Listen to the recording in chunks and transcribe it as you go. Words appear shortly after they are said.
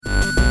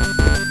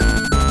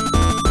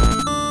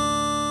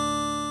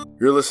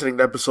You're listening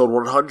to episode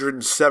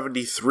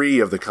 173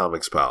 of the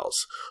Comics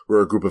Pals.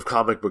 We're a group of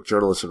comic book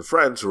journalists and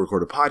friends who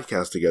record a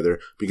podcast together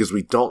because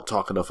we don't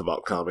talk enough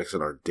about comics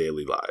in our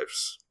daily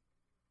lives.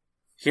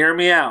 Hear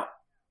me out.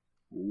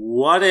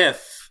 What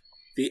if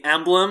the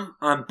emblem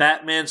on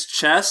Batman's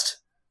chest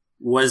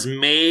was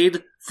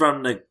made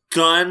from the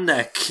gun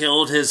that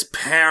killed his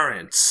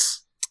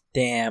parents?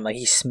 Damn, like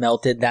he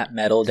smelted that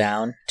metal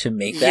down to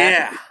make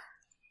that? Yeah.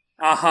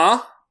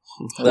 Uh-huh.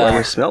 Well,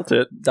 you smelt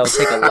it. That would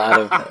take a lot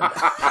of...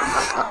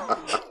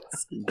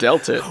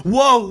 Dealt it.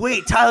 Whoa,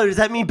 wait, Tyler, does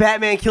that mean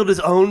Batman killed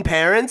his own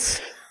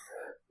parents?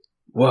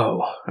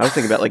 Whoa. I was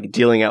thinking about, like,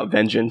 dealing out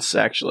vengeance,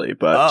 actually.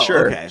 But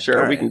sure, okay.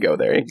 Right. We can go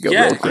there. You can go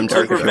real He grim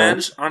took dark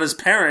revenge on his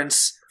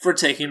parents for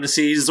taking to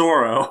see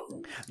Zorro.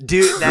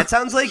 Dude, that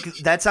sounds like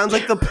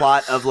the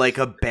plot of like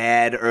a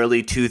bad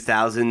early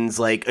 2000s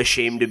like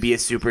ashamed to be a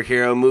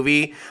superhero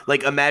movie.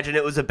 Like imagine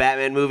it was a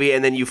Batman movie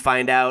and then you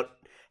find out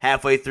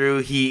halfway through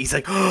he's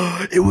like,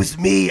 oh, it was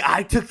me.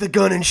 I took the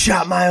gun and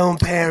shot my own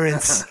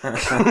parents.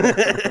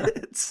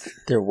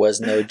 There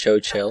was no Joe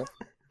Chill.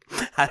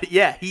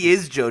 Yeah, he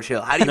is Joe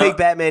Chill. How do you make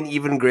Batman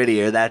even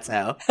grittier? That's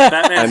how.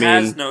 Batman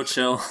has no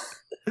chill.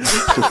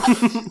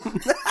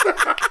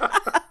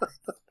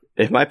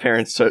 If my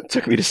parents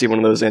took me to see one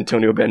of those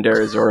Antonio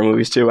Banderas horror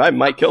movies too, I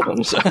might kill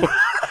them. So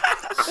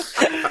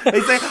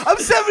He's like, I'm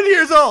 7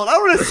 years old. I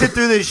don't want to sit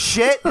through this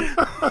shit.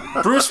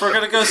 Bruce, we're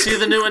going to go see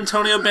the new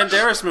Antonio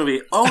Banderas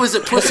movie. Oh, is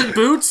it Puss in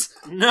Boots?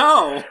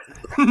 No.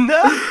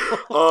 No.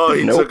 Oh,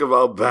 he took him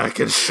out back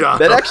and shot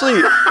that him. actually.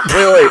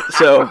 Wait.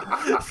 So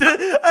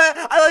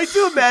I like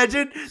to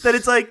imagine that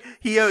it's like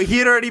he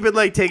had already been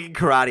like taking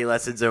karate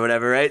lessons or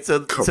whatever, right?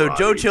 So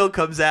Joe Chill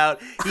comes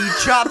out, he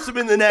chops him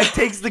in the neck,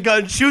 takes the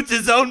gun, shoots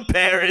his own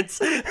parents.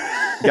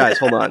 Guys,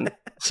 hold on.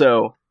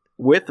 So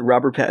with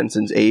Robert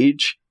Pattinson's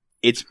age,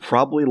 it's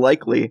probably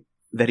likely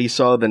that he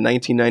saw the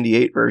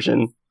 1998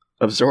 version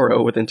of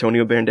Zorro with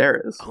Antonio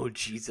Banderas. Oh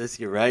Jesus,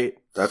 you're right.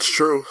 That's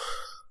true.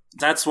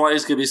 That's why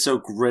he's going to be so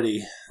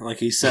gritty, like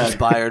he said.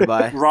 Inspired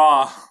by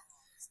Raw.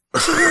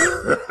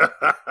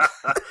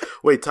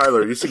 Wait,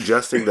 Tyler, are you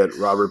suggesting that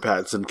Robert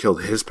Pattinson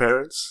killed his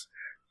parents?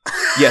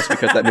 Yes,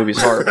 because that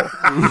movie's horrible.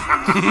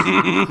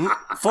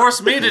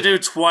 Force me to do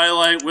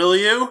Twilight, will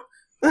you?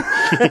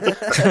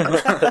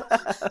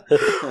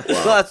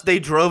 Plus, they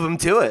drove him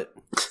to it.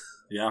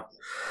 Yeah,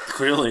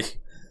 clearly.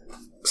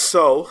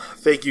 So,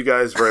 thank you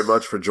guys very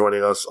much for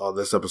joining us on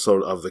this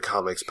episode of the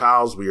Comics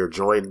Pals. We are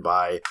joined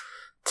by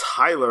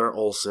Tyler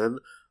Olson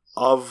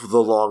of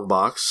The Long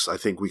Box. I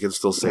think we can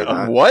still say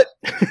that. What?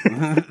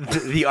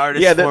 The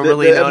artist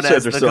formerly known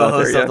as the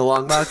co-host of The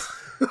Long Box.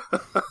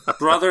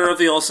 Brother of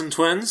the Olsen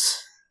twins.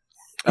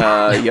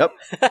 Yep.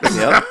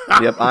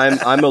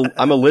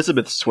 I'm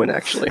Elizabeth's twin,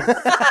 actually. Dude,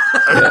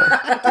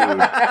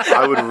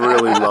 I would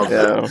really love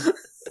that.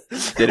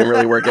 Didn't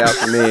really work out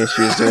for me.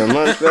 She's doing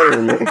much better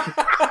than me.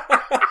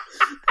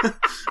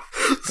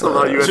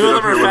 Somehow you Two of ended them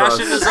up are here with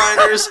fashion us.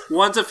 designers,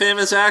 one's a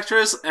famous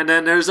actress, and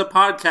then there's a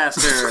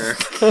podcaster.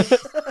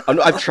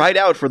 I've tried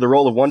out for the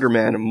role of Wonder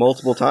Man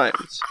multiple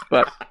times,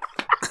 but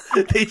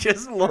They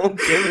just won't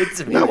give it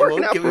to me. Not They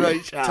working won't out give for me me.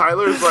 my shot.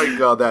 Tyler's like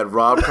that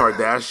Rob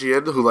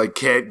Kardashian who like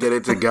can't get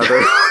it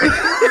together.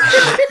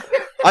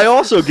 I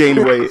also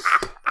gained weight.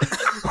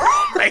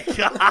 Oh my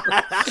god.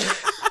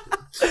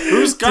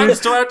 Whose guns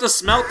do I have to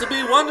smelt to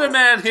be Wonder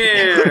Man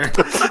here?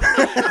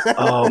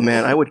 Oh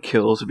man, I would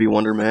kill to be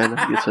Wonder Man.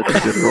 That'd be such a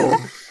good role.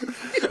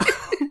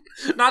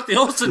 Not the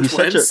Olsen He's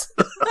such twins.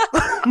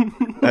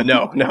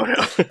 No.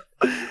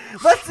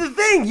 That's the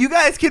thing. You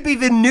guys could be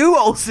the new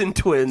Olsen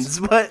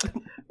twins, but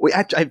Wait,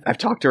 I've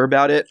talked to her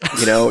about it.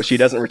 You know, she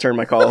doesn't return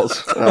my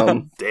calls.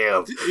 Damn.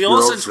 The Your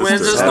Olsen own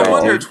twins sister. is the Oh.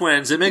 Wonder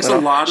twins. It makes a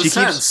lot of She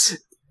sense.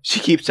 She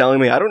keeps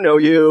telling me, I don't know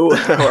you.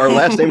 Our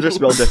last names are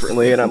spelled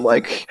differently. And I'm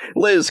like,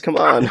 Liz, come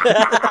on.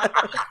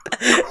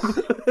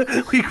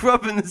 we grew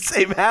up in the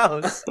same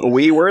house.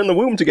 We were in the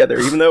womb together,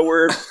 even though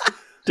we're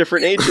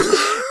different ages.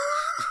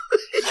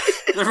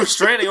 The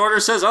restraining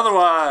order says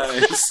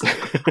otherwise.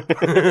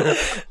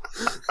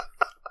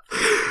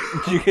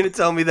 You're gonna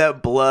tell me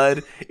that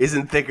blood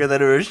isn't thicker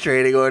than a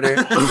restraining order?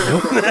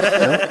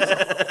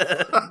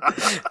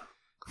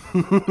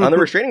 On the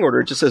restraining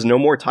order, it just says no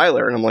more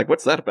Tyler. And I'm like,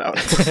 what's that about?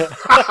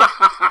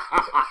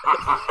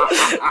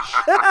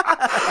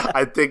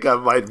 I think I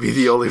might be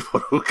the only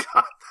one who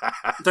got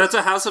that. That's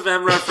a House of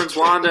M reference,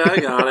 Wanda. I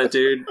got it,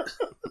 dude.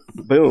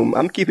 Boom.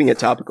 I'm keeping it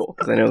topical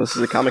because I know this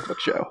is a comic book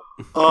show.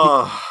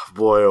 Oh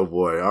boy.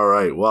 All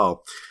right.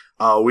 Well,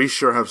 we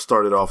sure have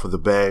started off with a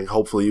bang.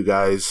 Hopefully you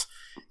guys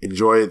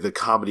enjoy the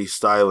comedy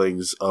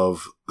stylings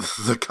of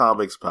the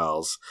Comics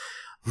Pals.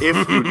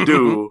 If you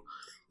do,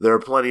 there are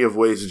plenty of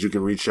ways that you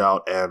can reach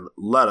out and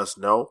let us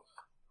know.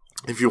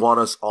 If you want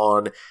us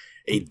on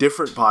a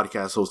different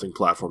podcast hosting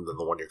platform than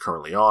the one you're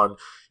currently on,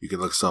 you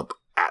can look us up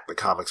at the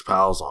Comics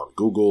Pals on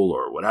Google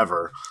or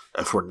whatever.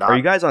 If we're not, Are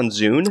you guys on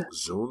Zune?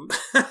 Zune?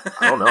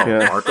 I don't know.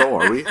 Yeah. Marco,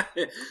 are we?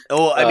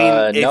 Oh, I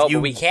mean, if no, you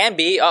but we can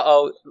be.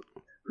 Uh-oh.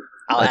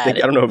 I'll add I it.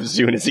 don't know if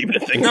Zune is even a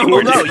thing No,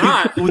 anymore. well, no, dude.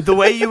 not. The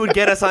way you would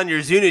get us on your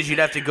Zune is you'd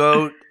have to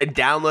go and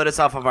download us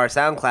off of our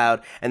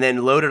SoundCloud and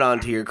then load it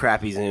onto your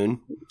crappy Zune.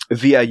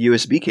 Via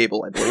USB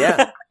cable, I believe.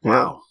 Yeah.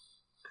 Wow.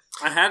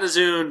 I had a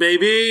Zune,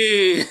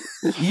 baby.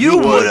 You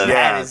would have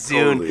yeah, had a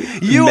Zune.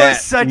 totally. You Matt, are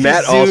such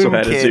Matt a Zune also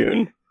had kid. a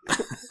Zune.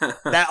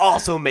 That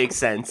also makes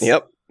sense.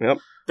 Yep.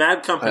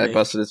 Bad company. I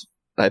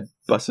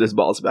busted his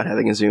balls about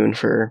having a Zune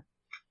for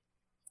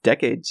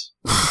decades.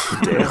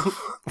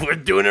 We're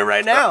doing it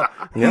right now.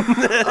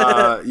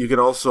 You can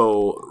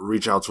also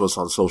reach out to us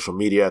on social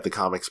media at The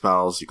Comics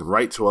Pals. You can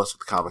write to us at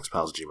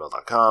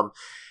thecomicspals@gmail.com.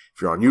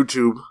 If you're on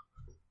YouTube,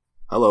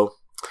 hello.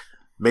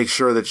 Make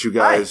sure that you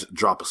guys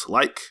drop us a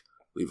like,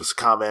 leave us a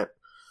comment,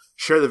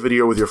 share the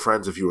video with your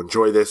friends if you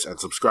enjoy this, and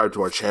subscribe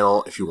to our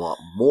channel if you want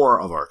more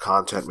of our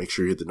content. Make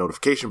sure you hit the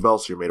notification bell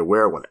so you're made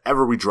aware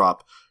whenever we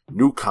drop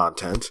new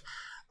content.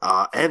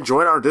 And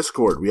join our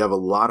Discord. We have a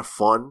lot of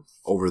fun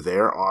over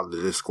there on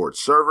the Discord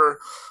server.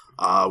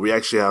 We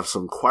actually have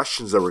some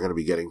questions that we're going to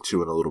be getting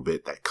to in a little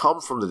bit that come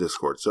from the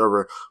Discord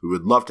server. We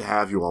would love to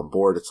have you on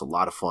board. It's a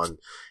lot of fun.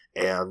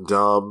 And,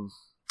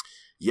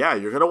 yeah,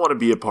 you're going to want to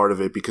be a part of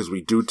it because we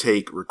do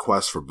take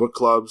requests for book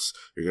clubs.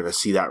 You're going to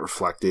see that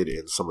reflected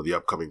in some of the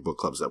upcoming book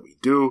clubs that we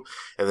do.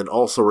 And then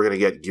also we're going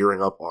to get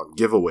gearing up on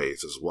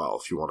giveaways as well.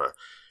 If you want to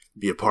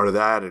be a part of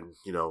that and,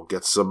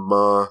 get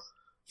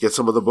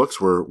some of the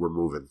books we're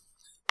moving.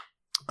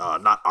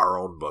 Not our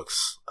own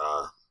books.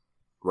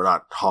 We're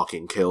not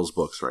hawking Kale's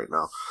books right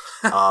now.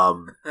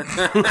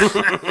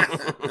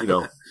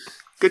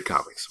 Good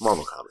comics,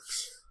 Marvel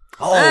comics.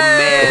 Oh,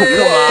 man,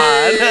 come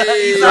on.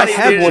 He's not I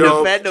have even one to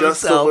of- defend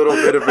Just himself. a little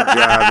bit of a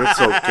jab. It's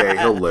okay.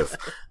 He'll live.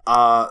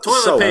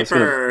 Toilet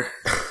paper.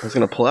 I was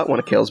going to pull out one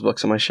of Kale's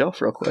books on my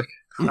shelf real quick.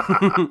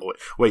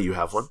 Wait, you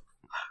have one?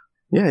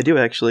 Yeah, I do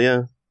actually.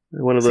 Yeah,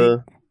 one of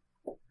the.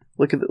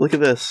 Look at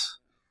this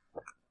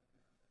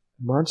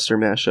monster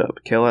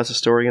mashup. Kale has a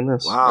story in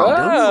this. Wow.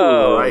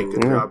 Oh. All right.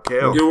 Good job,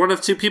 Kale. You're one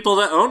of two people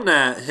that own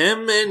that.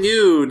 Him and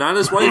you, not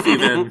his wife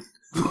even.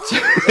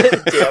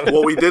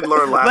 Well, we did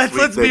learn last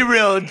week. Let's be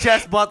real.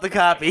 Jess bought the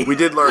copy. We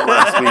did learn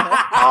last week.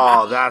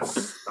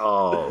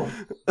 Oh.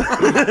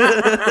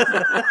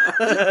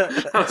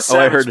 Oh,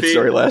 I heard the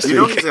story last You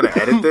know week. he's going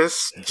to edit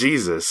this?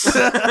 Jesus. You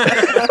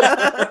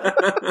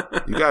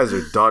guys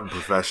are done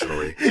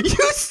professionally. You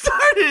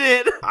started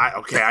it.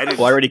 I didn't.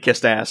 Well, I already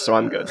kissed ass, so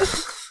I'm good.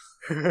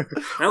 At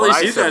What least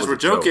I you said guys was were a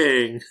joke.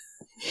 joking.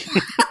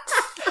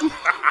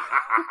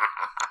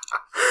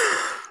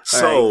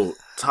 So,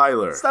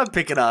 Tyler, Stop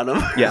picking on him.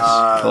 Yes.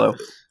 Hello.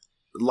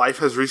 life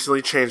has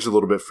recently changed a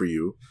little bit for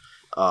you.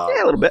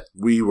 Yeah, a little bit.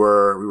 We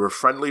were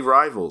friendly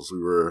rivals. We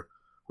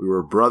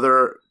were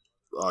brother,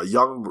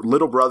 young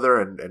little brother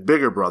and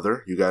bigger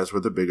brother. You guys were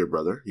the bigger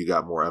brother. You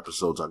got more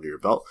episodes under your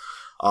belt.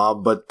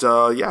 But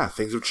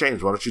things have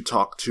changed. Why don't you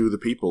talk to the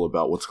people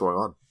about what's going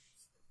on?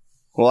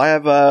 Well, I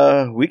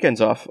have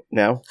weekends off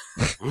now,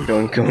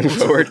 going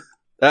forward.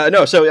 I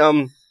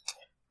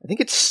think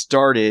it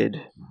started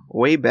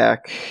way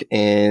back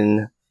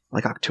in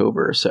like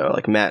October or so.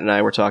 Like Matt and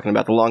I were talking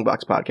about the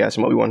Longbox podcast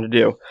and what we wanted to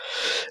do.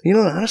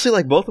 Honestly,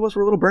 like both of us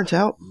were a little burnt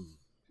out.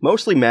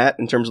 Mostly Matt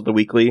in terms of the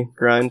weekly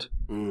grind,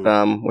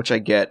 which I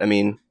get. I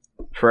mean,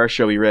 for our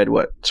show, we read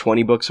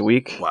 20 books a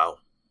week Wow.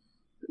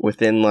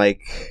 within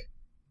like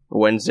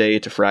Wednesday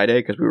to Friday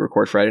because we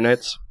record Friday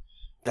nights.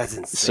 That's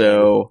insane.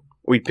 So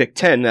we picked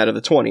 10 out of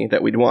the 20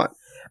 that we'd want.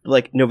 But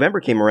like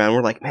November came around,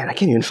 we're like, man, I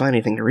can't even find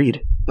anything to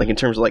read. Like in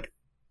terms of like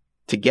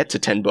to get to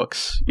 10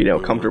 books,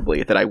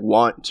 comfortably that I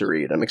want to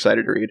read. I'm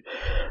excited to read.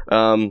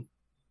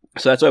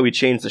 So that's why we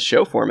changed the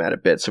show format a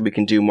bit so we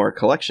can do more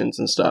collections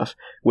and stuff,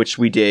 which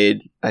we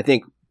did, I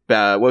think,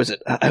 what was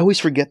it? I always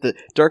forget the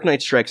Dark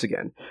Knight Strikes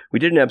Again. We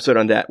did an episode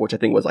on that, which I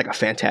think was like a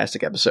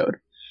fantastic episode.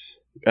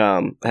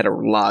 I had a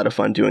lot of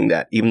fun doing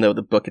that, even though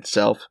the book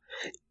itself,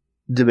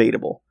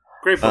 debatable.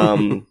 Great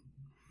book.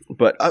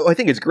 But I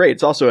think it's great.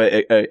 It's also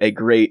a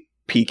great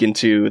peek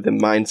into the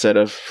mindset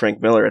of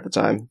Frank Miller at the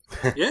time,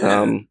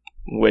 Yeah.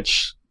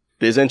 which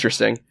is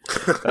interesting.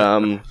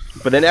 But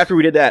then after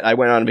we did that, I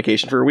went on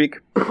vacation for a week.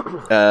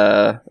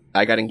 I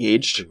got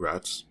engaged.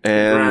 Congrats.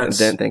 And Congrats.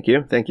 then, thank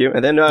you.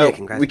 And then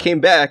congrats, we man.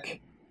 came back,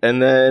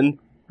 and then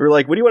we were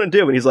like, what do you want to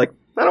do? And he's like,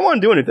 I don't want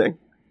to do anything.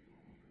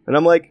 And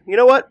I'm like, you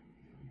know what?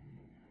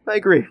 I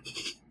agree.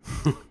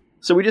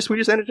 So we just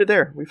ended it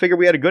there. We figured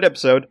we had a good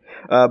episode.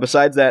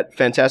 Besides that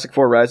Fantastic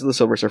Four Rise of the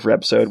Silver Surfer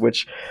episode,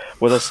 which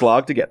was a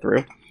slog to get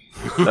through.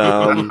 But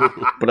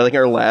I think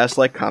our last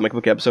comic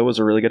book episode was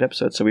a really good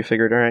episode. So we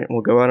figured, all right,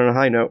 we'll go out on a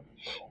high note,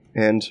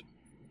 and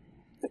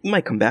it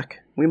might come back.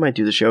 We might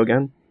do the show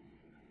again,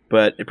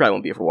 but it probably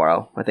won't be for a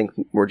while. I think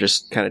we're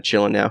just kind of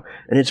chilling now.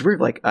 And it's weird.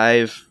 Like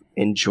I've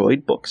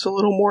enjoyed books a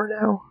little more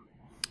now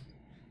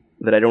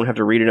that I don't have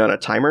to read it on a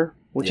timer,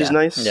 which is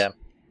nice. Yeah.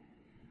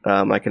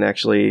 I can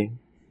actually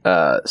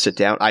sit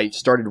down. I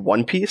started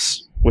One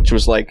Piece, which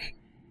was like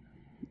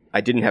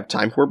I didn't have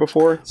time for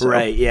before. So.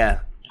 Right, yeah.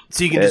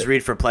 So you can just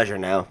read for pleasure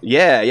now.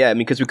 Yeah. I mean,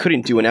 because we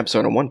couldn't do an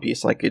episode on One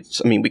Piece.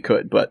 We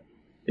could, but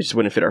it just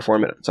wouldn't fit our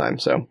format at the time.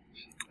 So,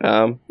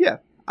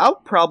 I'll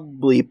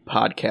probably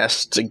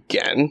podcast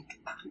again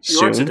You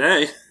are soon.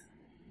 today.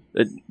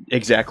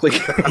 Exactly.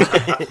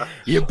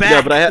 You're back.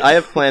 No, but I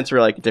have plans for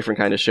like a different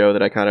kind of show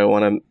that I kind of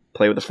want to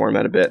play with the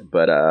format a bit.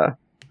 But I'm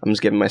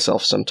just giving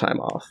myself some time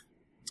off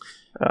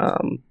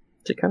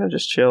to kind of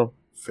just chill,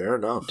 Fair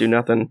enough. do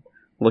nothing,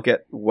 look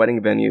at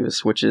wedding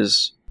venues, which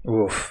is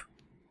Oof.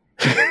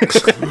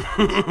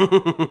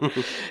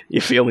 you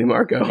feel me,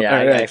 Marco? Yeah,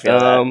 All I feel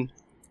that.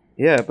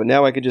 Yeah, but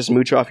now I could just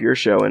mooch off your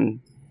show and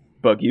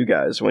bug you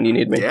guys when you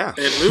need me. Yeah.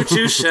 And moot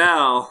you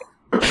shall.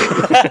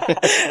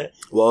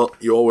 Well,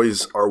 you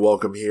always are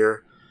welcome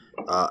here.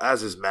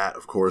 As is Matt,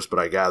 of course, but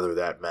I gather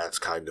that Matt's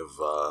kind of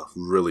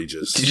really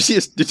just. Did you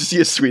see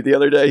his tweet the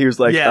other day? He was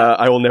like, Yeah.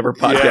 "I will never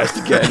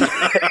podcast again."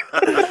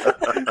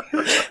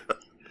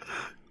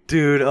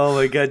 Dude, oh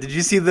my god! Did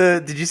you see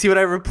what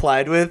I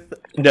replied with?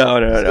 No,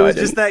 It I was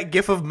didn't. just that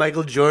gif of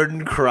Michael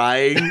Jordan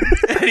crying,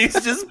 and he's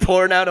just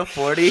pouring out a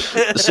 40.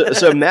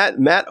 So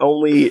Matt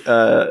only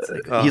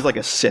he's like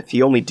a Sith.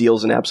 He only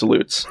deals in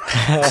absolutes.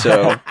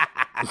 So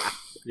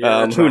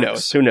Yeah, who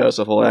knows? Who knows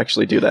if he'll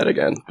actually do that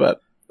again?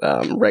 But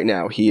right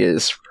now he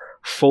is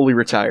fully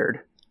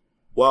retired.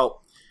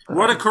 Well,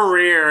 What a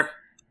career.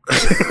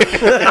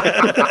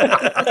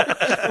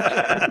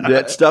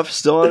 That stuff's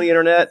still on the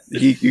internet.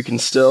 You can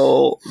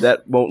still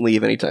that won't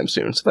leave anytime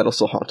soon. So that'll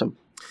still haunt him.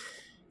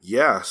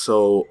 yeah,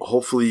 so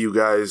hopefully you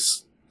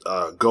guys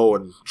go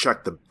and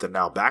check the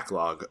now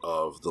backlog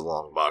of the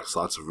Long Box.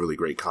 Lots of really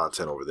great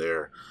content over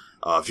there.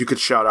 If you could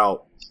shout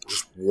out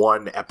just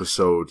one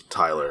episode,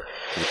 Tyler,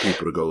 for the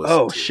people to go listen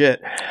Oh to.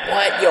 shit!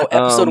 What? Yo,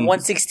 episode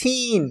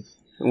 116.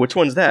 Which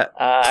one's that?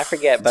 I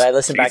forget, but I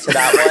listened back to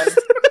that one.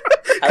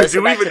 I Could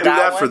listened you back even to do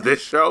that for one.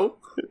 this show?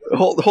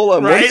 Hold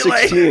on, Right,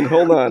 116.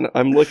 Hold on,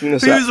 I'm looking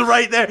this He up. was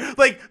right there.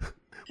 Like,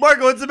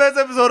 Marco, what's the best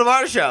episode of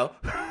our show?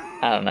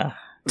 I don't know.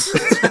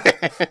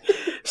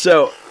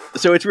 So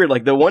it's weird.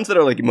 Like the ones that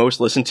are like most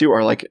listened to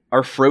are like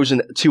our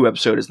Frozen 2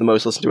 episode is the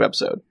most listened to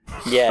episode.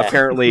 Yeah.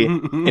 Apparently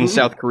in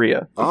South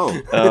Korea. Oh,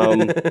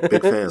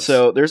 big fans.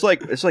 So there's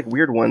like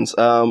weird ones.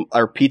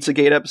 Our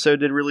Pizzagate episode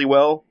did really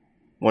well.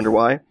 Wonder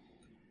why.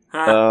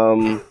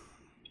 Huh?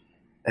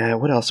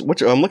 What else?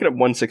 I'm looking at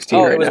 116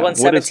 Oh, right it was now.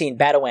 117.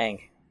 Batawang.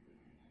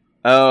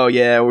 Oh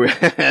yeah,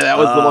 that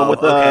was the one with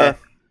okay.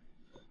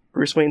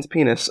 Bruce Wayne's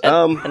penis.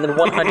 And then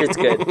 100's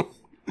good.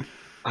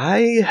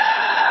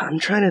 I'm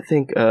trying to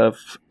think of.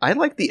 I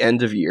like the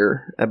end of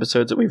year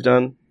episodes that we've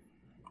done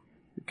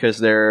because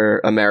they're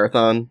a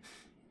marathon,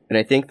 and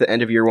I think the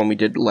end of year one we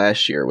did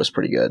last year was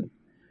pretty good.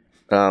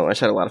 I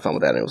just had a lot of fun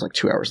with that, and it was like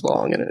 2 hours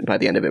long, and by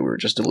the end of it, we were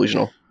just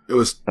delusional. it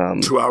was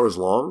 2 hours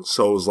long,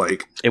 so it was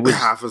like It was-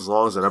 half as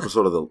long as an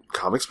episode of the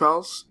Comics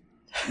Pals.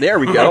 There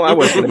we go. I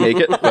wasn't gonna make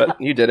it, but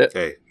you did it.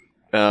 Hey,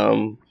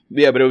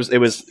 Yeah, but it was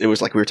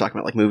like we were talking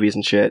about like movies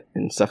and shit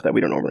and stuff that we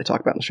don't normally talk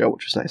about in the show,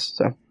 which was nice.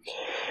 So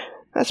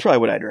that's probably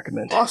what I'd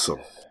recommend. awesome.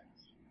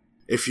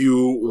 If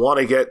you want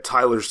to get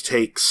Tyler's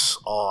takes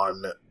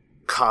on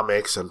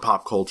comics and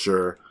pop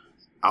culture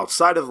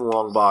outside of the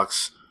Long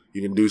Box,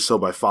 you can do so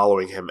by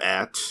following him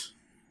at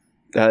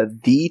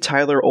The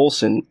Tyler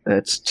Olson.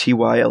 That's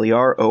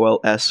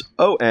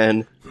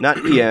TYLEROLSON, not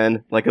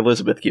EN, like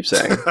Elizabeth keeps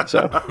saying.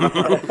 So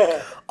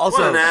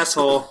Also, What an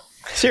asshole.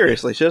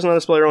 seriously, she doesn't know how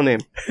to spell her own name.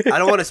 I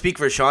don't want to speak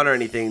for Sean or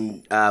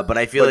anything, but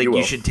I feel But like you you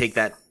will. should take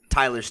that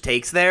Tyler's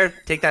Takes there.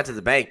 Take that to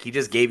the bank. He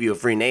just gave you a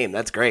free name.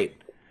 That's great.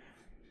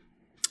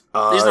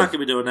 He's not going to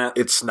be doing that.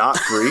 It's not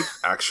free,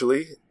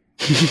 actually.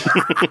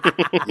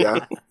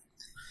 Yeah.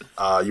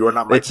 You are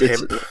not my It's-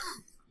 pimp.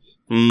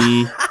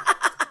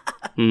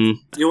 You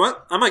know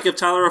what? I might give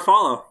Tyler a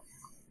follow.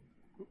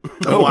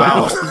 Oh,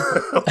 wow.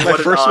 My What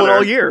an first one honor.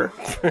 all year.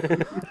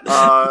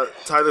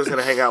 Tyler's going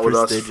to hang out with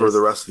us for the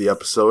rest of the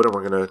episode, and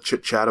we're going to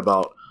chit-chat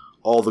about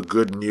all the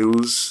good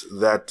news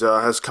that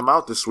has come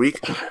out this week.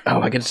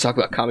 Oh, I get to talk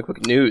about comic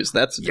book news.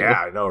 That's Yeah,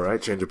 I know,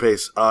 right? Change of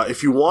pace.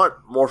 If you want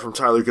more from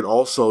Tyler, you can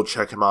also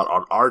check him out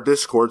on our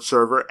Discord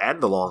server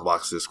and the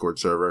Longbox Discord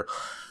server.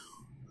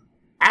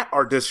 At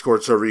our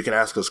Discord server, you can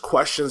ask us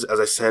questions, as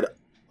I said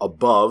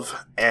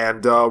above,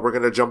 and we're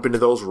going to jump into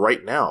those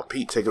right now.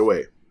 Pete, take it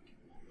away.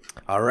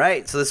 All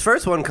right. So this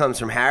first one comes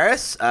from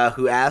Harris,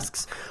 who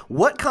asks,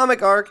 "What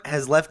comic arc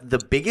has left the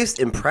biggest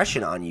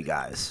impression on you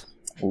guys?"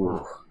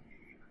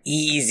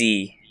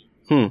 Easy.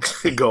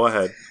 Go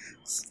ahead.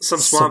 Some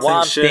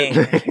Swamp Thing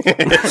shit.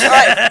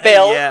 Alright,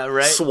 Phil. Yeah,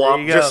 right. Swamp,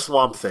 There you go. just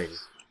Swamp Thing.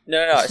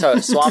 No. So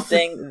Swamp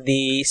Thing,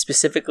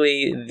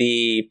 specifically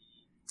the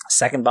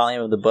second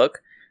volume of the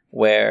book,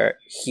 where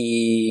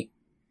he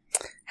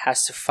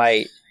has to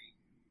fight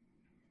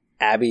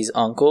Abby's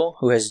uncle,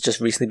 who has just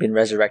recently been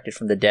resurrected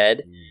from the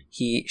dead.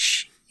 He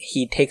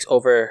takes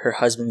over her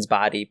husband's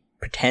body,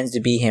 pretends to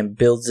be him,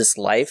 builds this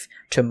life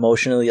to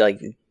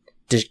emotionally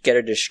get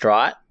her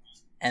distraught,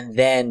 and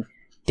then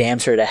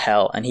damns her to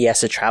hell, and he has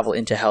to travel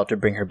into hell to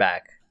bring her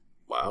back.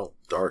 Wow,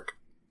 dark.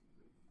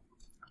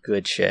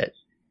 Good shit.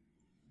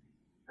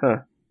 Huh.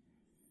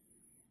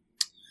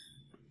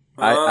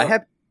 I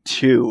have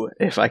two,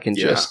 if I can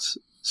Yeah. just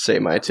say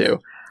my two.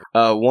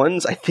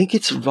 One's, I think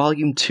it's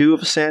volume 2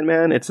 of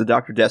Sandman. It's the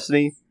Dr.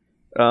 Destiny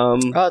Oh,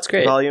 that's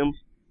great. volume.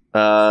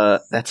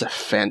 That's a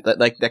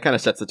that kind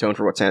of sets the tone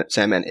for what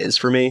Sandman is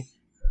for me.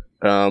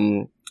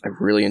 I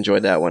really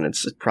enjoyed that one.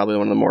 It's probably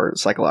one of the more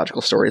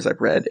psychological stories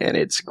I've read, and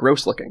it's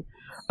gross looking.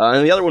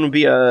 And the other one would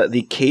be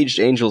the Caged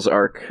Angels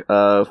arc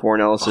of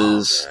Warren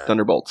Ellis's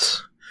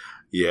Thunderbolts.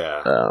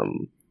 Yeah.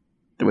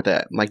 With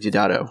that Mike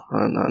Diodato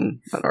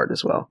on art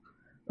as well.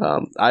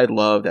 I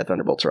love that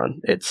Thunderbolts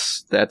run.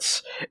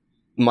 That's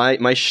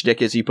my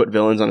shtick is you put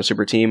villains on a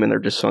super team and they're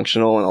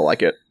dysfunctional, and I'll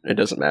like it. It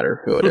doesn't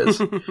matter who it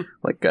is.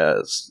 Like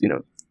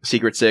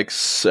Secret Six,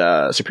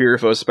 Superior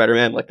Foes,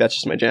 Spider-Man. Like that's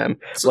just my jam.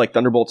 Like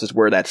Thunderbolts is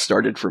where that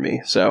started for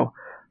me. So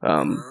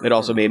it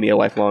also made me a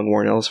lifelong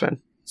Warren Ellis fan.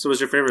 So was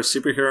your favorite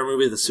superhero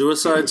movie The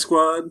Suicide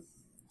Squad?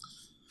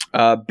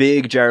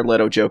 Big Jared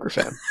Leto Joker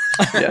fan.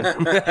 Yeah.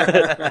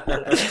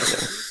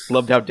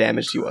 Loved how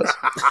damaged he was.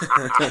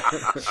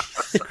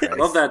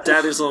 Love that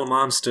Daddy's Little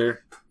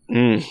Monster.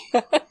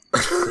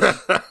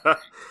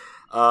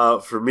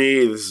 For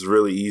me, this is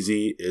really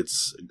easy.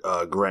 It's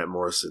Grant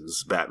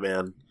Morrison's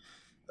Batman.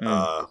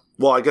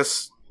 Well, I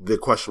guess the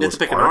question was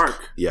pick an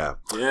arc. Yeah.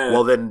 Yeah.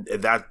 Well, then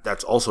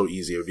that's also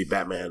easy. It would be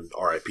Batman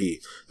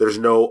R.I.P. There's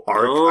no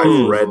arc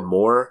I've read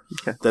more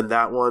than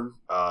that one.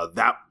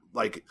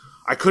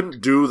 I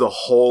couldn't do the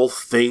whole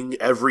thing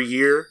every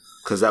year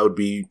because that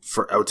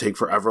would take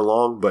forever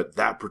long. But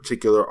that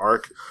particular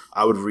arc,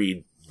 I would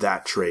read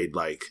that trade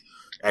like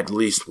at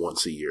least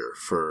once a year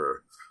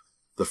for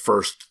the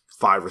first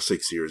 5 or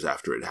 6 years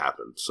after it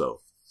happened.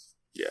 So,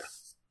 yeah.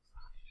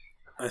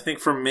 I think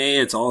for me,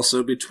 it's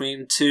also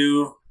between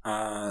two.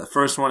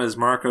 First one is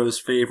Marco's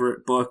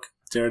favorite book,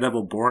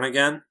 Daredevil Born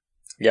Again.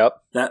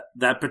 Yep.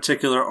 That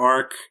particular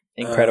arc.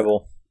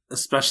 Incredible.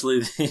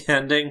 Especially the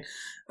ending,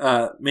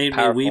 made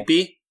Powerful. me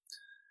weepy.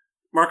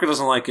 Marco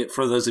doesn't like it,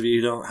 for those of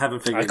you who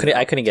haven't figured it out.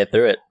 I couldn't get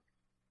through it.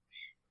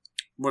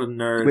 What a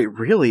nerd. Wait,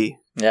 really?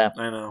 Yeah.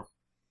 I know.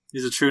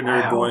 He's a true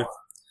nerd boy.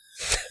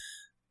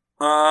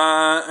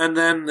 And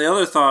then the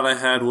other thought I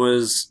had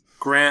was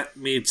Grant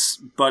meets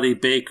Buddy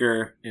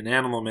Baker in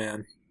Animal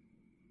Man.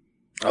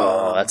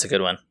 Oh, that's a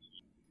good one.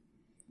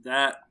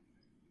 That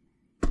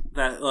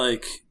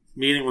like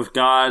meeting with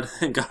God,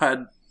 and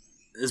God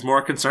is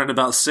more concerned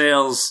about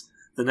sales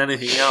than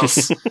anything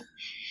else.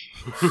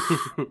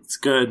 It's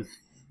good.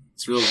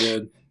 It's real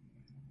good.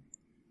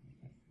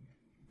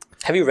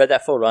 Have you read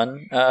that full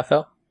run,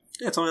 Phil?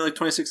 Yeah, it's only like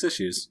 26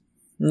 issues.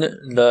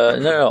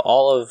 No,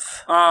 all of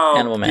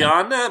Animal Man.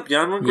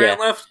 Beyond when Grant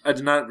left, I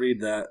did not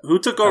read that. Who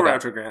took over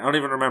after Grant? I don't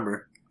even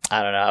remember.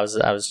 I don't know.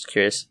 I was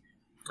curious.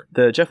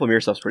 The Jeff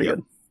Lemire stuff's pretty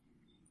good.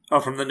 Oh,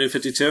 from the New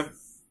 52?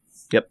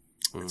 Yep.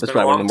 It's That's been a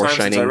probably one long of the more time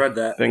since shining I read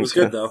that. things. It was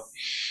good though.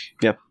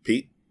 Yeah.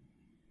 Pete?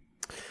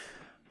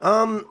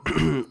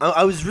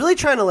 I was really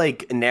trying to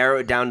like narrow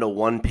it down to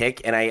one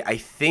pick, and I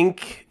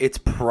think it's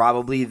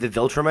probably the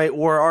Viltrumite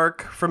War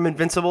arc from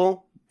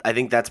Invincible. I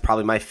think that's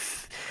probably my.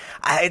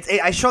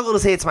 I struggle to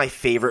say it's my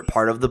favorite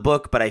part of the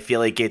book, but I feel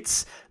like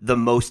it's the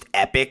most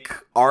epic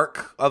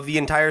arc of the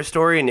entire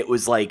story, and it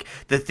was like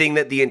the thing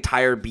that the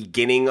entire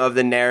beginning of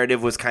the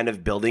narrative was kind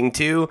of building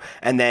to,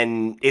 and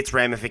then its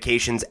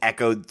ramifications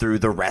echoed through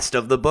the rest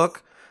of the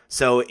book.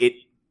 So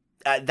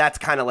that's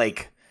kind of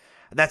like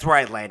that's where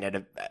I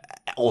landed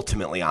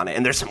ultimately on it,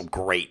 and there's some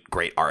great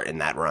art in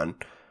that run.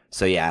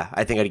 So yeah,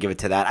 I think I'd give it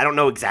to that. I don't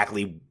know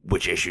exactly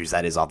which issues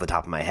that is off the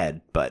top of my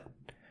head, but.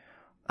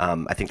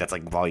 I think that's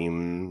like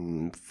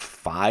volume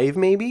 5,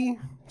 maybe?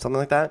 Something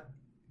like that.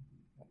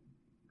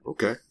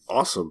 Okay,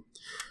 awesome.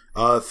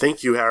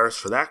 Thank you, Harris,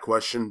 for that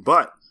question,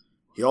 but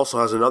he also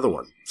has another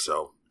one,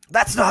 so...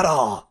 That's not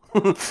all!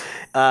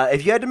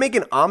 If you had to make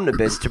an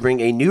omnibus to bring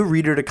a new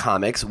reader to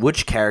comics,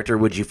 which character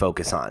would you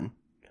focus on?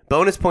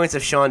 Bonus points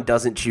if Sean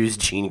doesn't choose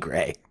Jean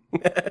Grey.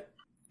 The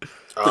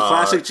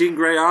classic Jean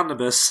Grey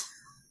omnibus.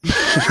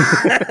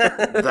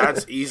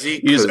 That's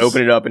easy. You just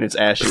open it up and it's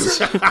ashes.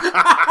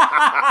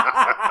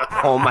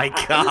 Oh my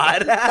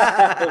god.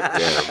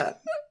 Damn.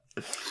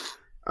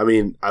 I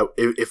mean,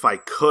 if I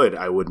could,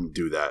 I wouldn't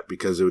do that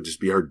because it would just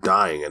be her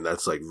dying, and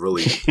that's like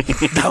really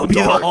That would be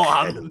the dark whole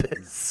and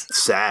omnibus.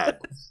 sad.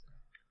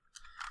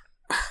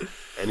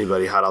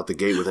 Anybody hot out the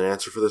gate with an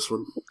answer for this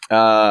one?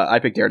 I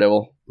picked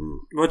Daredevil.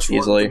 Which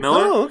Easily. one?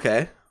 Miller? Oh,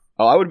 okay.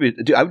 Oh, I would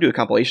do a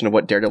compilation of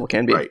what Daredevil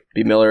can be. Right. It'd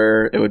be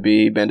Miller. It would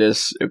be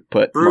Bendis. It would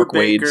put Brew Mark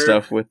Waid Baker.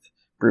 stuff with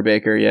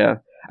Brubaker. Yeah,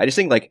 I just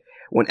think like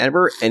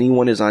whenever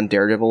anyone is on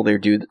Daredevil, they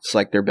do it's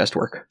like their best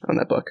work on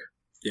that book.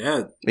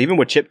 Yeah, Even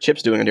what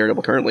Chip's doing on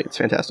Daredevil currently, it's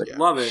fantastic. Yeah.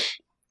 love it.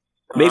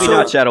 Maybe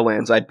not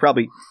Shadowlands. I'd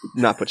probably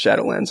not put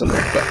Shadowlands on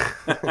there.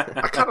 But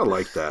I kind of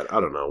like that. I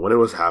don't know. When it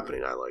was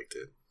happening, I liked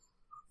it.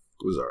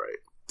 It was all right.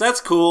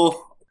 That's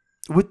cool.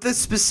 With the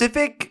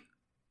specific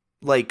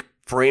like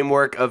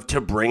framework of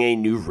to bring a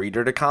new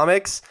reader to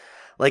comics,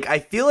 like I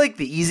feel like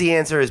the easy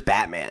answer is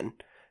Batman,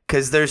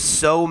 because there's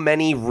so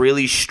many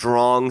really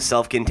strong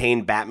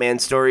self-contained Batman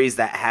stories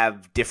that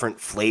have different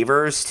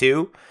flavors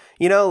too.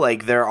 You know,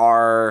 like there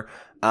are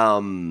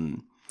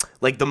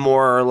like the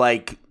more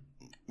like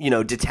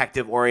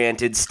detective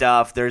oriented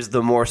stuff. There's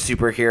the more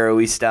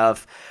superhero-y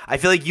stuff. I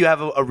feel like you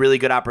have a really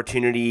good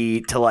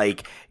opportunity to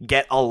like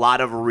get a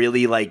lot of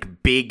really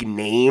like big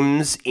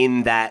names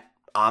in that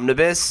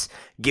omnibus,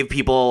 give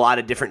people a lot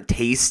of different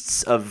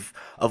tastes of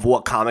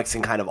what comics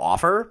can kind of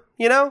offer,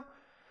 And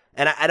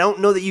I don't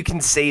know that you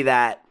can say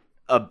that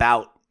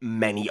about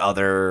many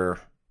other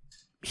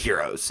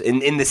heroes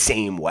in the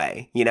same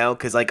way,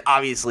 because like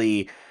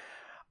obviously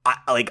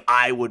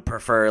I would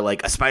prefer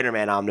like a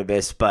Spider-Man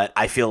omnibus, but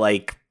I feel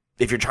like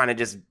if you're trying to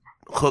just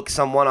hook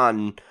someone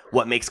on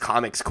what makes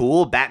comics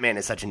cool, Batman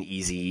is such an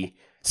easy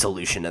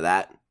solution to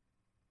that.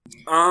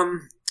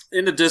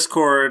 In the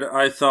Discord,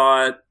 I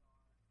thought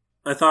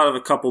of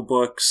a couple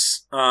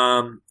books,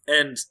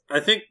 and I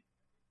think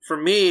for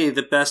me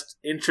the best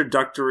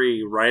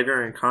introductory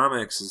writer in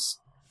comics is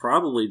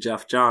probably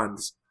Jeff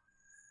Johns.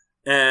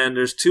 And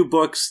there's two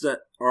books that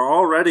are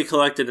already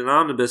collected in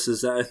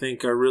omnibuses that I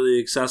think are really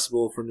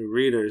accessible for new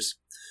readers.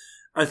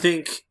 I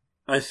think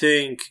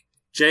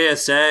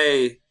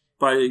JSA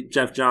by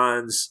Jeff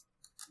Johns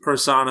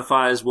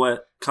personifies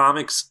what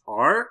comics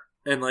are.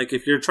 And like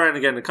if you're trying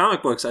to get into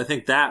comic books, I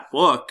think that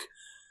book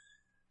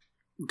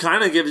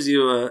kind of gives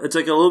you it's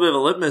like a little bit of a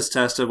litmus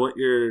test of what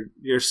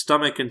your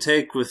stomach can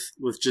take with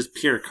just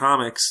pure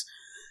comics.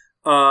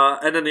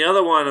 And then the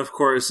other one, of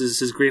course, is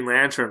his Green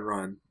Lantern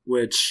run,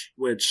 which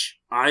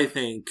I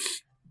think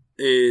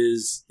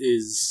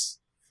is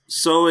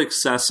so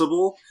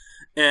accessible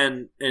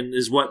and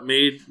is what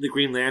made the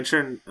Green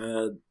Lantern,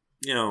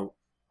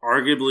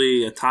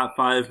 arguably a top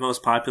 5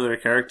 most popular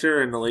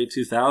character in the late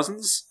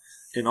 2000s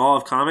in all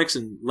of comics,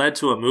 and led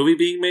to a movie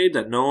being made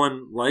that no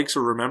one likes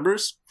or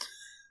remembers.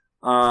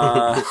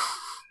 I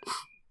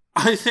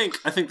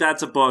think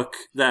that's a book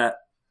that,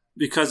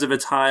 because of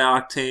its high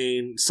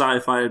octane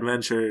sci-fi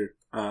adventure,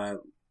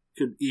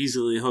 could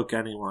easily hook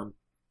anyone.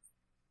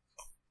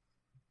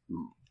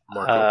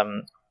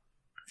 I'm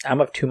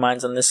of two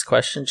minds on this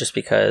question, just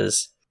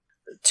because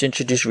to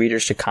introduce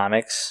readers to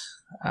comics,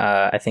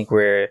 I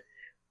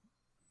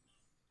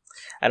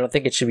don't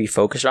think it should be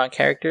focused on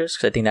characters,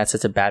 because I think that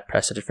sets a bad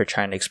precedent for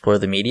trying to explore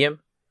the medium.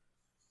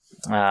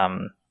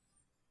 And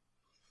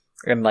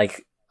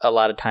like a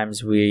lot of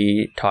times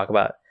we talk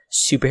about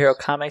superhero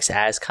comics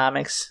as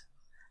comics.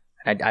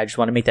 I just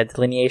want to make that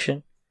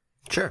delineation.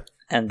 Sure.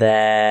 And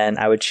then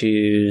I would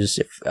choose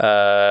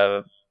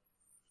The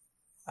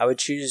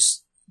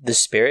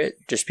Spirit,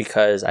 just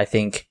because I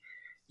think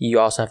you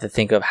also have to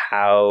think of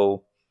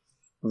how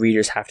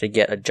readers have to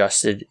get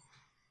adjusted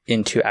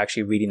into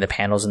actually reading the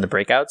panels and the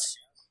breakouts.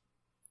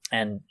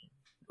 And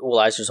Will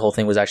Eisner's whole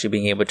thing was actually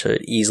being able to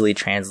easily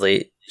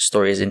translate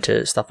stories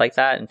into stuff like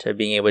that, and to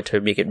being able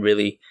to make it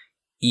really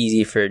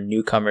easy for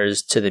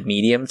newcomers to the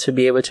medium to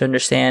be able to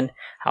understand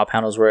how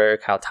panels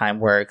work, how time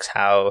works,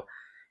 how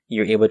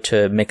you're able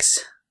to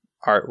mix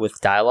art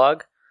with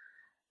dialogue.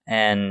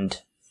 And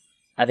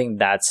I think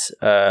that's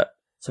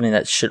something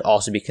that should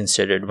also be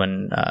considered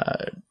when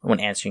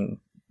answering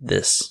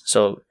this.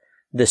 So,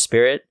 The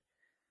Spirit.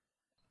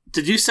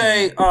 Did you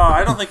say,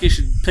 I don't think you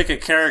should pick a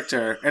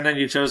character, and then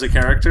you chose a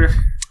character?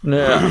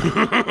 No.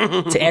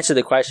 To answer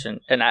the question,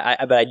 but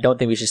I don't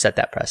think we should set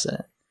that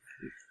precedent.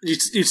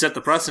 You set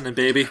the precedent,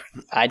 baby.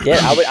 I did.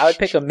 I would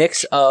pick a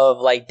mix of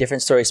like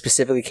different stories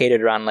specifically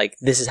catered around like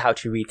this is how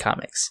to read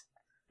comics,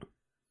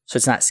 so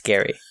it's not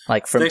scary.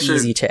 Like from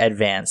easy to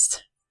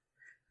advanced.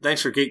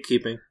 Thanks for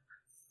gatekeeping.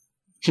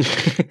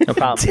 No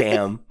problem.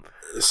 Damn.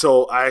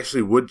 So I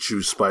actually would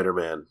choose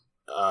Spider-Man.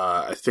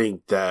 I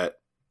think that.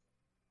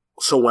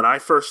 So when I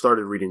first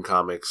started reading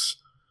comics,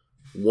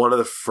 one of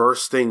the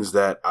first things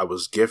that I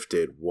was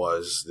gifted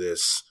was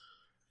this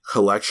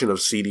collection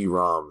of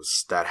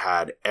CD-ROMs that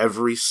had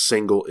every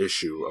single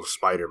issue of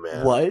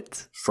Spider-Man.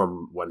 What?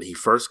 From when he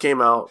first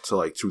came out to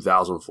like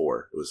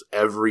 2004. It was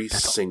every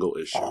single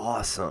issue.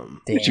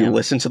 Awesome. Damn. Did you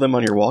listen to them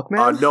on your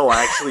Walkman? No,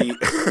 actually.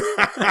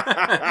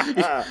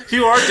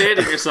 You are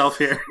dating yourself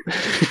here.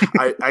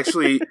 I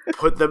actually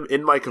put them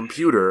in my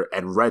computer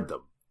and read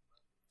them.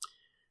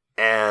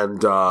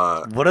 And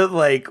what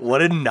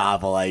a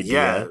novel idea.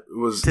 Yeah, it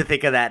was to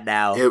think of that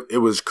now.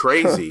 It was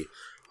crazy.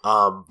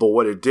 But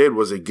what it did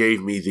was it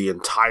gave me the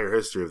entire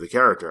history of the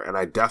character, and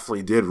I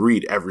definitely did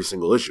read every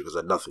single issue because I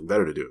had nothing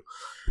better to do.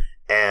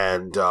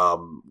 And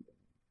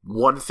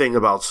one thing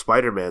about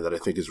Spider-Man that I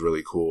think is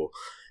really cool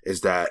is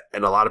that,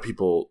 and a lot of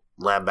people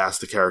lambast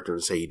the character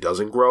and say he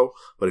doesn't grow,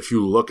 but if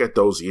you look at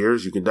those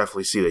years, you can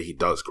definitely see that he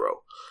does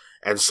grow.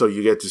 And so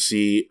you get to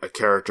see a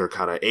character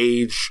kind of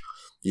age,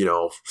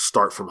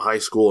 start from high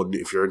school, and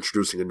if you're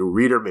introducing a new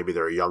reader, maybe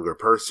they're a younger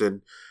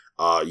person,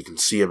 you can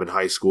see him in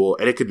high school,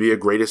 and it could be a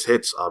greatest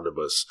hits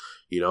omnibus,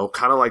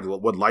 kind of like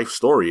what Life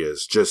Story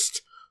is,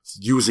 just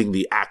using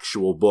the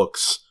actual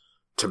books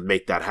to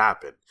make that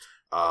happen.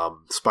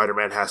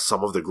 Spider-Man has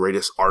some of the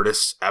greatest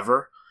artists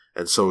ever,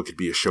 and so it could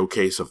be a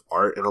showcase of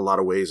art in a lot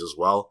of ways as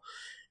well.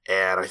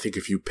 And I think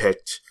if you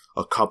picked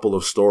a couple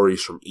of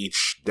stories from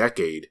each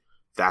decade,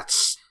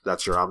 that's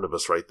your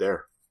omnibus right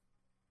there.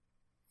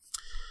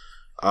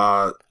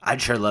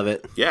 I'd sure love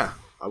it. Yeah,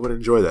 I would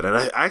enjoy that. And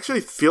I actually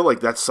feel like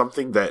that's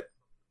something that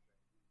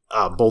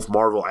both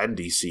Marvel and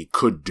DC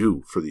could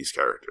do for these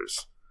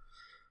characters.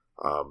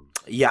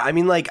 Yeah, I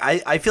mean, like,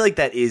 I feel like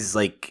that is,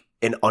 like,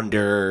 an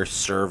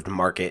underserved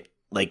market.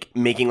 Like,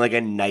 making, like, a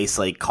nice,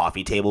 like,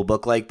 coffee table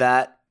book like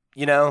that,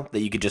 you know,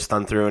 that you could just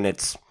thumb through and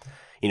it's,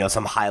 you know,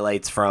 some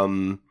highlights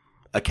from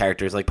a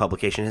character's, like,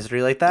 publication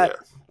history like that. Yeah.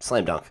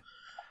 Slam dunk.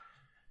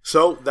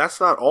 So,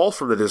 that's not all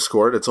from the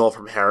Discord. It's all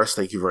from Harris.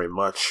 Thank you very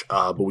much.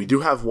 But we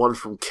do have one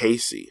from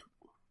Casey.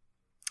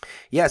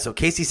 Yeah, so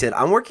Casey said,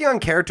 I'm working on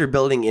character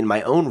building in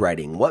my own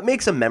writing. What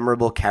makes a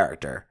memorable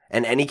character?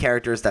 And any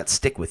characters that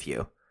stick with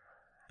you?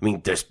 I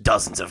mean, there's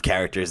dozens of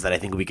characters that I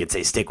think we could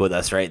say stick with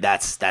us, right?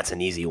 That's an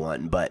easy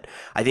one. But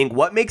I think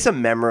what makes a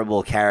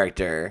memorable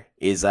character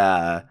is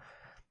that's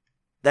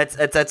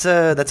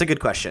a good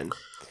question.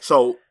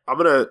 So I'm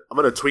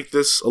gonna tweak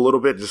this a little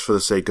bit just for the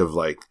sake of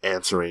like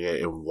answering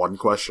it in one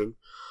question.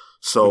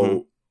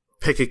 So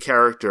pick a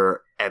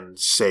character and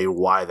say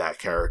why that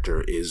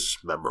character is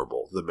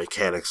memorable. The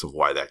mechanics of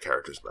why that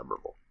character is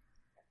memorable.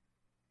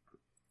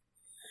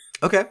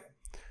 Okay.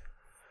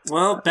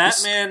 Well,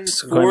 Batman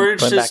forged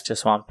going back to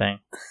Swamp Thing.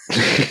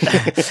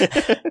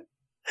 I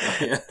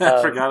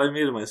forgot I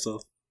muted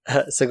myself.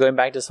 So going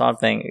back to Swamp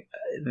Thing,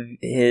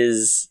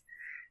 his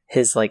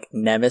like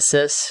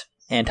nemesis,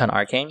 Anton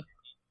Arcane,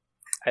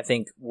 I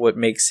think what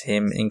makes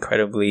him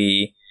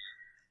incredibly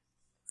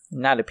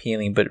not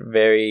appealing, but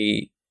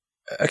very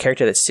a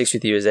character that sticks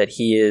with you is that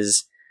he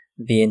is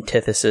the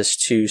antithesis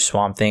to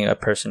Swamp Thing, a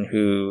person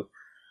who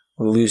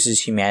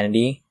loses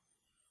humanity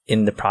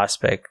in the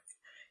prospect,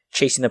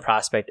 chasing the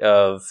prospect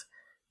of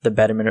the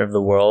betterment of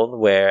the world,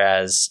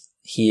 whereas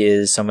he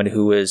is someone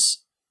who has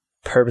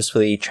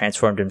purposefully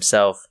transformed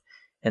himself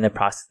in the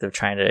process of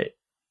trying to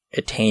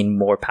attain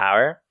more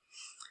power.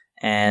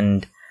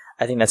 And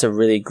I think that's a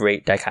really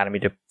great dichotomy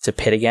to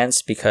pit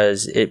against,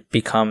 because it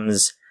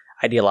becomes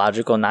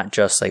ideological, not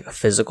just like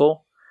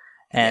physical.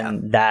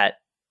 And that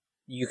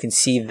you can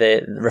see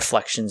the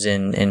reflections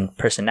in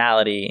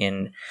personality,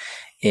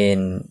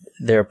 in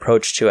their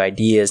approach to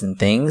ideas and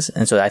things.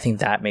 And so I think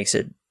that makes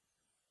it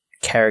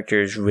those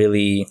characters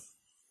really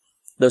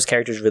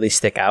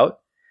stick out,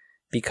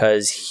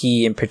 because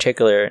he in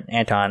particular,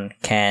 Anton,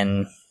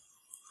 can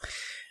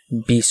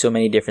be so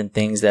many different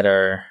things that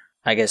are,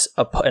 I guess,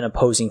 an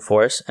opposing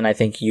force. And I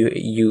think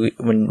you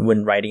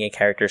when writing a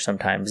character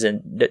sometimes,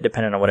 and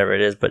depending on whatever it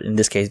is, but in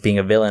this case being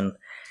a villain,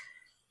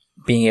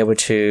 being able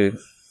to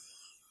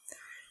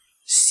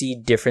see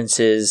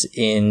differences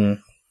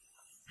in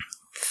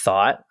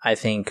thought, I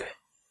think,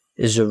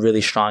 is a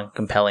really strong,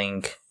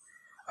 compelling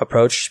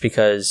approach,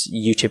 because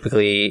you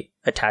typically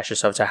attach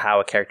yourself to how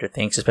a character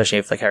thinks, especially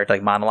if the character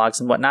like monologues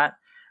and whatnot,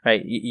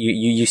 right?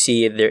 You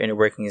see their inner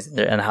workings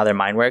and how their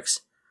mind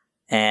works,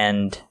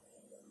 and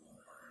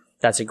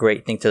that's a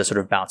great thing to sort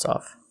of bounce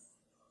off.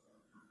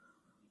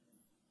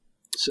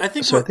 I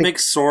think what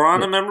makes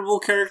Sauron a memorable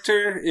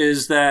character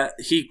is that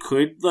he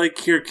could like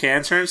cure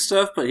cancer and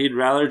stuff, but he'd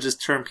rather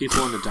just turn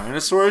people into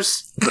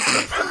dinosaurs.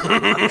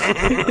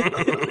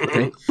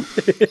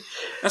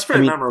 That's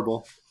pretty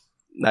memorable.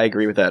 I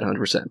agree with that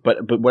 100%.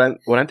 But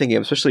what I'm thinking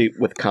of, especially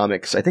with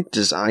comics, I think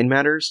design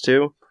matters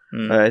too.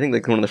 I think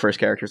like one of the first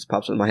characters that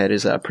pops up in my head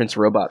is Prince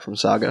Robot from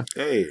Saga.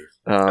 Hey.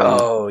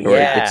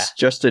 It's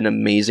just an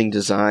amazing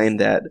design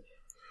that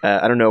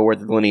I don't know where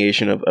the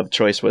delineation of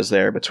choice was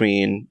there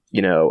between,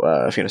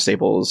 Fiona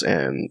Staples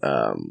and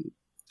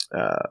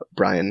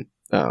Brian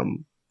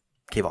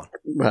K. Vaughan.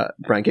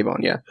 Brian K.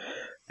 Vaughan, yeah.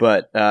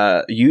 But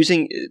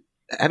having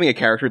a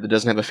character that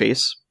doesn't have a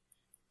face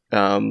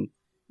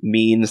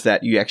means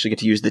that you actually get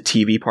to use the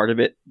TV part of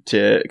it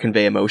to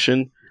convey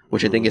emotion,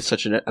 which I think is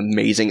such an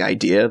amazing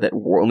idea that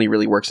only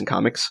really works in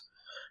comics.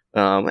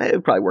 It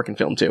would probably work in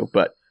film too,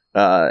 but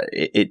I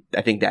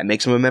think that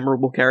makes him a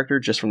memorable character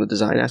just from the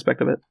design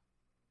aspect of it.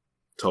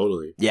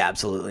 Totally. Yeah,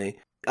 absolutely.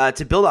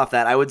 To build off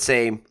that, I would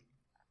say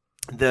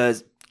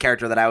the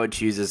character that I would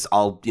choose is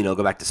I'll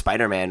go back to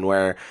Spider-Man,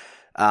 where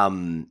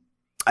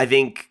I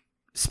think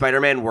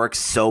Spider-Man works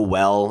so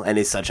well and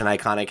is such an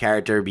iconic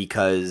character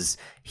because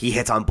he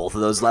hits on both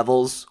of those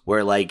levels,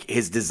 where like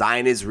his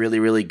design is really,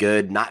 really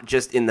good, not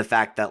just in the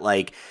fact that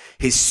like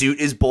his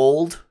suit is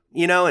bold,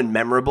 and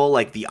memorable,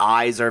 like the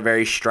eyes are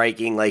very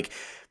striking, like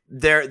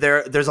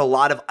there's a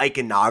lot of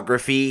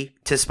iconography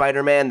to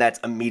Spider-Man that's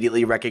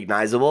immediately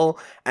recognizable,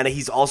 and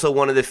he's also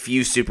one of the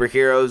few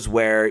superheroes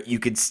where you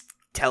could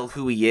tell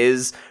who he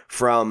is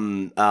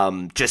from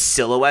just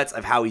silhouettes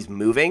of how he's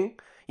moving,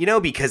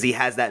 because he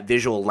has that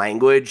visual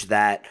language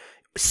that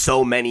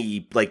so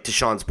many, like to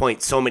Sean's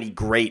point, so many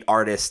great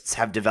artists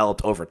have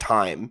developed over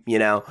time,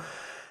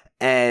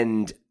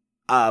 and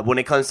when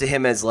it comes to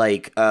him as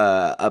like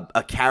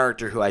a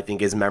character who I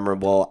think is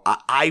memorable,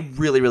 I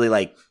really, really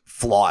like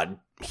flawed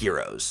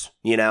heroes,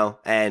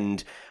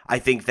 and I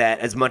think that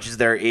as much as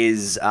there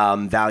is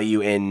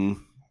value in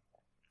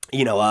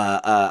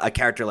a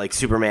character like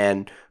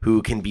Superman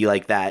who can be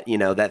like that,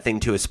 that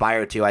thing to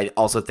aspire to, I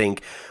also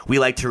think we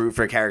like to root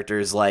for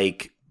characters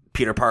like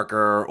Peter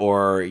Parker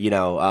or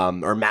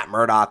or Matt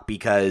Murdock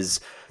because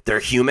they're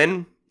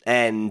human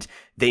and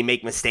they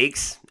make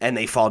mistakes and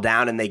they fall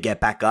down and they get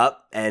back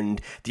up.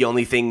 And the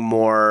only thing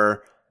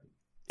more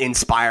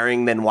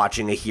inspiring than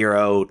watching a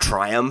hero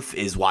triumph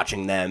is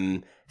watching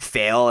them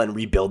fail and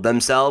rebuild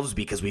themselves,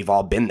 because we've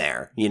all been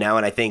there, you know?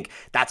 And I think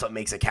that's what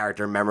makes a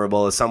character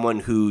memorable, is someone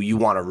who you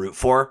want to root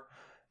for,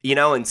 you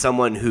know, and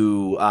someone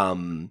who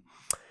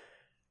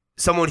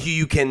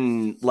you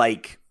can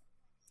like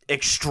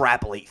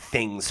extrapolate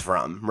things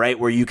from, right?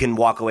 Where you can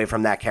walk away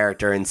from that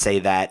character and say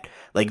that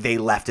like they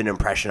left an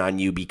impression on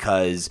you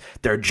because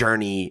their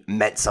journey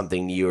meant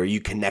something to you, or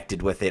you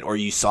connected with it, or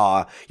you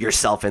saw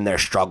yourself in their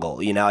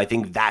struggle. You know, I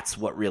think that's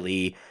what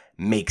really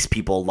makes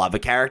people love a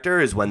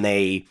character, is when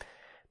they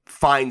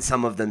find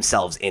some of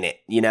themselves in it,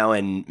 you know,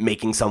 and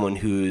making someone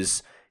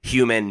who's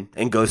human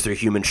and goes through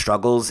human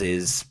struggles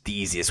is the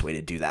easiest way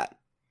to do that.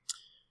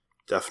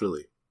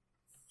 Definitely.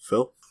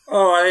 Phil?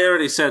 Oh, I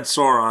already said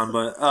Sauron,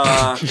 but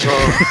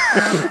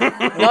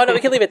No, we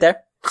can leave it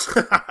there.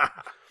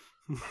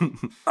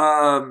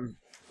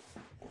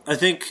 I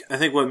think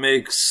what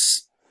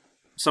makes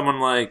someone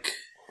like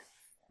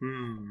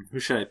who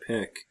should I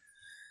pick?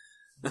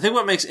 I think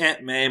what makes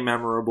Aunt May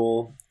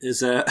memorable is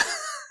that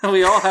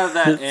we all have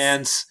that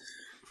aunt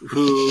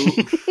who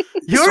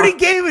you already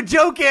gave a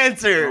joke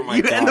answer, oh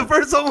my God. And the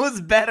first one was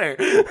better.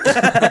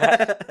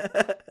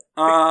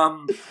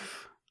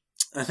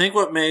 I think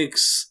what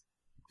makes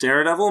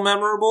Daredevil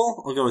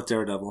memorable, I'll go with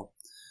Daredevil,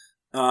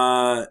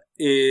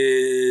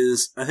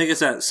 is I think it's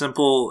that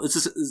simple.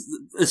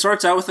 It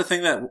starts out with the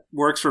thing that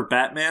works for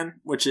Batman,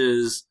 which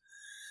is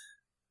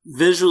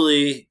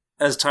visually,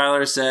 as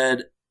Tyler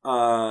said,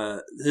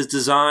 his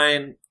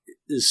design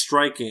is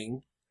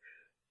striking.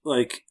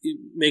 Like, it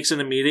makes an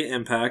immediate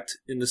impact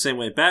in the same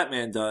way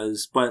Batman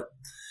does, but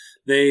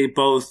they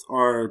both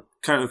are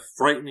kind of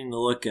frightening to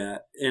look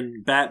at.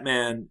 And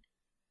Batman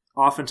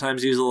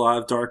oftentimes uses a lot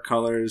of dark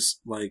colors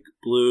like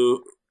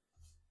blue,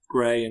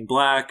 gray, and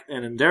black.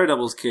 And in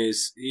Daredevil's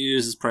case, he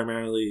uses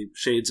primarily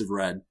shades of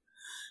red.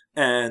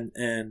 And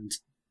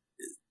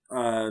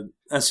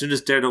as soon as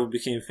Daredevil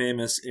became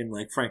famous in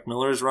like Frank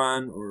Miller's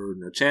run or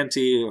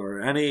Nochanti or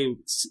any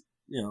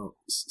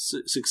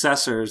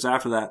successors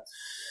after that,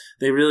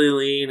 they really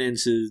lean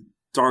into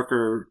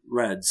darker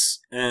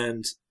reds,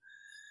 and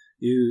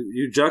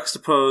you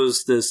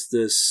juxtapose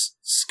this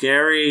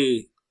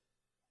scary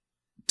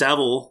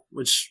devil,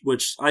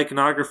 which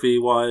iconography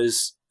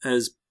wise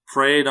has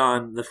preyed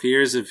on the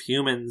fears of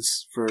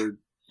humans for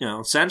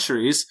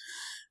centuries,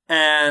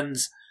 and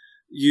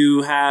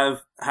you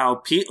have how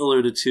Pete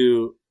alluded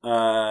to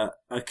a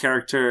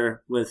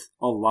character with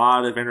a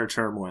lot of inner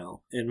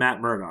turmoil in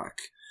Matt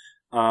Murdock,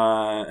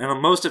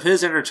 and most of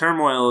his inner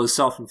turmoil is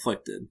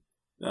self-inflicted.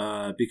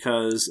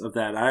 Because of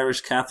that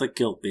Irish Catholic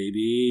guilt,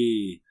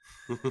 baby.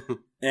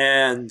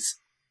 And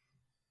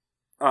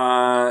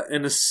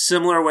in a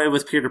similar way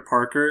with Peter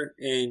Parker,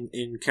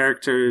 in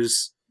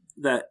characters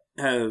that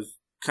have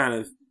kind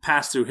of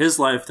passed through his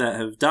life that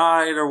have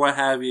died or what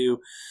have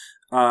you,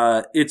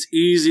 it's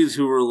easy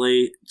to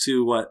relate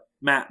to what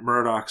Matt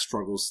Murdock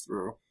struggles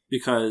through.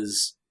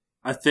 Because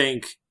I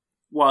think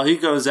while he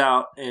goes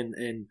out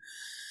and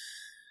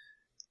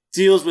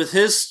deals with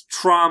his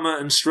trauma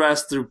and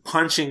stress through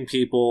punching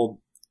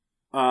people,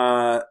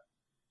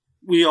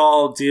 we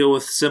all deal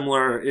with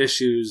similar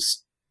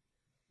issues.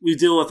 We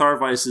deal with our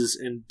vices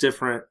in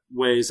different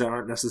ways that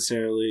aren't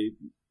necessarily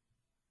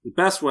the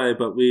best way,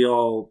 but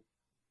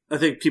I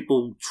think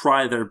people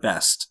try their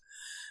best.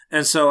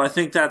 And so I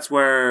think that's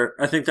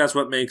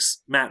what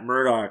makes Matt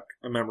Murdock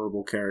a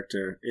memorable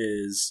character,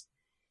 is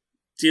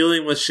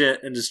dealing with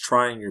shit and just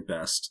trying your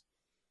best.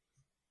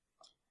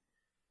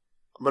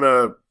 I'm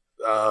gonna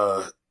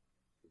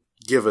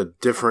give a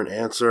different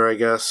answer, I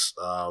guess.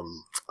 I'm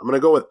going to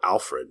go with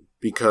Alfred,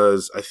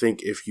 because I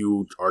think if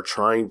you are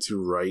trying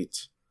to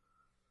write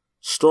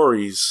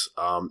stories,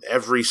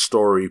 every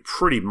story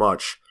pretty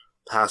much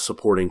has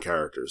supporting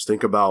characters.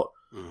 Think about,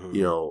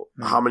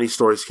 how many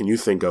stories can you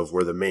think of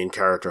where the main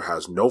character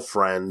has no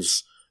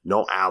friends,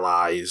 no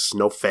allies,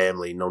 no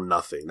family, no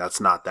nothing? That's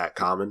not that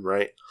common,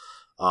 right?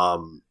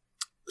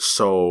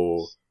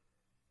 So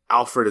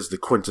Alfred is the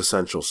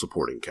quintessential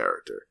supporting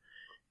character.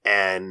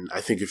 And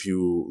I think if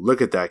you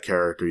look at that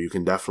character, you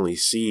can definitely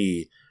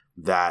see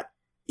that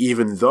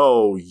even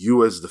though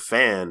you as the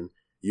fan,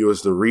 you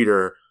as the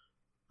reader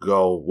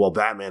go, well,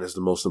 Batman is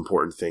the most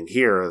important thing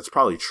here. That's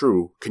probably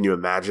true. Can you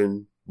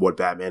imagine what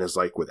Batman is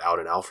like without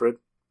an Alfred?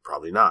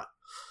 Probably not.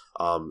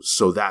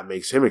 So that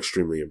makes him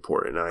extremely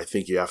important. And I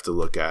think you have to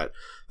look at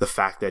the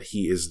fact that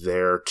he is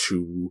there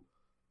to,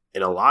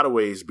 in a lot of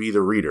ways, be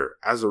the reader.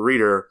 As a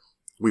reader,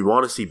 we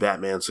want to see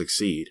Batman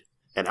succeed.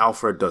 And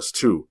Alfred does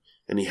too.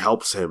 And he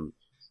helps him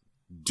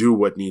do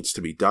what needs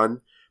to be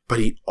done. But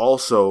he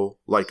also,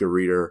 like a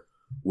reader,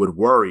 would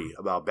worry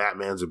about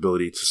Batman's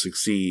ability to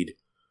succeed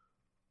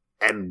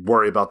and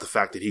worry about the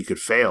fact that he could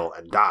fail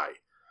and die.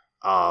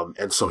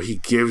 And so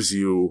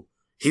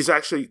he's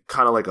actually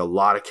kind of like a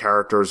lot of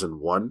characters in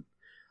one,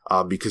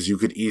 because you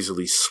could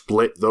easily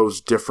split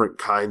those different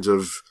kinds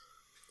of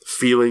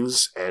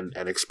feelings and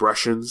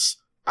expressions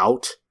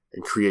out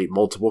and create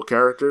multiple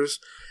characters.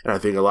 And I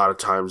think a lot of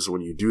times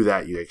when you do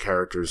that, you get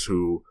characters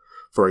who,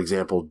 for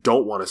example,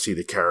 don't want to see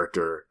the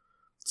character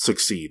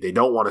succeed. They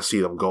don't want to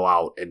see them go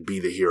out and be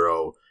the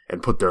hero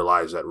and put their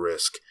lives at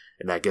risk.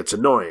 And that gets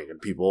annoying.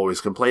 And people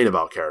always complain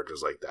about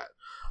characters like that.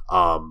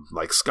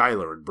 Like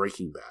Skylar in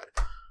Breaking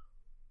Bad.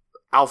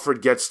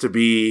 Alfred gets to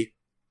be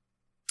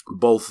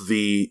both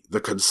the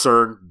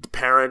concerned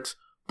parent,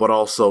 but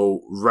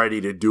also ready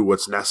to do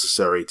what's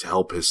necessary to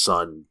help his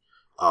son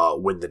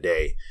win the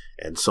day.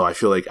 And so I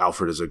feel like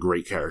Alfred is a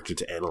great character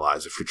to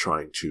analyze if you're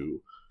trying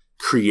to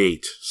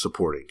create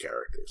supporting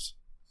characters.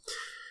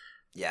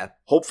 Yeah.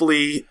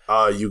 Hopefully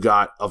you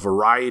got a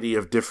variety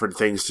of different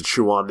things to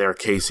chew on there,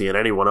 Casey, and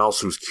anyone else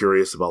who's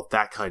curious about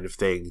that kind of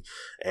thing.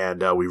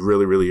 And we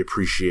really, really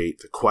appreciate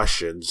the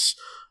questions.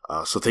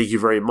 So thank you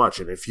very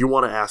much. And if you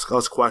want to ask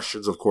us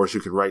questions, of course,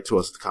 you can write to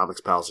us at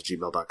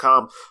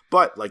thecomicspals@gmail.com.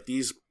 But like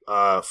these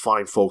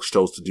fine folks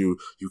chose to do,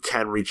 you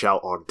can reach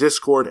out on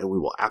Discord, and we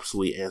will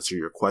absolutely answer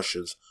your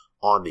questions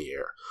on the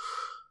air.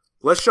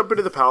 Let's jump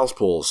into the Pals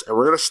Pools, and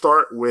we're going to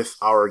start with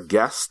our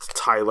guest,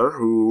 Tyler,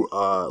 who,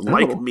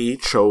 like me,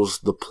 chose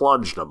The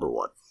Plunge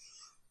 #1.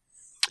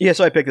 Yeah,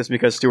 so I picked this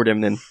because Stuart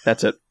Immonen.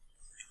 That's it.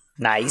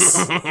 Nice.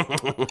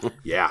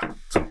 Yeah.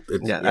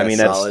 I mean,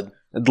 solid.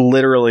 That's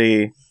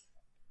literally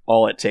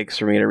all it takes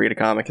for me to read a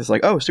comic. Is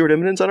like, oh, Stuart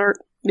Immonen's on art?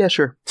 Yeah,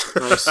 sure.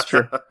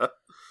 Sure.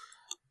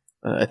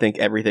 I think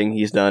everything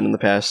he's done in the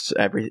past,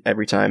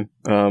 every time,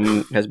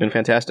 has been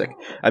fantastic.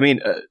 I mean,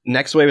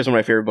 Next Wave is one of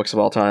my favorite books of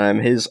all time.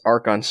 His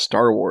arc on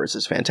Star Wars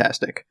is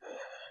fantastic.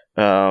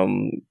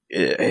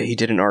 He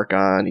did an arc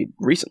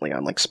recently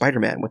on like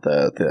Spider-Man with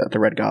the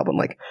Red Goblin.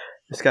 Like,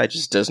 this guy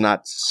just does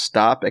not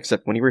stop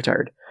except when he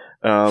retired.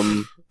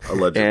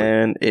 Allegedly.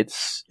 And it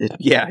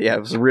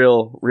was a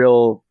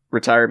real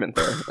retirement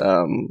there.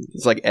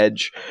 It's like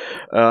Edge.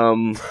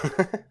 But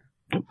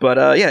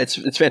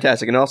it's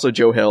fantastic. And also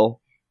Joe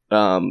Hill.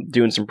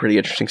 Doing some pretty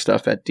interesting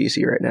stuff at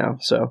DC right now.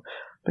 So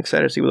I'm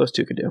excited to see what those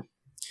two could do.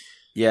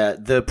 Yeah,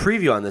 the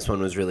preview on this one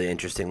was really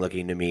interesting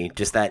looking to me.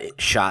 Just that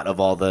shot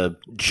of all the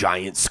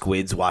giant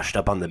squids washed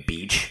up on the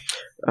beach.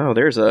 Oh,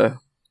 there's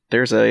a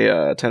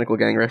Tentacle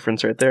Gang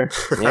reference right there.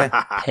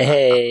 Yeah.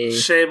 Hey.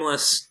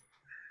 Shameless.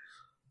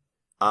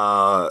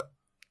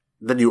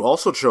 Then you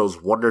also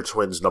chose Wonder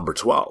Twins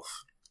 #12.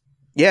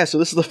 Yeah, so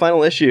this is the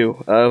final issue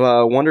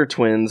of Wonder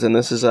Twins, and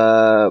this is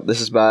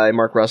by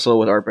Mark Russell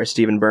with art by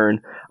Stephen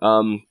Byrne.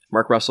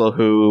 Mark Russell,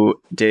 who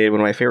did one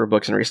of my favorite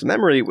books in recent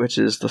memory, which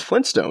is The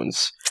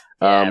Flintstones.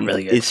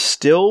 Really good. Is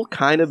still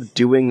kind of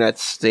doing that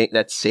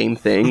same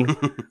thing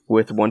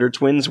with Wonder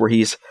Twins, where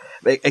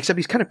except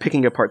he's kind of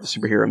picking apart the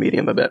superhero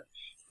medium a bit,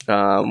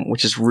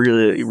 which is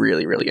really,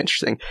 really, really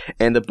interesting.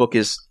 And the book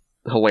is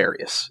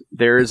hilarious.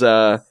 There's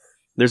a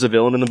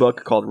villain in the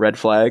book called Red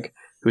Flag,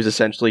 who's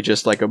essentially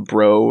just like a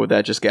bro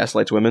that just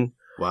gaslights women.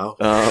 Wow.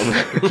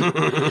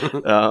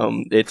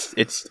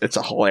 It's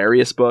a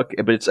hilarious book,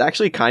 but it's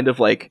actually kind of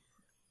like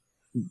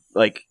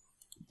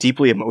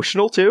deeply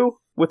emotional too,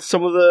 with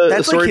some of the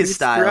That's story like his beats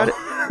style. throughout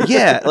it.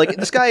 Yeah, like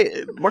this guy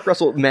Mark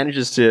Russell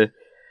manages to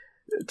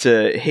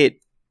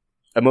hit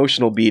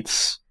emotional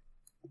beats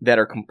that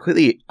are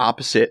completely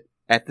opposite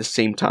at the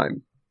same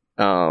time.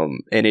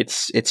 And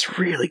it's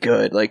really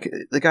good. Like,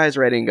 the guy's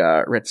writing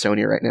Red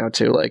Sonja right now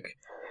too. Like,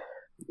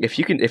 if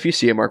you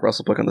see a Mark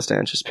Russell book on the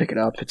stand, just pick it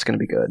up. It's going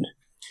to be good.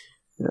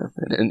 Yeah,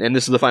 and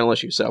this is the final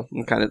issue, so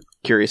I'm kind of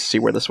curious to see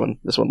where this one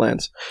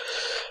lands.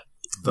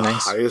 The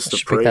Nice. highest I of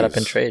should pick that up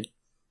in praise. trade.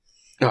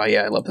 Oh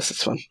yeah, I love this.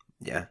 It's fun.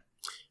 Yeah.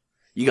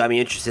 You got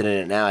me interested in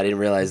it now. I didn't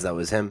realize that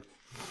was him.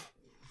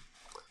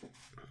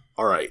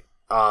 All right.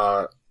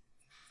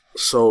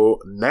 So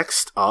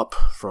next up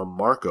from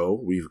Marco,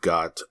 we've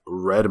got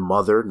Red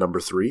Mother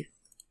 #3.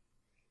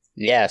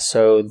 Yeah,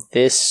 so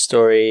this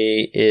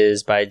story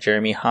is by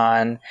Jeremy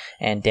Hahn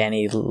and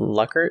Danny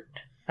Luckert.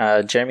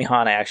 Jeremy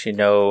Hahn I actually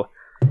know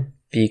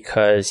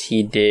because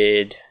he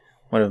did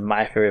one of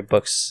my favorite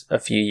books a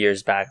few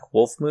years back,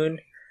 Wolf Moon,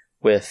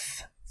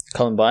 with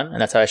Cullen Bunn, and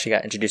that's how I actually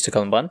got introduced to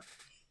Cullen Bunn.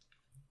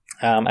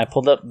 I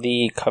pulled up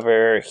the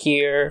cover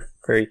here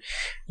for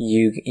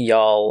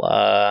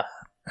y'all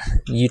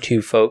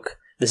YouTube folk.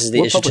 This is the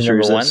What issue publisher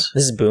is #1. this?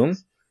 This is Boom.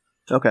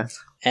 Okay.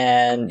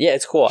 And yeah,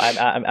 it's cool.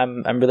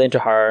 I'm really into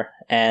horror,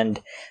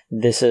 and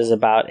this is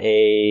about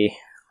a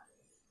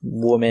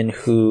woman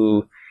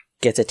who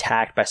gets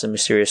attacked by some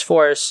mysterious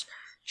force.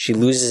 She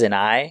loses an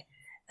eye,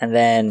 and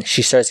then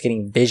she starts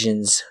getting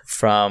visions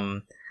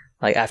from,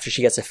 like, after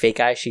she gets a fake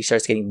eye, she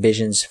starts getting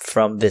visions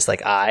from this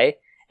like eye,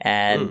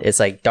 and it's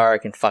like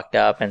dark and fucked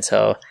up, and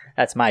so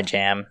that's my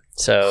jam.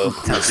 So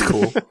Sounds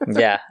cool.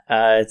 yeah,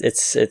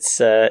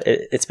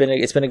 it's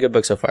been a good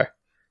book so far.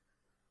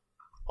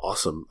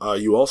 Awesome.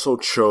 You also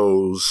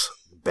chose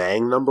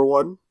Bang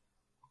 #1.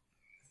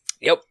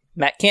 Yep,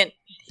 Matt Kent.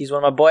 He's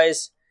one of my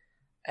boys.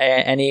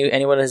 Any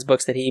one of his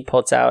books that he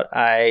puts out,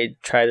 I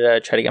try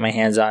to get my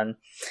hands on.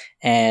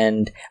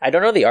 And I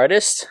don't know the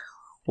artist,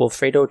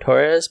 Wilfredo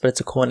Torres, but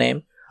it's a cool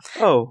name.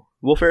 Oh,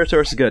 Wolf Torres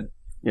is good.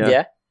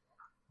 Yeah.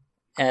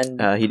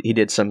 And he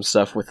did some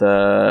stuff with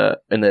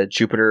in the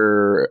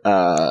Jupiter.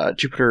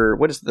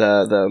 What is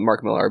the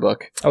Mark Millar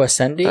book?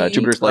 Ascending?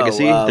 Jupiter's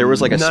Legacy. There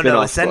was like a spin-off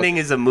No, Ascending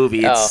book. is a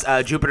movie. It's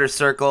Jupiter's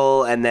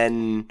Circle, and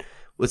then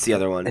what's the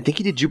other one? I think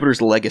he did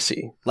Jupiter's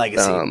Legacy.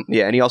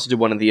 Yeah, and he also did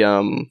one of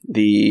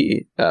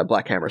the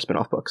Black Hammer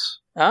spin-off books.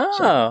 Oh,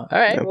 So, all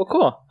right. yeah. Well,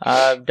 cool.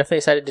 Definitely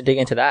excited to dig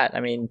into that. I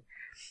mean,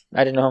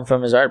 I didn't know him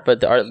from his art,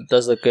 but the art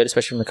does look good,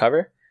 especially from the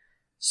cover.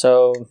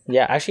 So,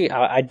 yeah, actually,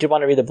 I did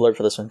want to read the blurb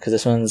for this one, because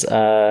this one's, it's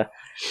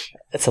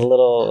a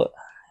little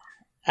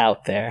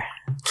out there.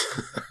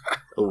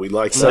 We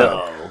like that.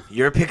 No,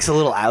 your pick's a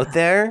little out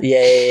there.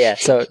 Yeah.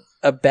 So,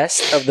 a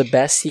best of the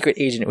best secret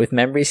agent with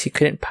memories he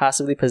couldn't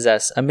possibly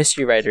possess, a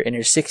mystery writer in her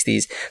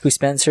 60s who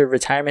spends her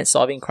retirement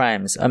solving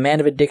crimes, a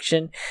man of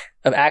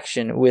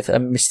action with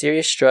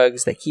mysterious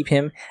drugs that keep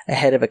him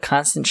ahead of a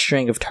constant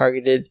string of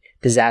targeted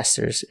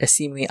disasters, a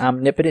seemingly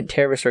omnipotent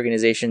terrorist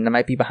organization that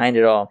might be behind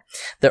it all.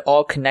 They're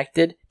all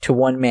connected to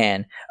one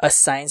man, a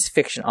science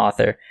fiction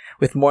author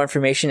with more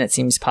information that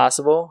seems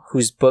possible,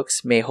 whose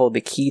books may hold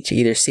the key to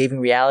either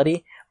saving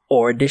reality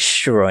or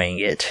destroying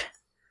it.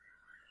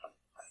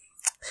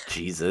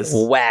 Jesus.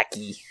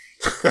 Wacky.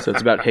 So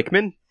it's about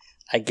Hickman.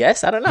 I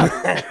guess. I don't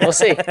know. We'll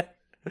see.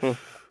 And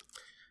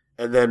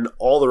then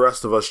all the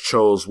rest of us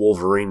chose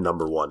Wolverine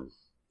 #1.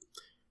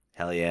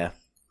 Hell yeah.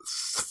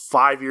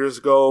 5 years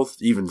ago,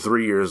 even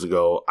 3 years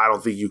ago, I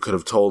don't think you could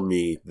have told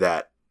me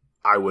that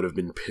I would have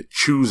been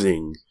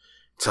choosing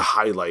to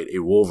highlight a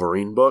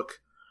Wolverine book.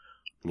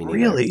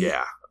 Really?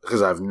 Yeah,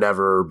 because I've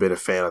never been a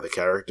fan of the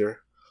character.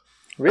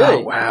 Really?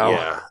 Oh, wow.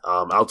 Yeah,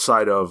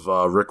 outside of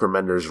Rick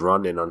Remender's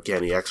run in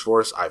Uncanny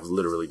X-Force, I've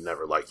literally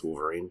never liked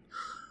Wolverine.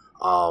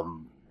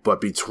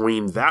 But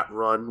between that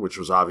run, which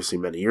was obviously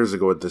many years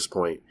ago at this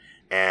point,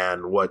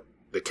 and what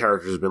the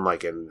character's been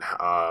like in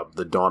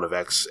the Dawn of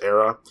X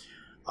era,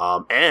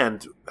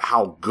 and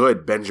how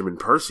good Benjamin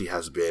Percy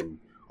has been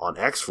on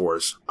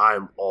X-Force,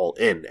 I'm all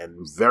in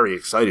and very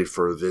excited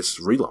for this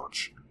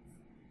relaunch.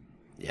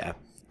 Yeah.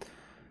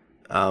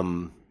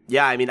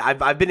 Yeah, I mean,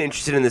 I've been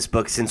interested in this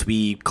book since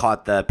we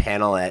caught the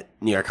panel at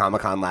New York Comic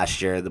Con last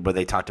year, where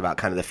they talked about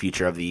kind of the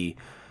future of the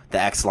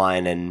X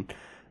line, and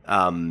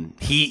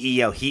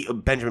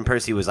Benjamin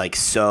Percy was like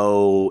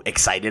so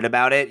excited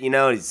about it.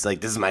 He's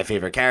like, "This is my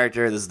favorite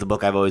character. This is the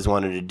book I've always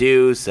wanted to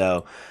do."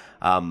 So,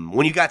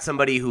 when you got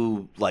somebody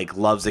who like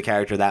loves the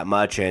character that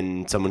much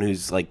and someone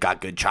who's like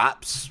got good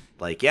chops,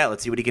 like, yeah,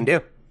 let's see what he can do.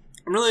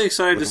 I'm really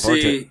excited to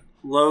see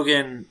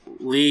Logan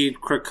lead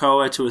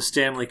Krakoa to a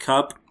Stanley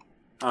Cup.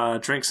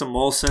 Drink some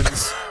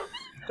Molsons.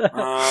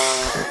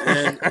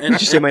 Did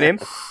you say my name?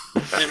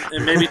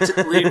 And maybe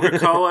lead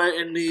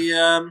Krakoa in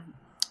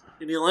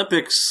the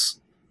Olympics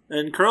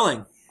in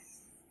curling.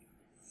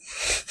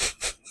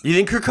 You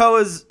think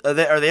Krakoa's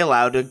are they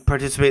allowed to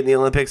participate in the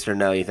Olympics or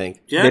no? You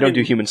think? Yeah, They don't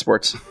do human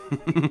sports.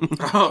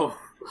 Oh,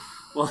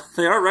 well,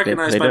 they are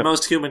recognized They by don't.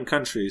 most human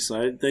countries,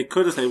 so they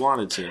could if they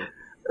wanted to.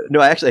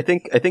 No, actually,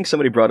 I think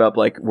somebody brought up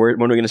like when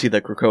are we going to see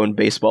the Krakoan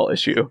baseball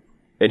issue?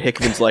 And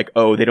Hickman's like,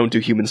 oh, they don't do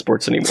human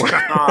sports anymore.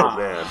 Oh,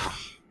 man.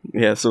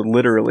 Yeah, so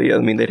literally, I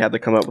mean, they'd have to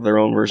come up with their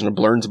own version of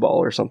Blurns Ball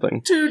or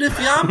something. Dude, if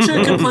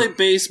Yamcha can play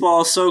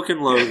baseball, so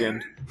can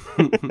Logan.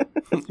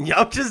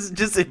 Yamcha's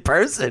just a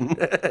person.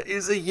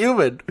 He's a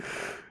human.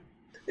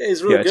 Yeah,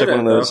 he's really Yeah, it's good like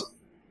at one it, of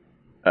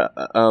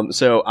though. those.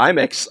 So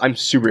I'm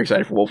super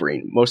excited for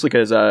Wolverine, mostly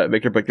because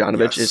Victor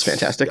Bogdanovich is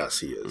fantastic. Yes,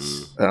 he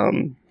is.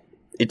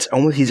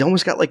 He's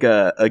almost got like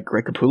a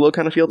Greg Capullo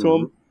kind of feel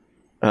to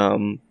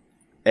him.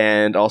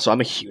 And also,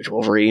 I'm a huge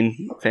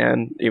Wolverine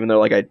fan, even though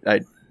like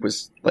I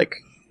was like,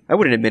 I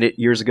wouldn't admit it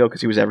years ago because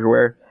he was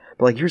everywhere.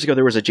 But like years ago,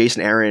 there was a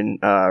Jason Aaron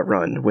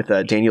run with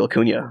Daniel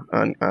Acuna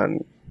on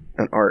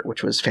art,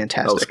 which was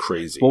fantastic. That was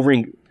crazy.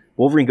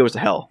 Wolverine goes to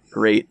hell.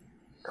 Great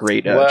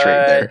trade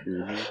there.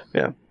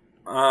 Yeah.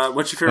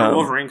 What's your favorite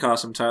Wolverine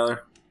costume,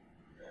 Tyler?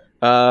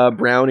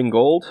 Brown and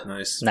gold.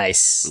 Nice.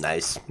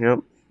 Nice.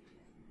 Yep.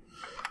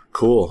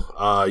 Cool.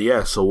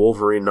 Yeah, so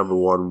Wolverine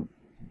 #1.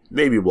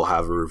 Maybe we'll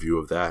have a review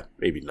of that.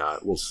 Maybe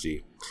not. We'll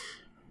see.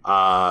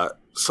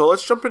 So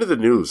let's jump into the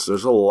news.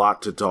 There's a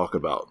lot to talk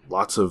about.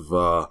 Lots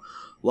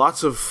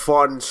of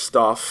fun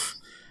stuff.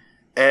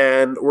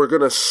 And we're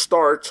going to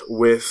start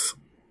with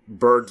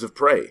Birds of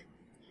Prey.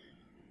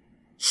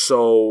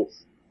 So,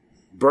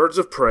 Birds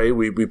of Prey,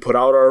 we put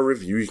out our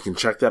review. You can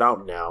check that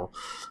out now.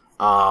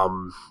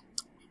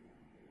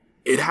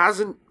 It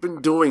hasn't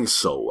been doing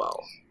so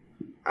well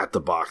at the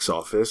box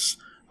office.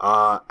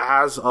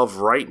 As of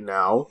right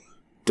now,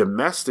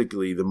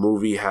 domestically, the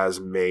movie has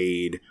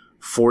made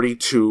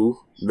 $42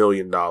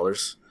 million.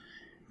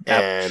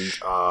 And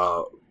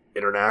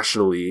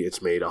internationally,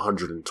 it's made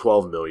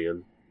 $112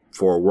 million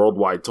for a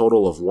worldwide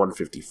total of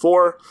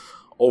 $154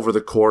 over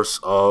the course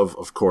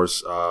of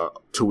course,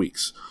 2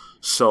 weeks.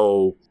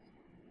 So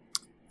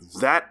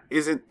that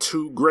isn't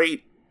too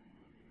great.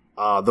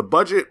 The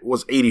budget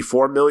was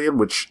 $84 million,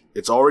 which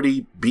it's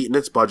already beaten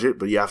its budget,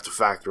 but you have to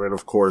factor in,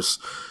 of course,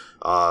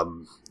 a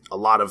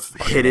lot of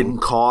hidden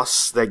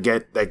costs that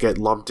get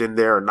lumped in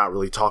there and not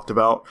really talked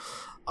about.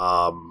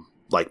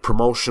 like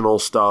promotional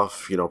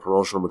stuff,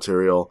 promotional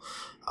material,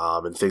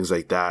 and things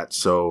like that.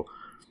 So,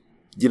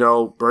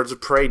 Birds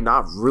of Prey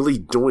not really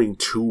doing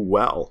too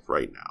well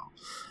right now.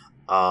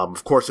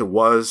 Of course,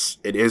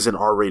 it is an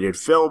R-rated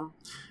film,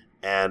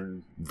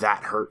 and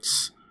that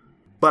hurts.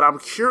 But I'm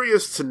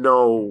curious to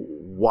know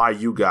why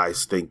you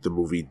guys think the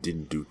movie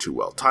didn't do too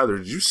well. Tyler,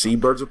 did you see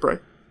Birds of Prey?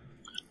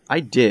 I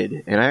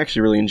did, and I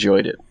actually really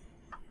enjoyed it.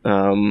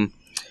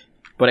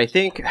 But I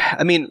think,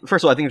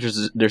 first of all, I think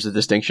there's a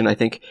distinction. I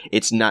think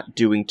it's not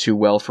doing too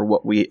well for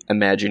what we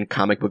imagine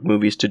comic book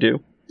movies to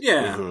do.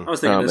 Yeah, I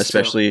was thinking this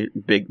especially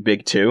too.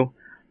 Big Two.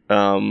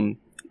 But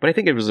I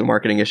think it was a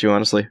marketing issue,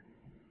 honestly.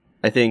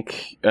 I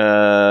think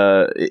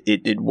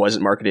it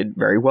wasn't marketed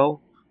very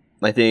well.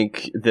 I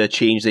think the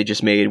change they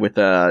just made with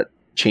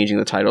changing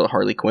the title to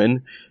Harley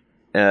Quinn,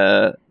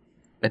 I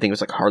think it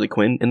was like Harley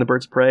Quinn in the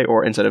Birds of Prey,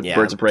 or instead of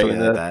Birds of Prey in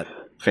the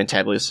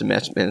Fantabulous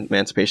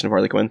Emancipation of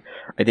Harley Quinn.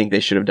 I think they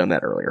should have done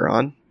that earlier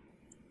on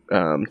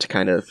to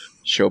kind of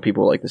show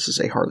people like this is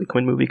a Harley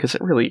Quinn movie, because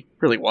it really,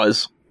 really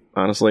was,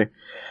 honestly.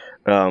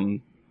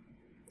 And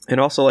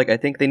also, like, I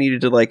think they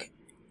needed to like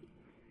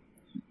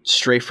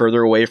stray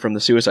further away from the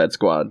Suicide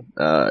Squad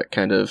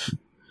kind of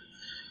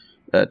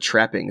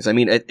trappings. I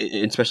mean,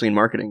 especially in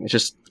marketing, it's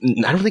just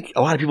I don't think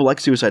a lot of people like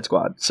Suicide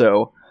Squad,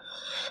 so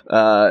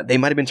they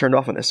might have been turned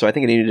off on this. So I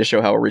think it needed to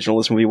show how original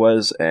this movie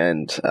was,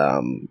 and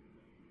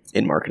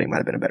in marketing might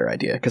have been a better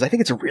idea, because I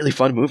think it's a really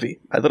fun movie.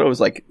 I thought it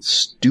was like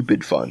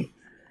stupid fun.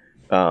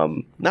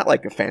 Not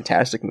like a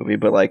fantastic movie,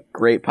 but like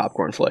great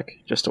popcorn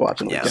flick just to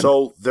watch in the weekend.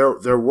 So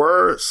there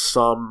were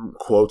some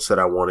quotes that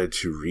I wanted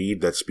to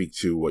read that speak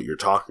to what you're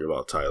talking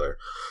about, Tyler.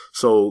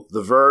 So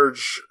The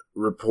Verge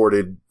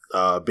reported,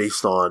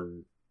 based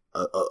on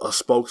a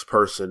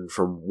spokesperson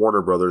from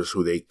Warner Brothers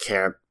who they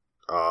can't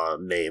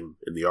name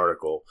in the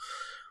article,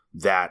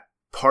 that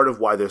part of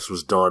why this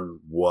was done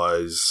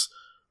was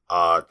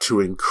to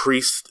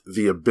increase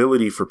the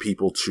ability for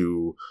people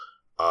to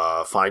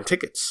find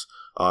tickets.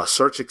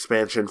 Search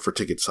expansion for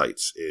ticket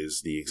sites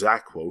is the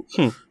exact quote.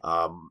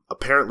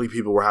 Apparently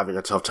people were having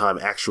a tough time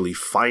actually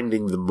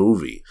finding the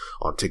movie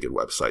on ticket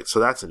websites, so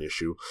that's an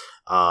issue.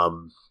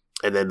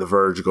 And then The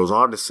Verge goes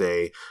on to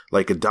say,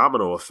 like a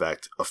domino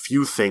effect, a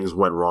few things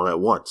went wrong at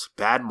once.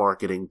 Bad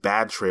marketing,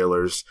 bad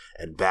trailers,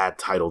 and bad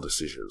title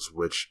decisions,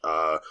 which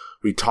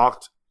we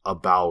talked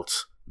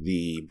about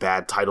the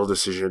bad title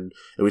decision,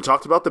 and we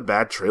talked about the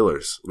bad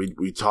trailers.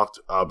 We talked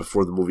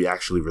before the movie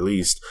actually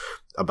released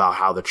about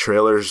how the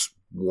trailers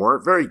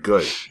weren't very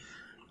good.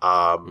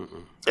 And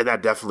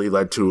that definitely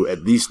led to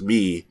at least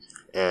me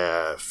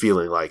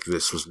feeling like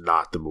this was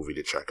not the movie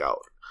to check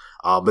out.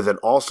 But then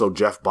also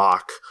Jeff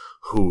Bach,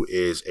 who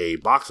is a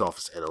box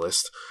office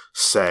analyst,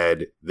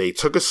 said they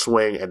took a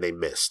swing and they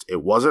missed.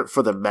 It wasn't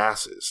for the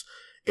masses.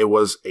 It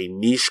was a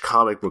niche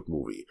comic book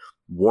movie.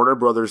 Warner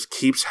Brothers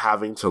keeps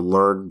having to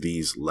learn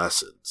these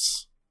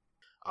lessons.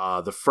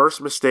 The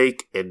first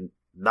mistake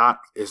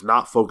is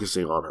not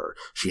focusing on her.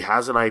 She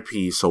has an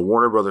IP, so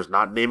Warner Brothers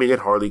not naming it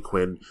Harley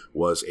Quinn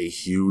was a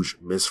huge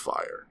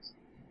misfire.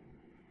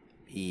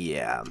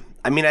 Yeah.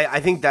 I mean, I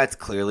think that's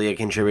clearly a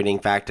contributing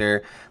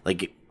factor.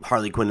 Like,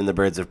 Harley Quinn and the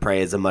Birds of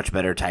Prey is a much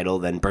better title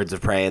than Birds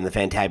of Prey and the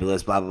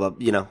Fantabulous, blah, blah,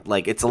 blah.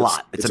 Like, it's a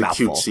lot. It's a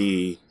mouthful.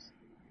 Cutesy,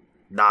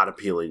 not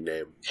appealing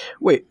name.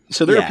 Wait,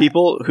 so there are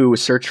people who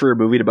search for a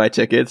movie to buy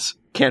tickets,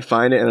 can't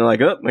find it, and they're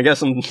like, oh, I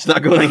guess I'm just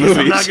not going to the movies.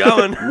 I'm not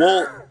going.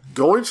 Well,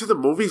 going to the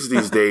movies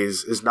these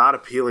days is not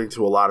appealing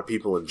to a lot of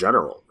people in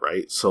general,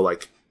 right? So,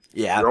 like,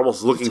 you're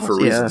almost looking for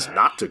reasons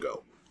not to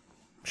go.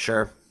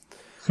 Sure.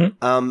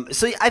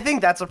 So I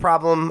think that's a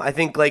problem. I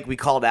think, like, we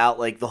called out,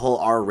 like, the whole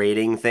R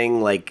rating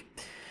thing, like,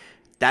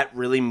 that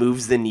really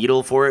moves the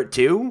needle for it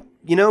too,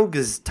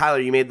 because Tyler,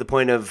 you made the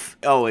point of,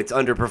 it's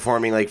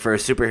underperforming, like, for a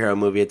superhero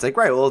movie. It's like,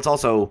 right, well, it's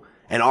also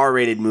an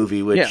R-rated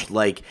movie, which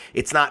like,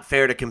 it's not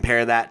fair to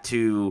compare that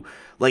to,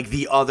 like,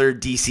 the other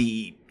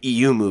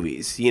DCEU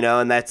movies,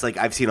 and that's, like,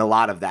 I've seen a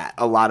lot of that,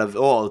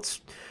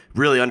 it's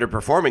really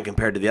underperforming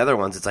compared to the other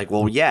ones. It's like,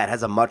 well, yeah, it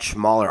has a much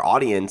smaller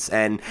audience,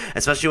 and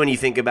especially when you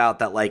think about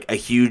that, like, a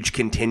huge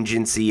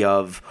contingency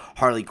of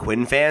Harley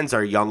Quinn fans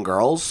are young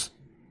girls,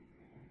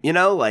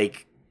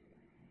 like,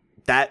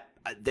 that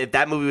if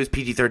that movie was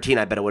PG-13,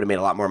 I bet it would have made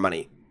a lot more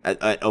money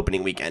at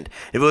opening weekend.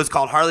 If it was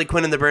called Harley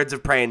Quinn and the Birds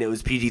of Prey and it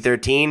was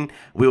PG-13,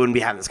 we wouldn't be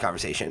having this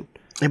conversation.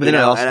 Yeah, but then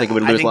I also think it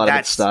would lose a lot of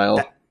its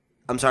style.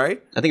 I'm sorry?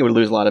 I think it would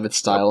lose a lot of its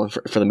style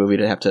for the movie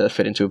to have to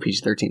fit into a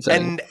PG-13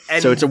 setting.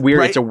 So it's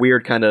a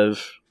weird kind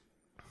of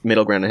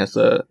middle ground it has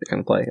to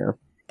kind of play. Yeah.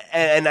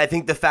 And I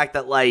think the fact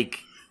that, like,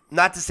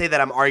 not to say that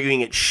I'm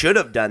arguing it should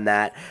have done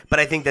that, but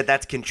I think that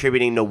that's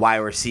contributing to why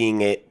we're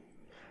seeing it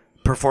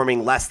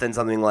performing less than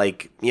something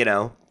like,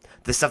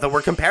 the stuff that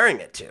we're comparing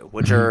it to,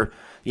 which are,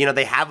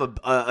 they have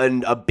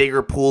a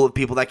bigger pool of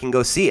people that can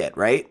go see it,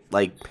 right?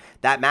 Like,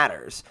 that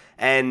matters.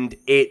 And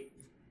it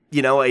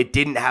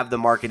didn't have the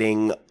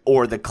marketing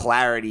or the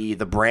clarity,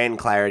 the brand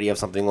clarity of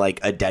something like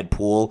a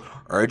Deadpool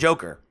or a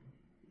Joker.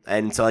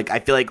 And so, like, I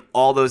feel like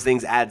all those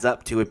things adds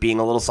up to it being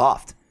a little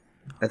soft.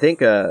 I think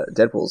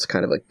Deadpool's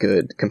kind of a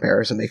good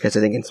comparison because I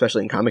think,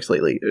 especially in comics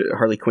lately,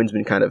 Harley Quinn's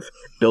been kind of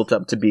built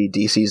up to be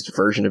DC's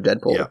version of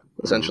Deadpool,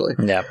 essentially.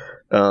 Yeah.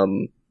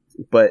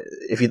 But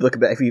if you look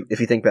back, if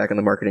you think back on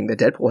the marketing that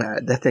Deadpool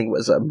had, that thing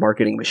was a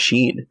marketing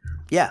machine.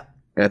 Yeah.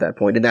 At that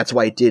point, and that's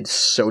why it did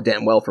so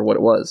damn well for what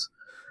it was.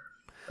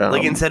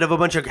 Like, instead of a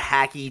bunch of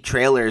hacky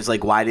trailers,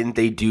 like, why didn't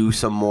they do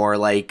some more,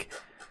 like,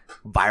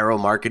 viral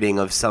marketing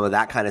of some of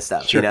that kind of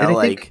stuff? Sure. You know,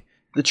 like,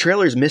 the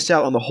trailers missed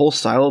out on the whole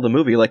style of the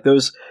movie. Like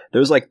those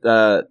like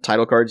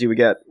title cards you would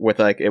get with,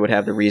 like, it would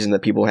have the reason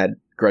that people had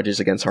grudges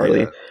against Harley.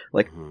 Yeah.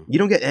 Like, you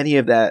don't get any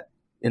of that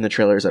in the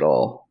trailers at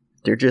all.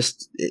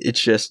 It's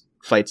just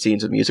fight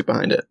scenes with music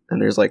behind it, and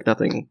there's, like,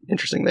 nothing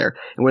interesting there.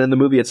 And when the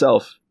movie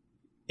itself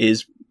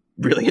is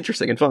really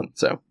interesting and fun.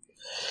 So,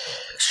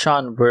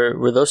 Sean,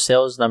 were those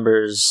sales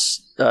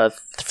numbers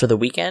for the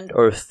weekend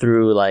or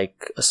through,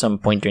 like, some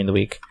point during the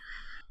week?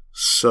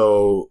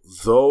 So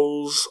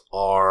those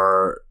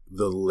are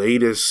the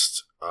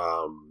latest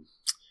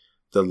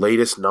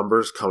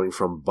numbers coming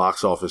from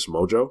Box Office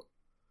Mojo.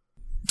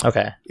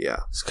 Okay.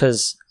 Yeah.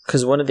 Because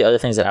one of the other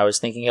things that I was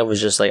thinking of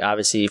was just, like,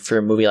 obviously for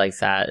a movie like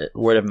that,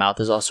 word of mouth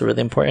is also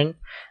really important.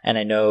 And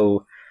I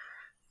know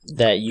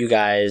that you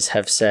guys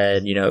have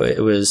said, you know, it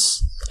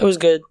was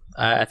good.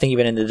 I think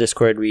even in the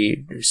Discord,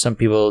 some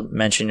people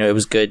mentioned, you know, it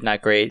was good,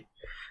 not great.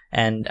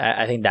 And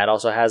I think that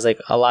also has, like,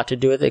 a lot to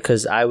do with it,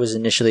 because I was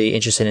initially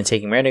interested in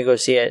taking Miranda to go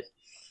see it.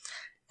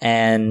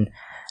 And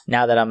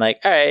now that I'm like,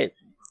 all right,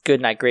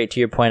 good, not great, to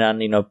your point on,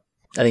 you know,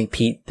 I think,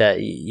 Pete,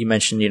 that you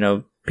mentioned, you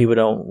know, people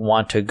don't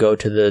want to go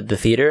to the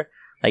theater.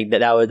 Like,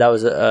 that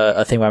was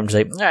a thing where I'm just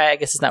like, all right, I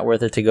guess it's not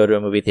worth it to go to a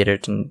movie theater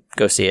to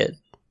go see it.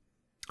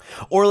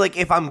 or, like,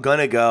 if I'm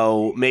gonna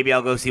go, maybe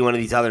I'll go see one of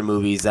these other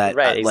movies that,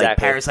 exactly. like,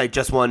 Parasite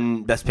just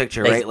won Best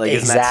Picture, right? Like,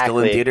 isn't that still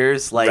in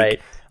theaters?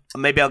 Like,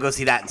 maybe I'll go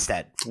see that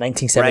instead.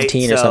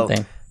 1917 right? Or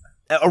something.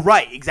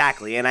 Right,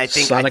 exactly. And I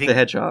think Sonic the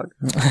Hedgehog.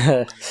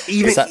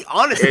 Even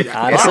honestly,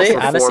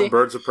 honestly,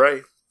 Birds of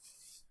Prey.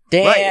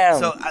 Damn. Right.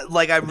 So,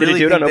 like, I really did it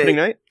do it on opening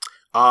night?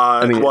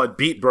 Well, it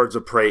beat Birds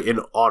of Prey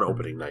on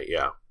opening night.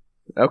 Yeah.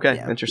 Okay,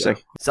 yeah, interesting.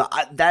 Yeah. So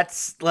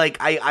that's, like,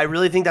 I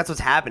really think that's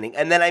what's happening.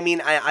 And then, I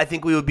mean, I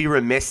think we would be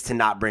remiss to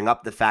not bring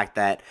up the fact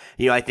that,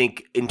 you know, I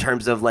think in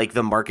terms of, like,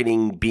 the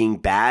marketing being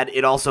bad,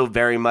 it also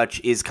very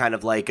much is kind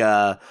of like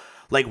a,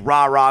 like,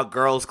 rah-rah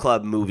girls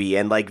club movie,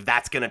 and, like,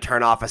 that's going to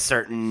turn off a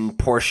certain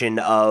portion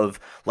of,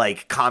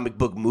 like, comic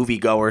book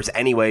moviegoers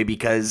anyway,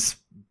 because,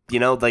 you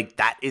know, like,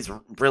 that is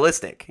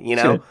realistic, you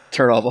know?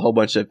 Turn off a whole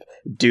bunch of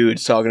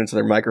dudes talking into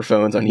their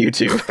microphones on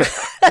YouTube.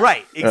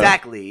 Right,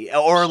 exactly.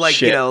 Or, like,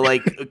 shit. You know,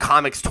 like,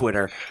 comics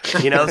Twitter,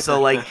 you know? So,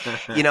 like,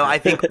 you know, I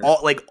think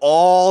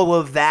all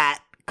of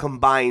that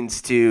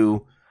combines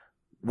to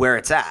where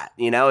it's at,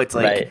 you know? It's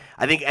like, right.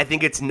 I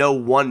think it's no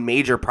one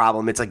major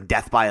problem. It's like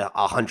death by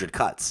 100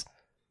 cuts.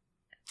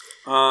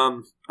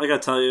 I gotta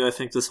tell you, I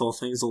think this whole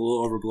thing's a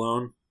little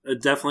overblown.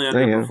 It definitely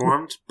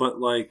underperformed, but,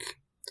 like,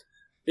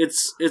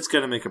 it's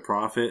gonna make a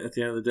profit at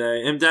the end of the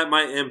day, and that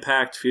might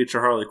impact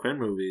future Harley Quinn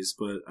movies.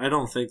 But I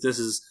don't think this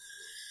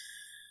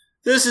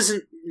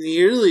isn't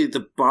nearly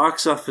the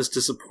box office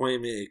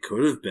disappointment it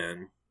could have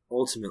been.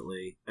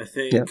 Ultimately, I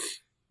think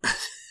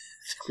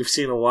we've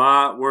seen a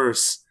lot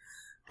worse.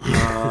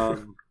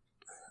 But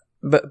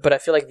I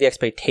feel like the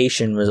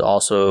expectation was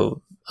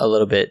also a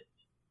little bit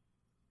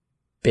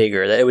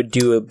bigger, that it would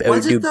do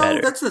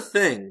better. That's the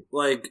thing.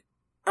 Like,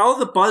 all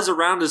the buzz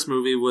around this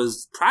movie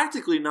was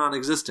practically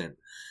non-existent.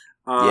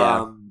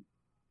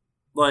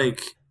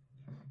 Like,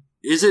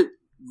 is it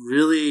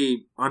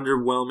really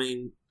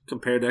underwhelming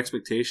compared to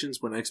expectations,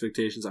 when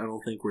expectations I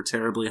don't think were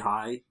terribly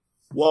high?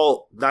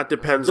 Well, that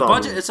depends on... The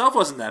budget itself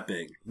wasn't that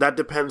big. That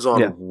depends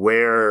on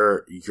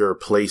where you're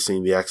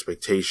placing the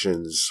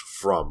expectations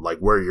from, like,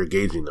 where you're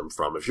gauging them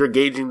from. If you're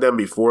gauging them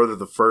before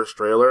the first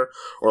trailer,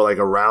 or, like,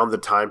 around the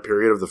time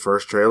period of the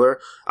first trailer,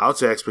 I would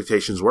say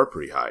expectations were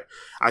pretty high.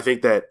 I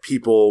think that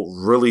people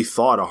really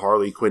thought a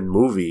Harley Quinn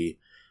movie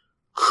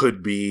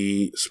could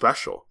be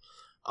special,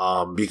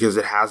 because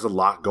it has a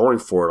lot going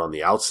for it on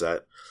the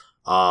outset.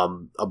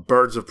 A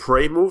Birds of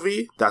Prey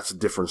movie, that's a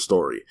different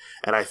story.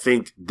 And I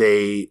think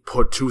they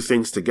put two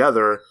things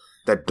together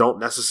that don't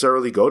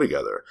necessarily go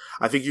together.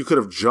 I think you could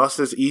have just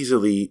as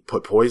easily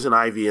put Poison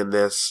Ivy in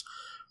this.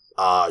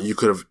 You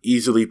could have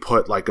easily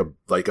put like a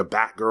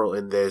Batgirl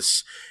in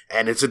this,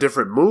 and it's a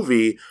different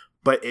movie,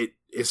 but it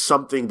is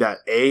something that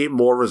A,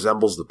 more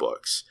resembles the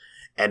books,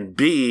 and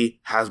B,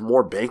 has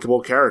more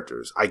bankable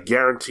characters. I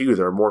guarantee you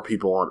there are more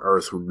people on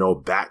Earth who know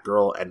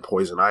Batgirl and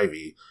Poison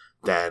Ivy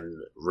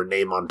than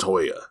Renee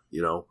Montoya,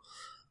 you know?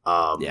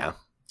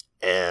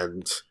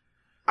 And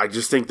I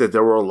just think that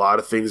there were a lot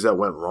of things that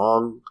went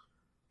wrong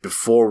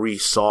before we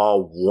saw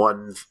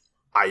one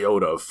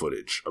iota of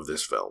footage of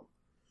this film.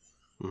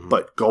 Mm-hmm.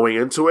 But going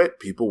into it,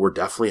 people were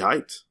definitely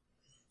hyped.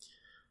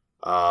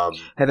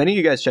 Have any of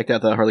you guys checked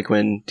out the Harley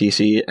Quinn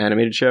DC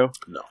animated show?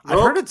 No. I've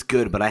heard it's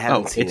good, but I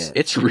haven't seen it.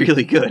 It's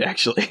really good,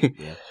 actually.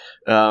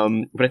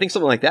 Yeah. But I think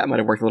something like that might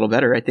have worked a little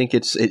better. I think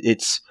it's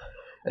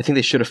I think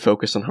they should have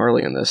focused on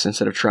Harley in this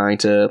instead of trying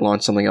to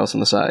launch something else on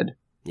the side.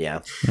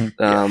 Yeah.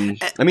 I mean,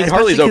 Especially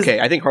Harley's 'cause- okay.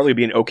 I think Harley would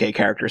be an okay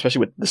character,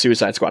 especially with the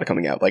Suicide Squad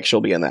coming out. Like, she'll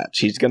be in that.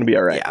 She's going to be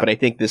all right. Yeah. But I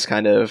think this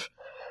kind of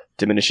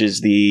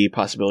diminishes the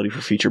possibility for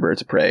future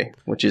Birds of Prey,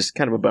 which is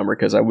kind of a bummer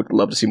because I would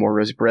love to see more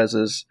Rosie Perez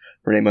as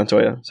Renee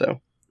Montoya. So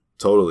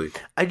Totally.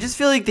 I just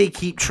feel like they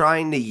keep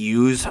trying to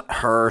use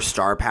her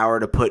star power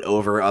to put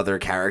over other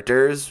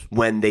characters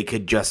when they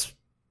could just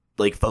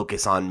like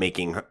focus on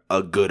making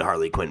a good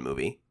Harley Quinn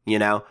movie, you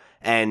know?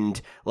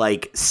 And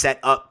like set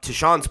up, to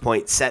Sean's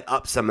point, set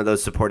up some of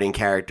those supporting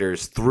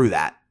characters through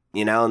that,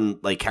 you know, and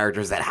like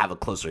characters that have a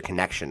closer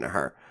connection to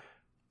her.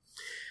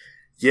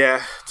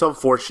 Yeah, it's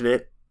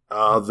unfortunate.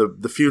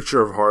 The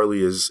future of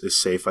Harley is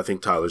safe. I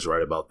think Tyler's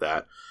right about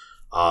that.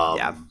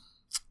 Yeah.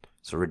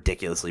 It's a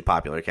ridiculously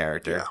popular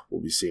character. Yeah,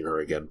 we'll be seeing her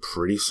again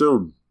pretty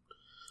soon.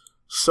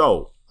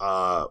 So,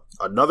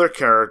 another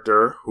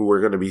character who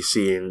we're going to be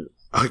seeing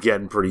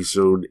again pretty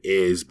soon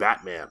is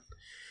Batman.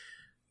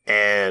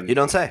 And You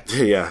don't say.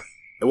 yeah.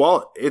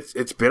 Well,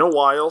 it's been a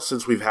while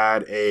since we've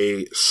had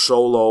a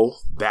solo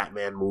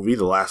Batman movie.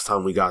 The last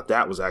time we got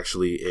that was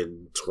actually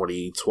in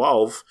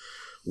 2012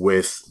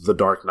 with The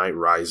Dark Knight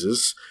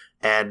Rises.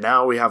 And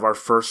now we have our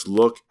first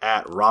look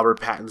at Robert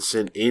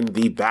Pattinson in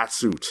the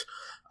Batsuit.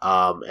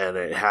 And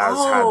it has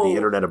had the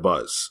internet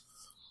abuzz.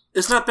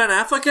 It's not Ben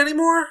Affleck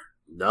anymore?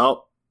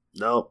 Nope.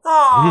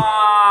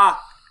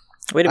 Ah!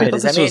 Wait a I minute.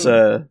 thought this was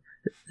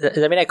Does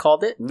that mean I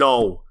called it?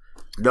 No.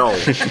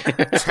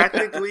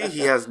 Technically, he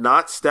has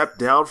not stepped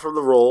down from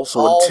the role,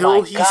 so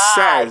until he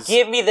says...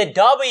 Give me the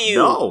W!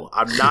 No,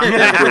 I'm not going to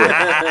do it.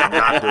 I'm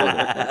not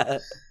doing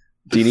it.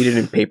 Do you need it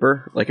in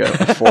paper? Like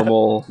a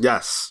formal...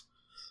 Yes.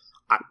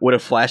 Would a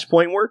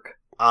flashpoint work?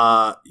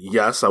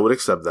 Yes, I would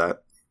accept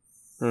that.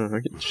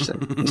 Okay, interesting.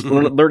 Just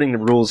learning the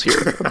rules here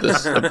of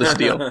this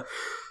deal.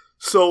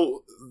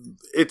 So,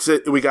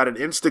 we got an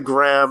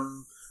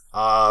Instagram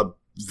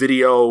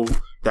video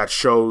that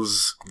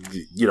shows,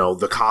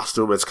 the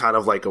costume. It's kind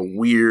of like a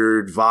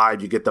weird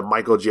vibe. You get the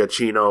Michael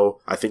Giacchino,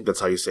 I think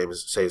that's how you say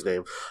his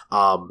name,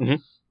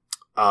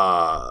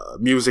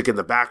 music in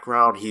the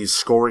background. He's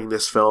scoring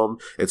this film.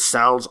 It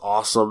sounds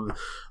awesome.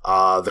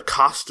 The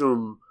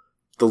costume,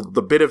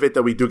 the bit of it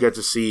that we do get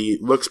to see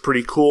looks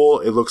pretty cool.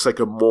 It looks like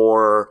a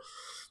more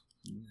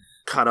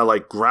kind of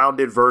like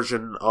grounded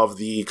version of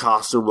the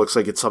costume. Looks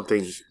like it's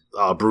something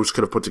Bruce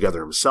could have put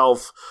together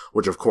himself,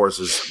 which of course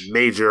is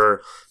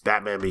major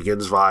Batman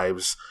Begins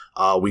vibes.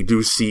 We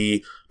do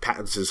see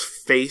Pattinson's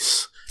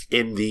face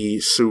in the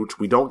suit.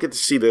 We don't get to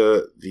see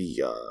the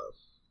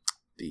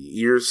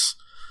ears.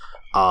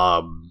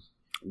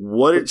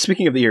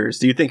 Speaking of the ears,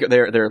 do you think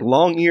they're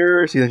long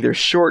ears? Do you think they're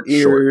short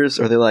ears?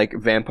 Or are they like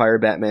vampire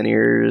Batman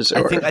ears?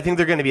 I think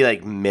they're going to be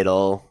like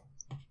middle.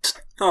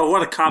 Oh,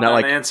 what a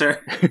cop-out answer.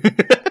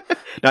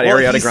 Not Well,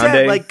 Ariana he Grande.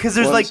 said, like, because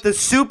there's ones? like the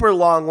super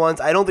long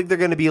ones. I don't think they're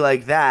going to be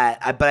like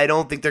that, but I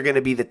don't think they're going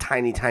to be the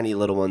tiny, tiny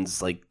little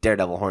ones like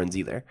Daredevil horns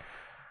either.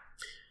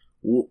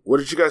 What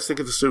did you guys think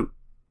of the suit?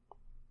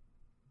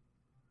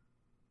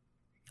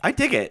 I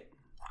dig it.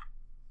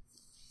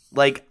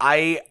 Like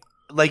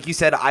you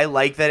said, I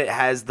like that it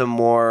has the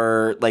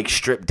more like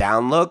stripped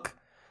down look.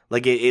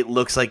 Like it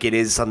looks like it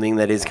is something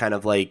that is kind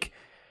of like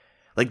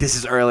this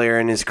is earlier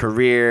in his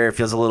career. It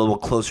feels a little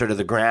bit closer to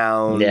the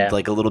ground,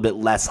 like a little bit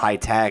less high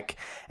tech.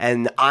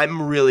 And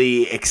I'm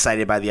really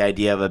excited by the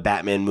idea of a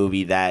Batman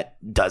movie that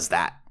does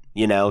that,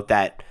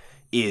 that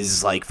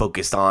is like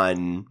focused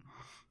on,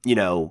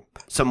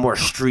 some more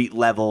street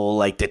level,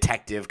 like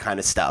detective kind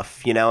of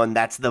stuff, and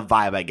that's the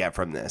vibe I get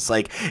from this.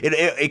 Like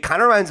it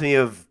kind of reminds me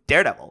of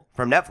Daredevil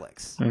from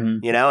Netflix,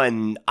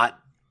 and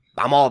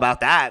I'm all about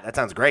that. That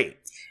sounds great.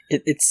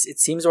 It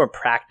seems more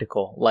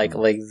practical. Like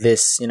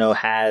this,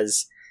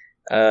 has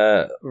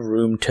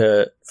room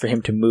for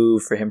him to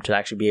move, for him to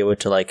actually be able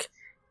to like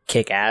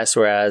kick ass.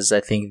 Whereas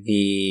I think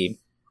the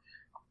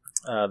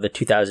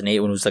 2008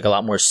 one was like a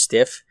lot more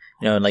stiff,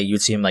 and like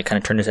you'd see him like kind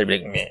of turn his head and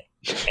be like, meh.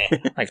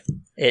 Like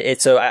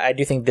so I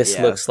do think this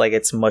looks like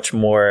it's much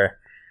more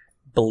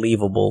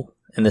believable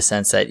in the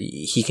sense that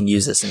he can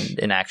use this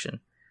in action.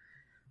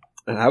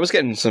 I was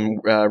getting some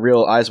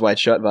real Eyes Wide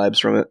Shut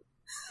vibes from it.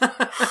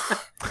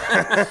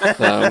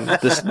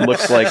 This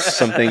looks like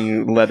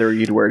something leather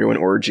you'd wear to an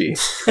orgy,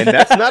 and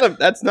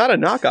that's not a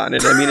knock on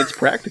it. I mean, it's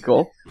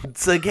practical.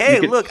 It's like,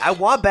 hey, look, I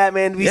want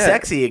Batman to be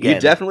sexy again.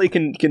 You definitely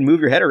can move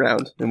your head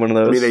around in one of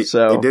those. I mean,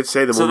 they did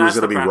say the movie was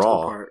going to be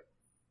raw. Part.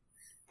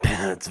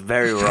 It's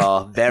very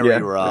raw,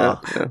 very raw.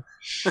 Yeah.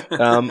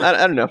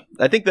 I don't know.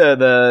 I think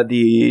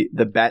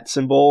the bat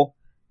symbol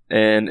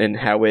and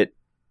how it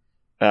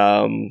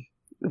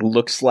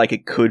looks like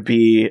it could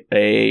be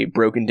a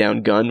broken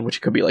down gun,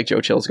 which could be like Joe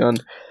Chill's gun.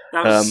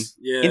 That was,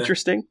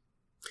 Interesting.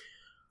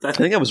 I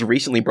think that was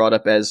recently brought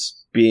up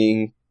as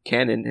being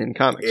canon in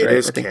comics. It right?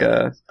 is I think,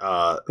 canon.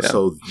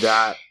 So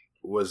that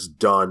was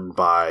done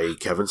by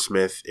Kevin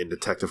Smith in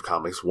Detective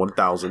Comics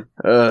 1000.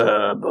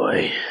 Oh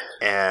boy!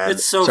 And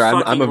it's so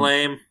fucking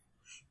lame.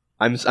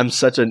 I'm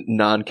such a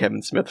non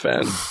Kevin Smith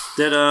fan.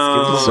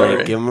 Ditto.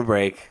 Sorry. Give him a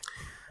break.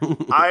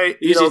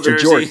 Easy The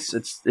Jersey.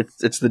 jorts.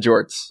 It's the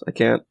jorts. I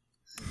can't.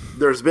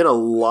 There's been a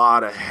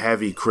lot of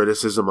heavy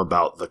criticism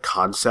about the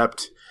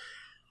concept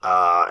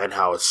and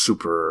how it's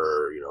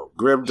super,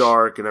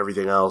 grimdark and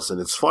everything else. And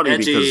it's funny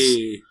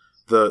Edgy.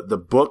 because the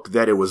book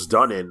that it was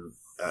done in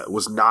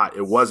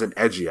wasn't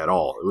edgy at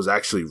all. It was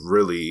actually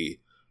really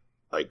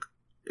like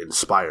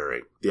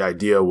inspiring. The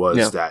idea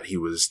was that he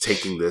was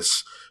taking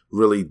this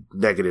really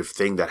negative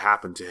thing that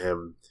happened to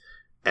him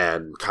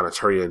and kind of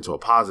turning it into a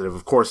positive.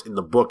 Of course, in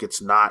the book,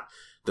 it's not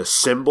the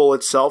symbol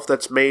itself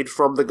that's made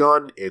from the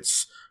gun.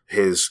 It's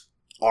his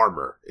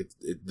armor.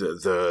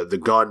 The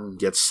gun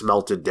gets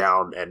smelted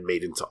down and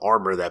made into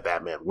armor that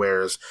Batman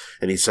wears.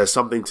 And he says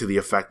something to the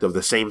effect of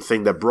the same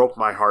thing that broke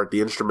my heart,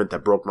 the instrument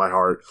that broke my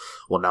heart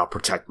will now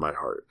protect my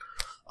heart.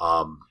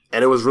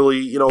 And it was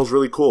really, it was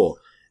really cool.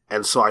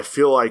 And so I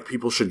feel like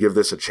people should give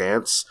this a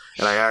chance.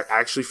 And I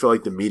actually feel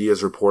like the media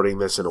is reporting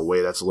this in a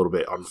way that's a little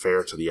bit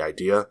unfair to the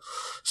idea,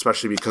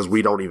 especially because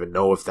we don't even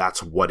know if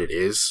that's what it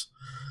is.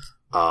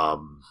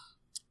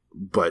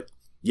 But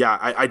yeah,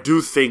 I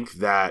do think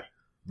that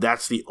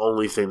that's the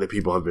only thing that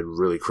people have been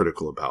really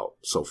critical about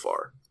so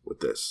far with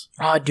this.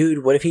 Oh,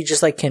 dude, what if he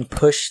just can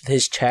push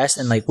his chest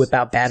and whip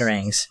out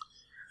batarangs?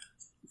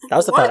 That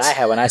was the thought I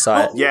had when I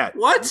saw it. Yeah.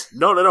 What?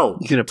 No.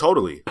 He's gonna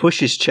Totally. push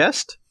his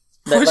chest.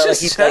 Push his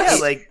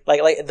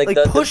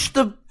push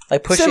the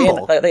push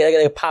symbol. it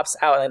in, it pops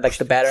out and the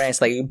batarangs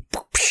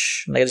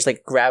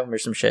just grab him or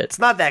some shit. It's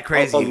not that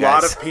crazy. A you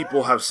lot guys. of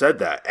people have said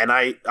that. And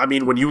I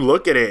mean, when you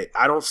look at it,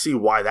 I don't see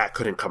why that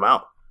couldn't come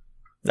out.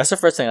 That's the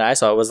first thing that I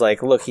saw was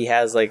look, he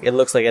has it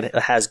looks like it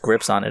has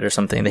grips on it or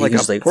something. That Like he a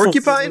just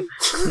porcupine?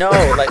 No,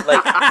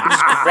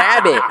 just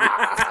grab it.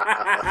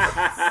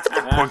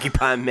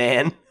 Porcupine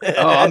Man.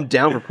 Oh, I'm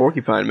down for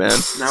Porcupine Man. I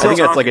think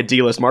that's like a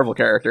D-list Marvel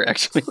character,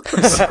 actually.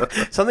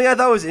 Something I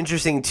thought was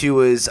interesting too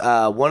was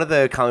one of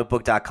the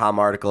comicbook.com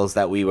articles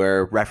that we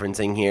were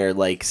referencing here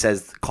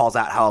calls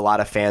out how a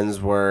lot of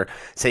fans were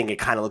saying it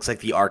kind of looks like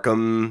the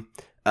Arkham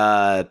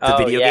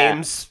video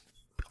games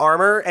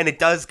armor, and it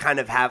does kind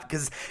of have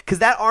because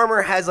that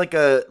armor has like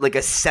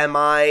a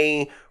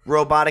semi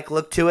robotic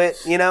look to it,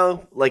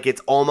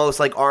 it's almost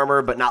like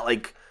armor but not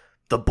like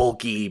the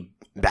bulky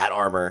bat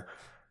armor.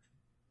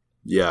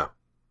 Yeah.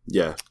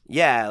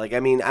 I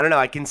mean, I don't know,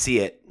 I can see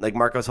it.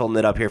 Marco's holding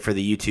it up here for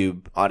the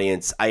YouTube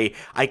audience. I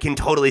can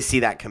totally see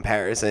that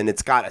comparison.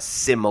 It's got a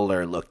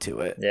similar look to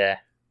it. Yeah.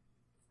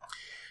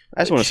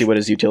 I just want to see what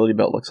his utility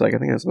belt looks like. I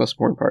think that's the most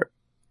important part.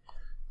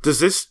 Does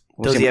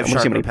Does he have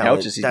sharp many repellent?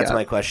 pouches he's That's got.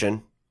 my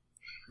question.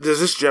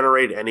 this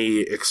generate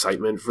any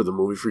excitement for the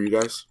movie for you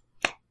guys?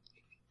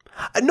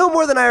 No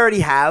more than I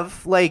already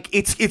have.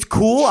 It's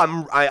cool.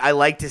 I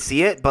like to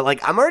see it, but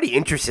I'm already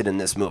interested in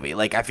this movie.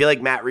 I feel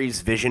like Matt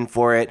Reeves' vision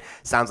for it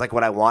sounds like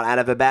what I want out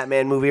of a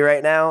Batman movie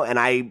right now, and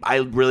I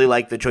really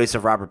like the choice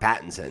of Robert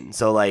Pattinson.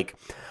 So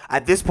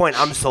at this point,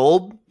 I'm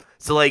sold.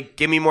 So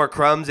give me more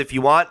crumbs if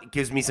you want. It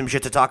gives me some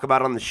shit to talk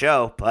about on the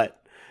show, but.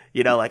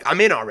 I'm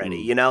in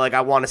already,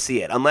 I want to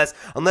see it.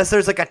 Unless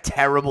there's a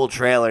terrible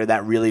trailer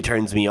that really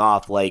turns me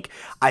off,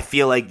 I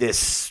feel like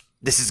this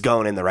is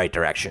going in the right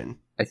direction.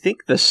 I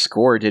think the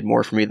score did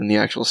more for me than the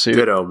actual suit.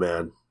 Ditto,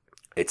 man.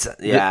 It's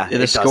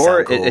The score,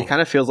 it kind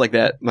of feels like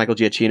that Michael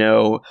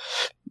Giacchino.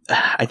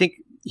 I think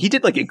he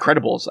did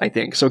Incredibles, I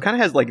think. So it kind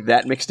of has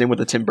that mixed in with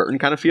the Tim Burton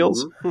kind of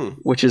feels,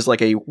 which is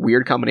a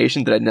weird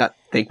combination that I not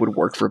think would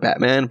work for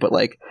Batman. But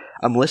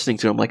I'm listening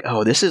to him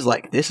oh, this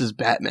is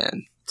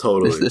Batman.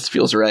 Totally. This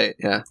feels right.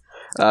 Yeah.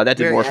 That did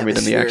Very more for me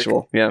than the atmospheric.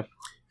 actual. Yeah.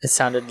 It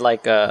sounded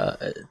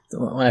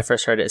when I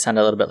first heard it, it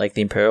sounded a little bit like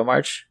the Imperial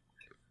March.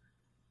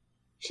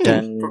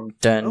 Dun,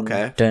 dun,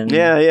 Okay. dun,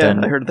 Yeah.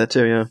 dun, I heard that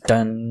too. Yeah.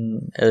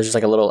 dun. It was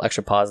just a little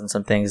extra pause in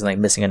some things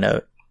and missing a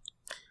note.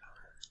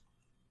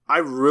 I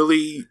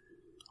really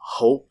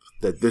hope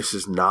that this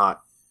is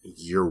not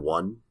year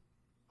one.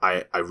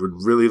 I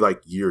would really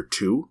like year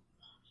two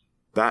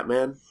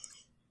Batman.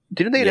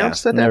 Didn't they Yeah.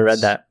 announce that? Never read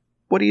that's that.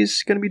 What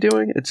he's going to be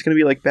doing? It's going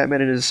to be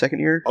Batman in his second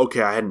year.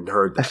 Okay, I hadn't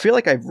heard I that. feel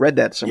like I've read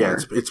that somewhere.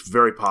 Yeah, it's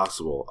very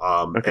possible.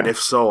 Okay. And if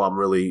so, I'm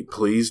really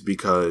pleased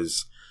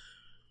because,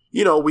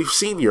 we've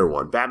seen year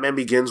one. Batman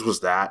Begins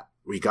was that.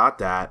 We got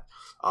that.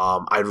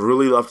 I'd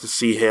really love to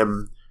see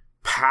him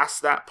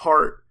past that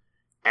part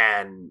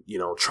and,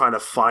 trying to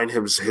find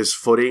his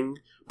footing,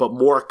 but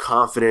more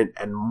confident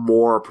and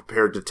more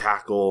prepared to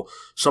tackle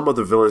some of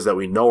the villains that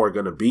we know are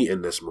going to be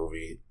in this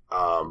movie.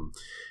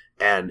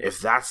 And if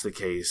that's the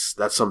case,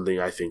 that's something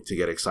I think to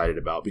get excited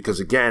about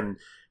because, again,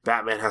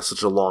 Batman has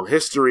such a long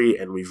history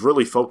and we've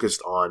really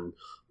focused on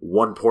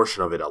one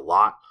portion of it a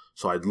lot.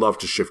 So I'd love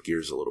to shift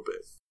gears a little bit.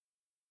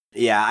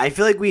 Yeah, I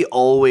feel like we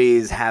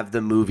always have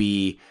the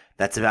movie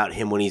that's about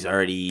him when he's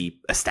already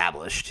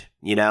established,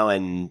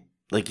 and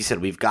like you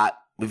said, we've got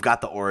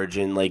the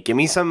origin. Give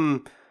me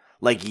some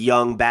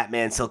young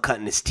Batman still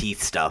cutting his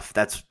teeth stuff.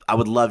 I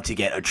would love to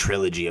get a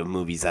trilogy of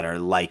movies that are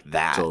like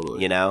that,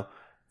 Totally.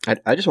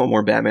 I just want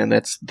more Batman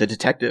that's the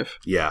detective.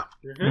 Yeah.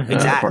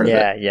 Exactly. Part of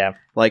Yeah, it. yeah.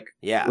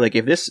 Yeah.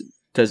 If this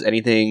does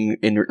anything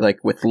in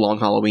with Long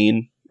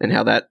Halloween and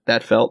how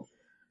that felt,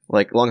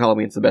 Like, Long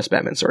Halloween's the best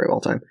Batman story of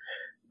all time.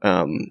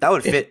 That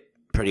would fit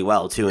pretty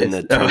well too in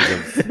the terms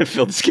of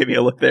Phil just gave me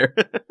a look there.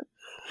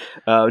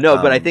 No,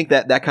 but I think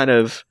that kind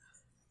of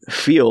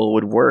feel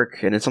would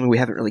work, and it's something we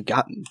haven't really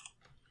gotten.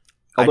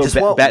 Although just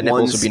want bat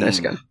one nipples would be nice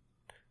scene. again.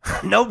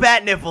 no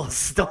bat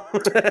nipples.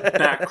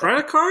 Bat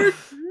credit card?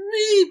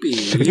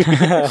 Maybe.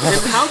 And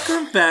how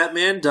come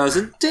Batman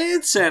doesn't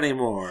dance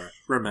anymore?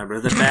 Remember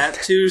the Bat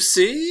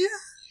 2C?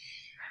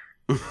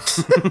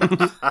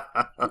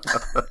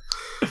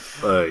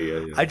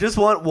 Yeah. I just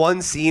want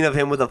one scene of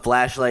him with a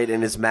flashlight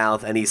in his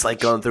mouth and he's like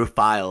going through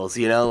files,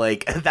 you know?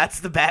 Like, that's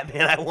the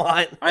Batman I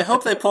want. I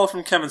hope they pull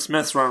from Kevin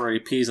Smith's run where he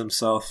pees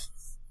himself.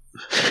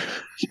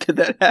 Did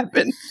that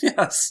happen?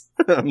 Yes.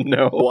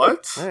 No.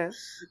 What?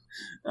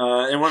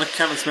 In one of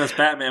Kevin Smith's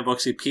Batman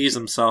books, he pees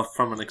himself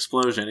from an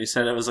explosion. He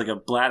said it was like a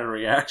bladder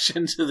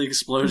reaction to the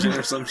explosion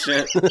or some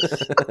shit.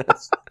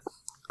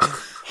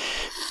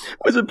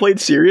 Was it played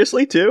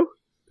seriously, too?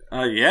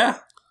 Yeah.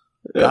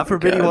 God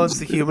forbid he God. wants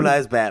to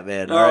humanize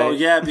Batman, Oh, alright?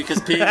 yeah, because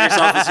peeing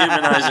yourself is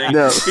humanizing.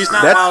 No, He's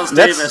not that's- Miles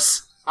that's-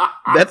 Davis.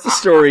 That's the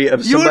story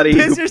of You would somebody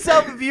piss who...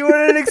 yourself if you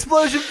were in an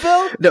explosion,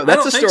 Phil? No,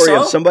 that's don't the think story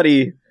so. of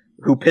somebody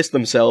who pissed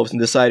themselves and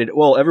decided,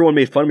 well, everyone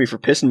made fun of me for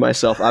pissing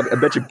myself. I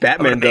bet you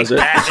Batman does it.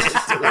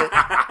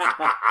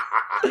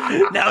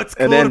 Now it's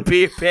And cool then to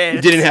be a fan.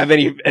 He didn't have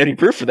any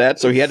proof for that,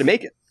 so he had to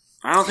make it.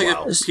 I don't think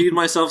Wow. I've peed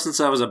myself since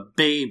I was a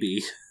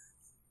baby.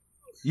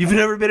 You've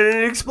never been in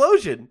an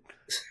explosion.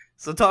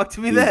 So talk to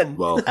me then.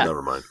 Well,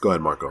 never mind. Go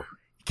ahead, Marco.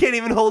 He can't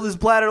even hold his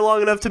bladder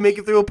long enough to make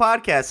it through a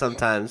podcast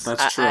sometimes.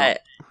 That's true.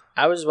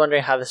 I was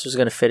wondering how this was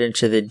going to fit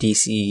into the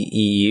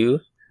DCEU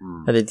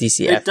or the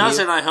DCFU. It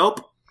doesn't, I hope.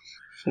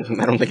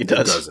 I don't think it It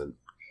does. doesn't.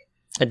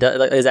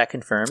 Like, is that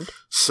confirmed?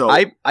 So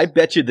I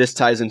bet you this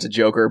ties into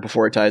Joker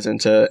before it ties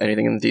into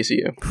anything in the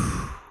DCU.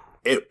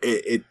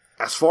 it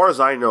as far as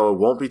I know, it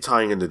won't be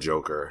tying into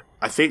Joker.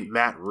 I think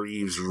Matt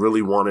Reeves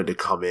really wanted to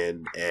come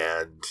in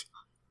and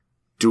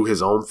do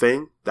his own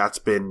thing. That's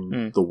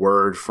been the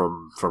word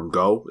from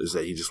Go, is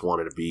that he just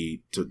wanted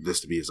this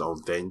to be his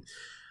own thing.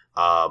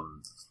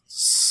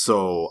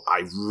 So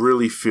I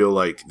really feel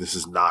like this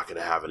is not going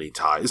to have any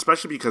tie,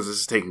 especially because this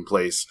is taking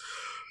place.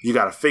 You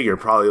got to figure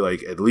probably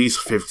like at least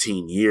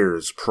 15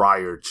 years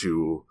prior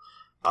to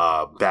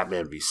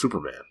Batman v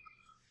Superman.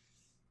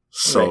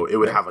 So Right. it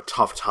would have a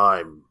tough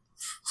time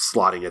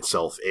slotting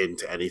itself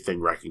into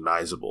anything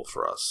recognizable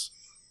for us.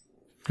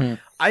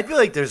 I feel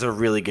like there's a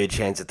really good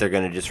chance that they're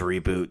going to just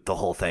reboot the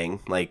whole thing.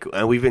 Like,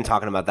 and we've been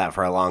talking about that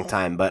for a long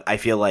time, but I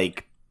feel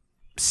like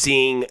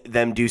seeing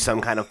them do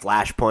some kind of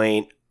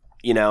Flashpoint,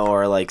 you know,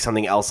 or like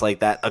something else like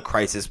that, a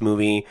crisis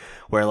movie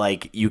where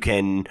like you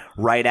can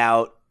write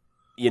out,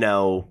 you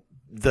know,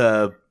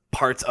 the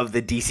parts of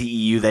the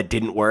DCEU that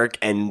didn't work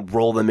and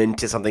roll them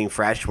into something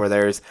fresh where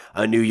there's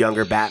a new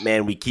younger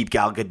Batman. We keep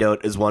Gal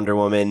Gadot as Wonder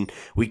Woman.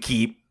 We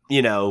keep,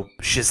 you know,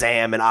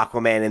 Shazam and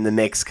Aquaman in the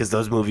mix because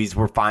those movies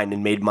were fine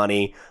and made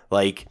money.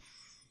 Like,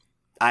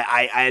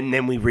 and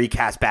then we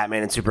recast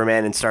Batman and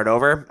Superman and start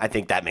over. I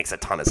think that makes a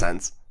ton of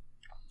sense.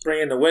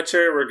 Bring in The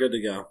Witcher, we're good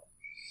to go.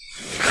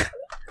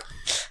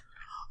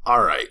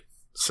 All right.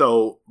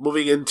 So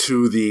moving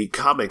into the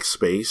comic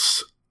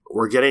space,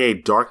 we're getting a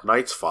Dark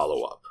Knights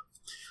follow-up.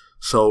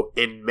 So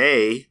in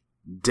May,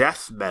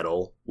 death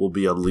metal will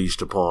be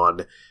unleashed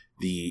upon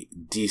the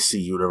DC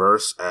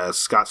universe as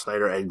Scott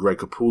Snyder and Greg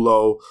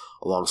Capullo,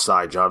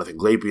 alongside Jonathan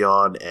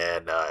Glapion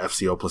and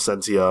FCO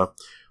Placencia,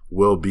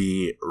 will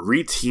be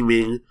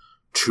reteaming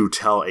to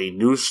tell a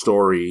new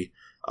story,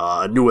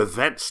 a new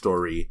event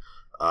story,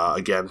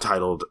 again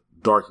titled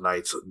Dark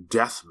Knights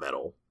Death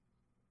Metal.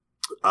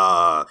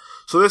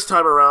 So this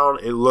time around,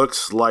 it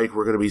looks like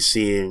we're going to be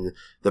seeing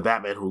the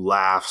Batman Who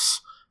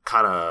Laughs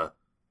kind of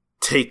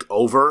take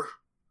over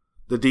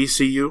the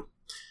DCU.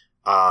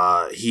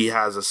 He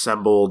has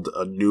assembled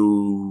a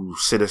new not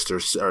Sinister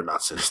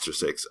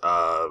Six.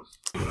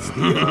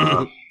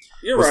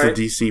 You're What's right.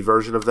 the DC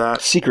version of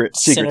that? Secret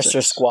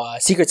Sinister Six.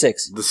 Squad, Secret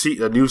Six.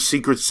 A new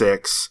Secret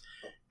Six,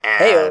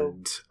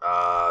 and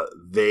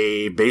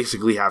they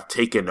basically have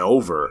taken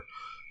over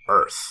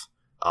Earth.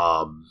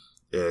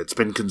 It's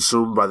been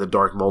consumed by the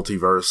dark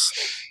multiverse,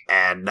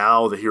 and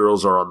now the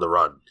heroes are on the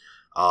run.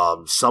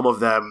 Some of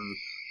them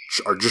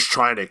are just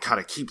trying to kind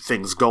of keep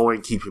things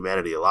going, keep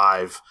humanity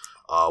alive.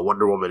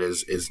 Wonder Woman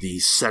is the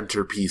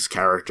centerpiece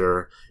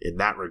character in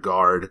that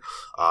regard.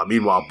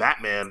 Meanwhile,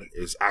 Batman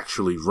is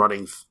actually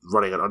running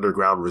an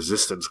underground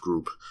resistance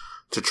group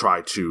to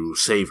try to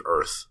save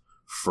Earth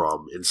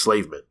from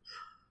enslavement.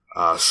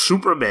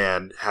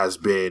 Superman has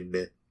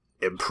been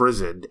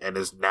imprisoned and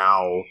is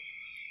now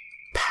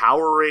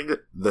powering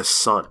the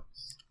sun.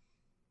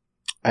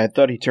 I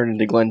thought he turned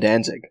into Glenn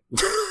Danzig.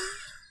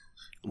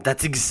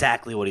 That's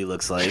exactly what he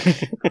looks like.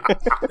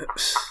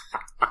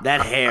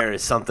 That hair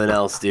is something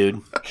else, dude.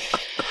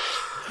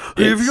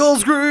 If you'll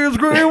scream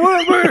with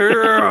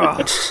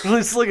me.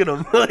 Let's look at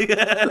him.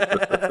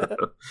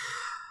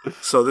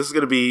 So this is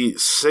going to be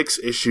 6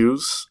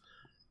 issues,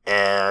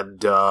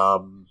 and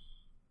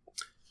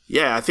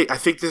yeah, I think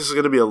this is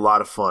going to be a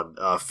lot of fun.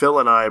 Phil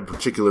and I in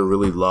particular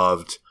really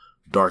loved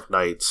Dark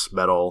Knight's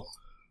Metal,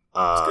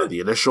 the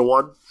initial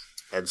one.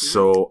 And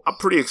so I'm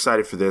pretty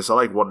excited for this. I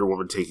like Wonder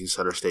Woman taking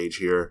center stage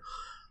here.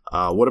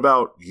 What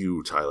about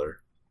you, Tyler?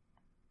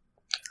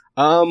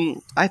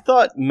 I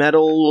thought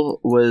Metal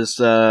was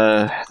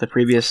the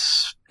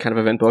previous kind of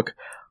event book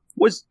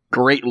was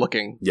great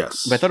looking.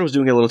 Yes. But I thought it was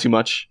doing a little too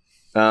much.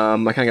 I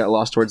kind of got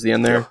lost towards the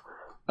end there.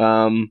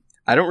 Yeah.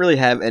 I don't really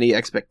have any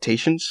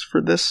expectations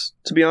for this,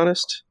 to be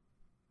honest.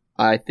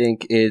 I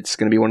think it's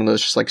going to be one of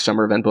those just like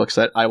summer event books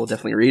that I will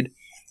definitely read.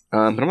 But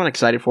I'm not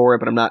excited for it,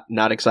 but I'm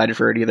not excited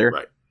for it either.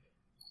 Right.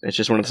 It's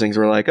just one of those things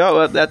where like,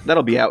 oh,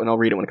 that'll be out and I'll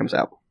read it when it comes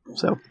out.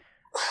 So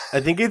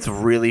I think it's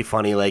really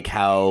funny, like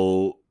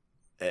how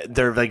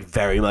they're like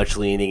very much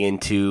leaning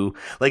into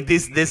like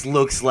this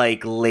looks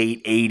like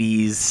late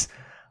 80s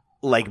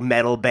like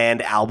metal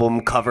band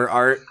album cover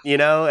art, you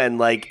know, and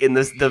like in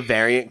the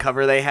variant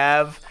cover they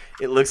have,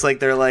 it looks like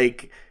they're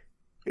like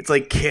it's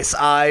like Kiss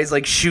eyes,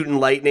 like shooting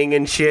lightning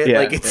and shit. Yeah,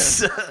 like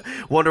it's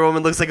Wonder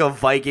Woman looks like a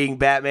Viking.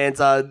 Batman's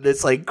on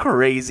this like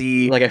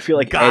crazy, like I feel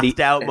like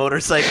gothed out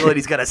motorcycle, and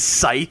he's got a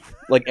scythe.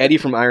 Like Eddie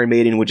from Iron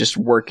Maiden would just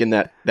work in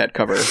that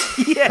cover.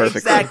 Yeah, perfectly.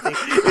 exactly.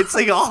 It's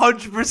like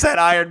 100%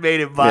 Iron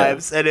Maiden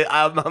vibes, and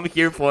I'm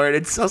here for it.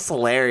 It's just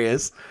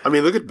hilarious. I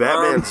mean, look at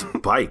Batman's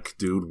bike,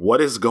 dude. What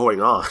is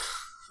going on?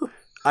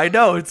 I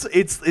know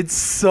it's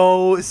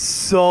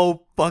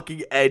so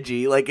fucking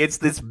edgy. Like it's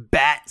this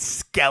bat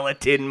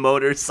skeleton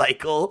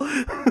motorcycle.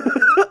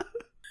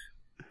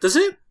 Does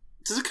it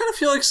kind of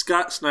feel like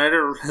Scott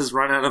Snyder has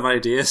run out of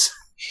ideas?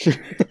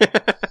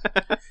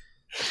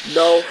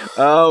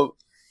 No.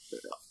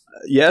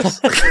 Yes.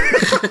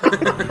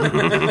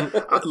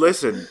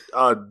 Listen,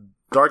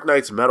 Dark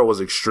Knight's Metal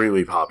was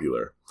extremely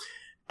popular,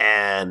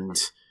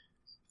 and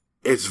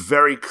it's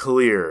very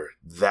clear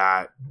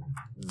that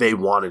they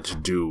wanted to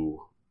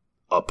do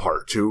a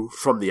part 2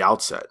 from the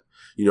outset.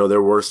 You know,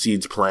 there were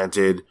seeds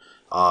planted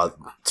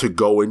to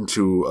go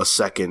into a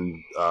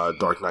second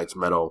Dark Knight's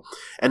Metal,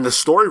 and the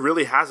story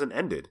really hasn't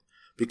ended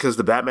because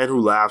the Batman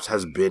Who Laughs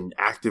has been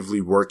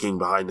actively working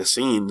behind the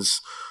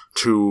scenes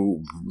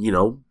to, you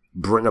know,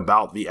 bring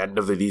about the end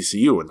of the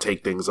DCU and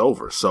take things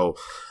over. So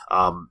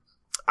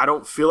I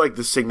don't feel like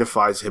this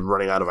signifies him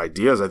running out of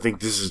ideas. I think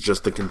this is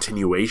just the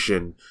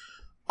continuation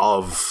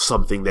of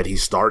something that he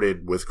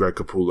started with Greg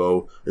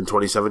Capullo in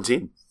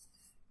 2017.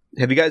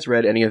 Have you guys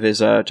read any of his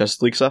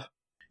Justice League stuff?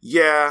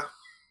 Yeah.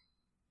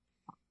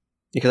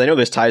 Because I know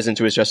this ties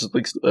into his Justice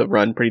League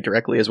run pretty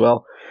directly as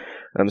well.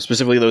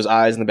 Specifically, those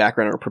eyes in the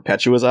background are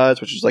Perpetua's eyes,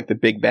 which is like the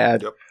big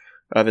bad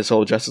of his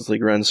whole Justice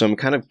League run. So I'm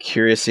kind of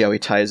curious to see how he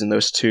ties in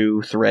those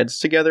two threads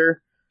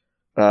together.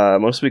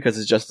 Mostly because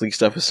his Justice League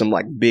stuff is some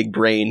like big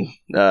brain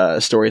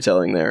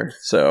storytelling there.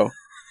 So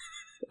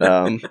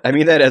I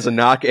mean that as a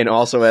knock and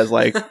also as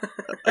like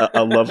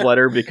a love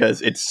letter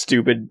because it's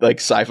stupid like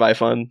sci-fi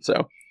fun.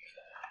 So,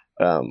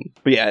 but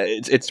yeah,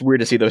 it's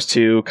weird to see those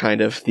two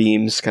kind of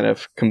themes kind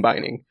of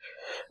combining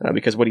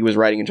because what he was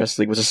writing in Justice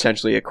League was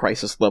essentially a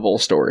crisis level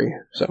story.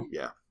 So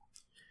yeah,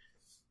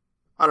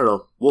 I don't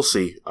know. We'll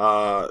see.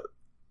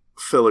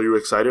 Phil, are you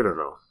excited or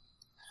no?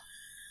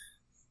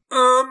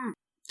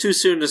 Too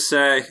soon to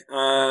say.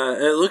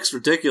 It looks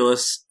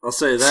ridiculous. I'll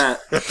say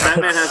that.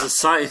 Batman has a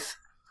scythe.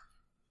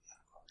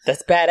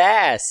 That's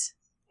badass.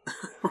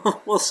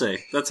 We'll see.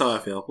 That's how I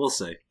feel. We'll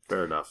see.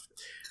 Fair enough.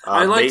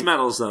 I liked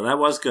Metals, though. That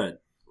was good.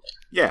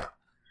 Yeah.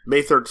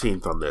 May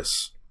 13th on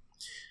this.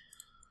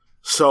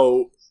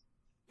 So,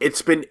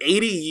 it's been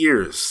 80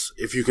 years,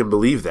 if you can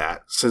believe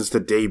that, since the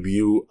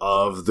debut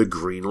of the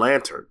Green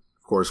Lantern.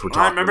 Of course, we're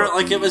talking I remember about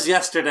it like it was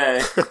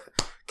yesterday.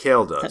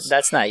 Kale does.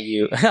 That's not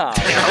you. Oh.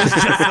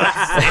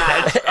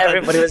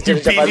 Everybody was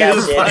just on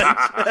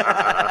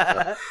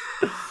that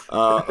shit.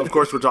 Of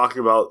course, we're talking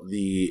about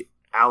the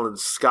Alan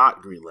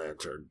Scott Green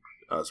Lantern.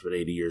 It's been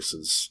 80 years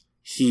since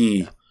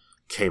he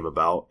came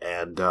about,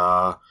 and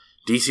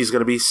DC is going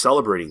to be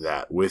celebrating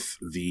that with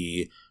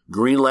the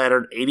Green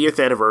Lantern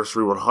 80th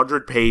Anniversary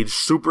 100-page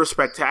super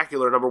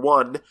spectacular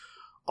 #1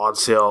 on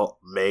sale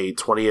May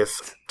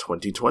 20th,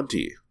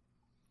 2020.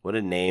 What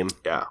a name.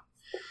 Yeah.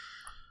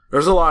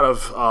 There's a lot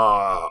of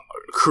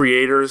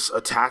creators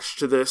attached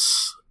to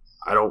this.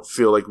 I don't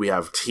feel like we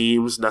have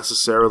teams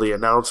necessarily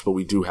announced, but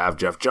we do have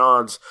Jeff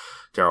Johns,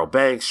 Darryl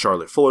Banks,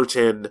 Charlotte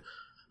Fullerton,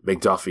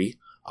 McDuffie,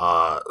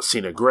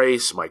 Cena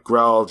Grace, Mike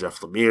Grell, Jeff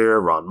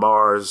Lemire, Ron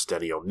Mars,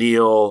 Denny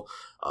O'Neil,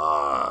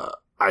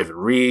 Ivan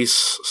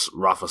Reese,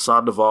 Rafa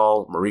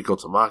Sandoval, Mariko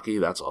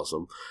Tamaki, that's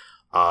awesome,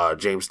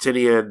 James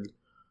Tinian,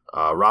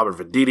 Robert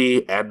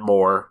Venditti, and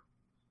more,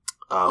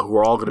 who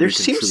are all going to be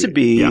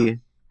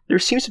contributing. There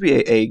seems to be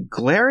a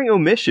glaring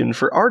omission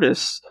for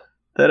artists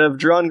that have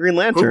drawn Green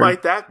Lantern. Who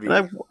might that be?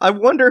 And I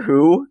wonder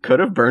who could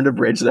have burned a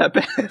bridge that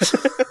bad.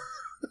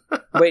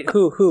 Wait,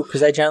 who?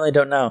 Because I generally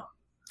don't know.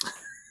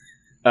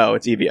 Oh,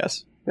 it's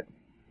EVS.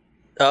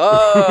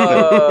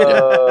 Oh,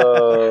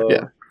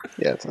 yeah.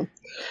 It's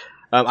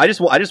I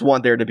just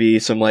want there to be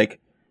some like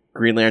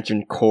Green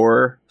Lantern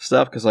core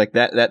stuff because like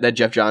that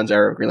Jeff Johns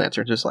era of Green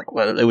Lantern just like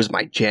well, it was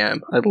my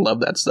jam. I love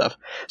that stuff.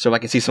 So if I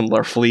can see some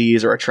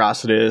Larfleeze or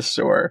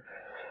Atrocitus or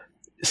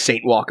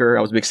Saint Walker.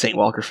 I was a big Saint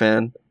Walker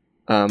fan.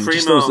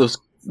 Just Primo.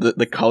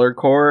 the color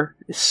core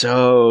is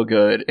so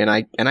good, and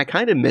I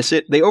kind of miss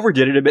it. They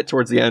overdid it a bit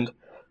towards the end,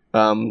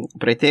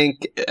 but I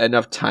think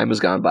enough time has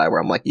gone by where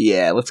I'm like,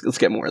 yeah, let's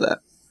get more of that.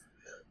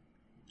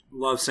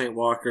 Love Saint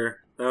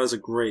Walker. That was a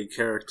great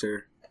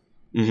character.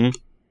 Mm-hmm.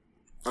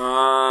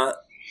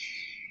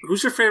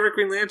 Who's your favorite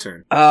Green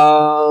Lantern?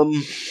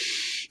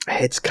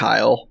 It's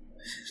Kyle.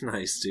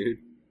 Nice, dude.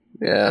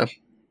 Yeah.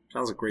 That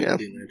was a great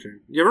Green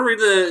Lantern. You ever read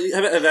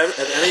have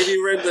any of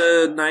you read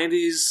the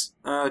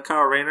 90s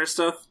Kyle Rayner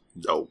stuff?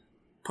 No.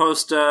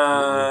 Post,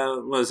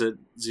 was it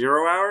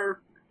Zero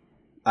Hour?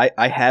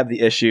 I have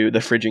the issue, the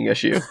fridging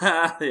issue.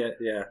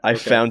 yeah. I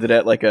found it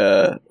at like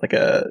a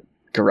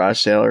garage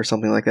sale or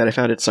something like that. I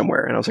found it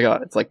somewhere, and I was like, oh,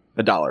 it's like $1.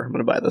 I'm going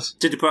to buy this.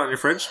 Did you put it on your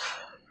fridge?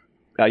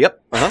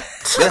 Yep.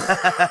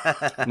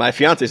 Uh-huh. My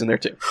fiance's in there,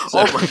 too. So.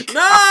 Oh, my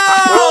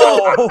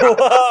God. No!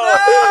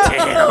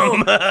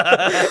 Damn.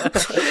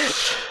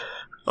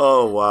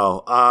 Oh,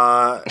 wow.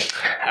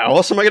 How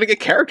else am I going to get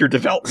character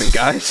development,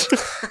 guys?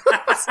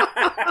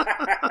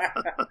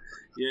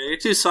 Yeah, you're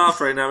too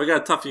soft right now. We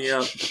gotta toughen you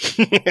up.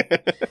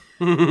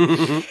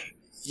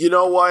 You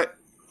know what?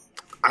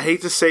 I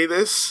hate to say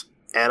this,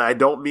 and I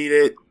don't mean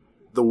it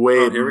the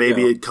way here we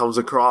maybe go. it comes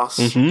across,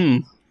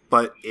 Mm-hmm.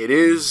 but it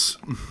is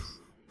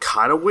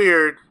kind of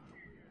weird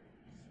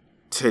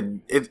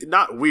it's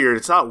not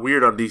weird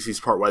on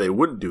DC's part why they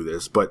wouldn't do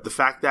this, but the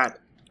fact that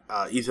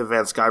Ethan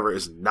Van Sciver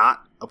is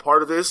not a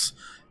part of this,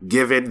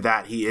 given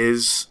that he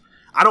is,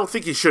 I don't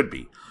think he should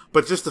be,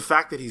 but just the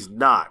fact that he's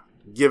not,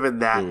 given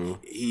that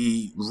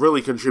he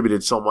really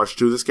contributed so much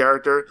to this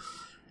character,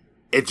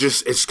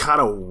 it's kind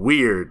of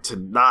weird to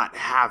not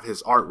have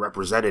his art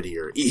represented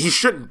here. He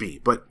shouldn't be,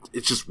 but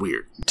it's just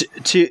weird.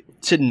 To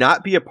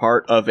not be a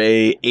part of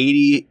a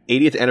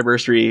 80th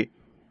anniversary,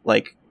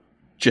 like,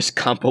 just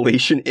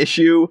compilation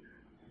issue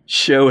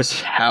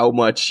shows how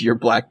much you're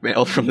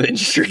blackmailed from the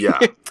industry. Yeah.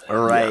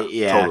 Right,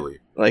 yeah. Totally.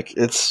 Like,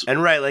 it's...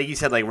 And right, like you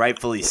said, like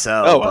rightfully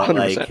so. Oh, but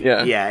 100%, like,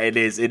 yeah. it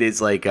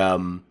is like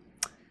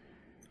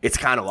it's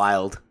kind of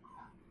wild.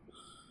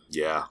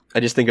 Yeah.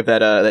 I just think of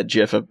that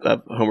gif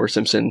of Homer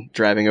Simpson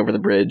driving over the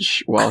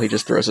bridge while he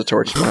just throws a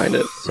torch behind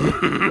it. So.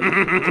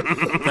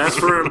 That's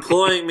for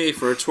employing me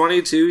for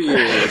 22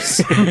 years.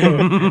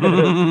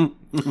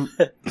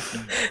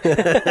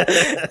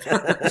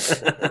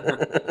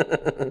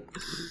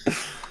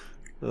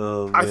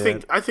 Oh, I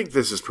think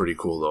this is pretty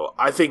cool though.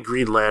 I think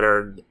Green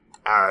Lantern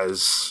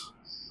as,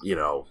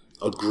 a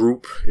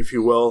group, if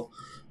you will,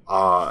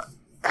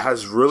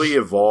 has really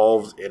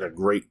evolved in a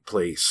great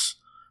place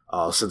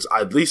since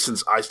I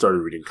started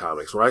reading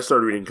comics. When I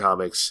started reading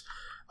comics,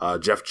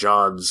 Jeff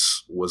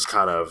Johns was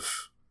kind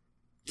of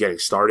getting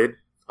started,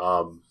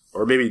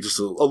 or maybe just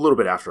a little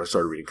bit after I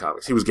started reading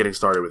comics. He was getting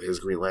started with his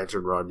Green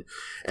Lantern run,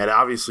 and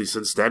obviously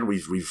since then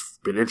we've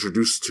been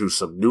introduced to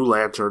some new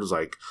Lanterns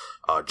like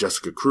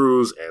Jessica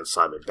Cruz and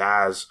Simon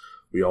Baz.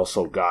 We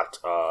also got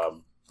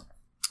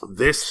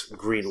this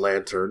Green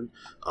Lantern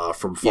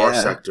from Far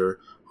Sector,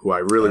 who I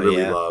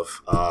really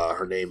love.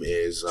 Her name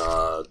is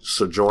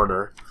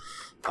Sojourner.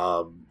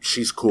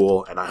 She's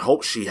cool, and I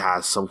hope she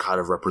has some kind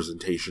of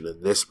representation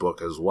in this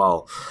book as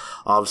well.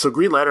 So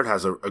Green Lantern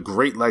has a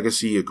great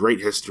legacy, a great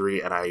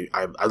history, and I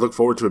look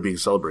forward to it being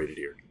celebrated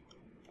here.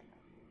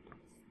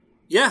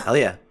 Yeah. Hell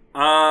yeah.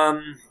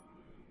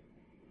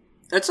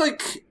 It's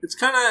like, it's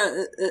kind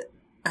of, it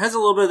has a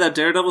little bit of that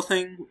Daredevil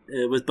thing,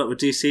 but with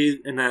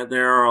DC, in that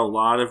there are a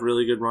lot of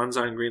really good runs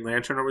on Green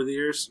Lantern over the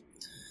years.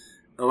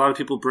 A lot of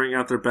people bring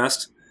out their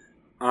best.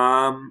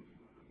 I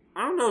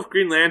don't know if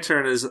Green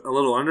Lantern is a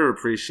little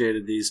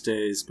underappreciated these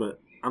days,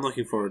 but I'm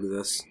looking forward to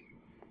this.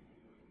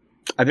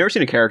 I've never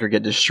seen a character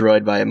get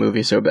destroyed by a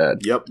movie so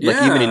bad. Yep.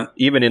 Like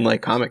even in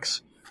like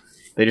comics,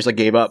 they just like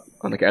gave up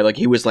on the guy. Like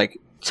he was like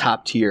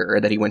top tier,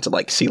 and then he went to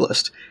like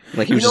C-list.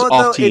 Like he was just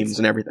off teams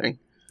and everything.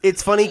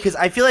 It's funny because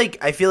I feel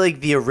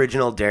like the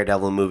original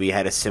Daredevil movie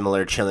had a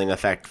similar chilling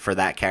effect for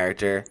that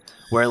character.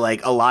 Where,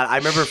 like, I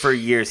remember for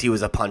years he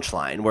was a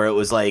punchline, where it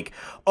was like,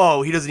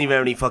 oh, he doesn't even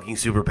have any fucking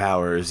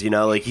superpowers,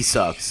 like, he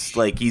sucks.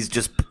 Like, he's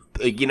just,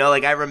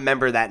 like, I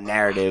remember that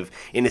narrative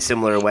in a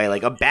similar way.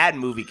 Like, a bad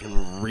movie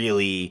can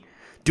really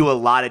do a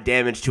lot of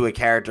damage to a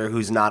character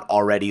who's not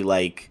already,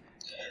 like,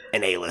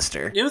 an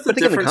A-lister. You know what the I think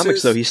in the difference comics,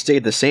 is? though, he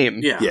stayed the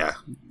same. Yeah.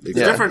 Exactly.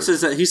 The difference is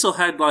that he still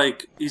had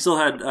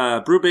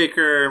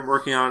Brubaker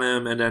working on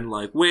him, and then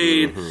like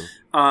Wade.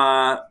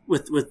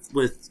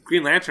 With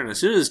Green Lantern, as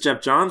soon as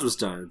Jeff Johns was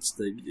done,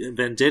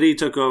 Venditti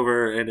took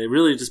over, and it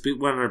really just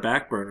went on our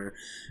back burner.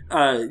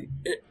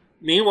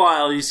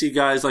 Meanwhile, you see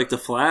guys like the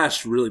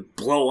Flash really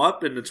blow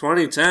up in the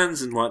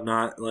 2010s and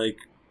whatnot. Like,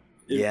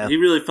 he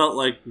really felt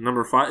like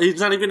number 5. He's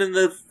not even in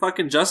the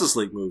fucking Justice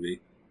League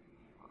movie.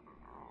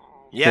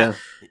 Yeah.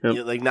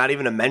 Yep. Like, not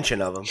even a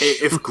mention of him.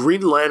 If Green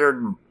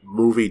Lantern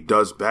movie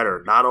does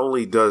better, not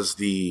only does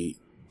the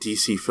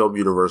DC film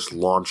universe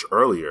launch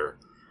earlier,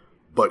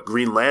 but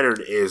Green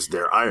Lantern is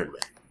their Iron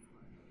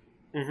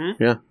Man.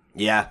 Mm-hmm.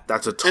 Yeah.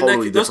 That's a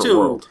totally different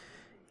world.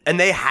 And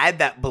they had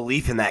that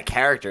belief in that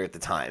character at the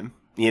time.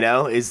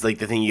 is like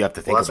the thing you have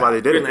to think Well, that's about. why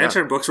they did Green it.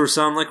 Lantern books were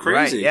selling like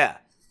crazy. Right, yeah.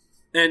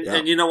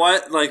 And you know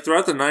what? Like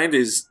throughout the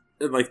 90s,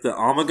 like the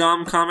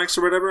Amalgam comics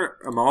or whatever,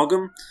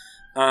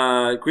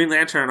 Green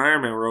Lantern and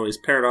Iron Man were always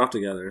paired off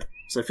together.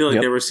 So I feel like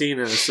Yep. they were seen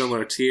in a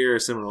similar tier, a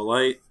similar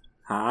light.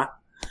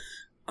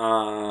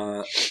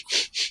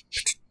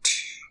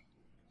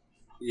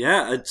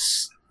 Yeah,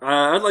 it's.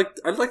 I'd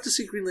like to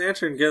see Green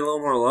Lantern get a little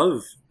more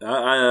love.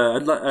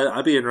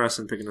 I'd be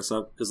interested in picking this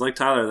up because, like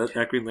Tyler,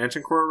 that Green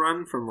Lantern Corps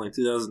run from like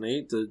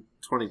 2008 to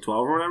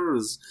 2012 or whatever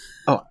was.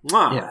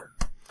 Yeah.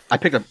 I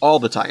picked up all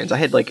the tie-ins. I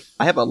have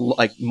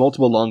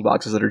multiple long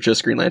boxes that are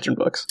just Green Lantern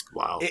books.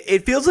 Wow.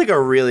 It feels like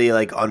a really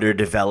like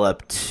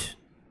underdeveloped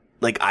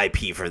like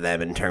IP for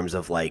them in terms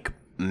of like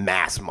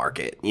mass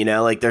market.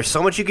 Like there's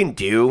so much you can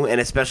do,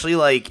 and especially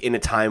like in a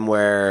time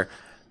where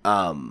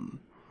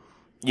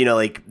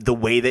like the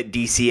way that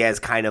DC has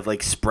kind of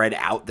like spread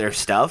out their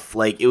stuff,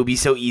 like it would be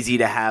so easy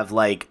to have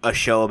like a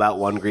show about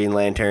one Green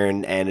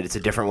Lantern and it's a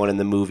different one in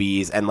the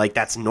movies, and like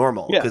that's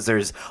normal because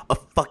there's a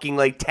fucking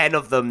like 10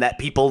 of them that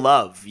people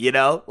love, like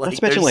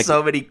Let's mention, there's like,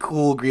 so many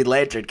cool Green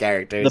Lantern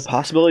characters. The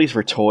possibilities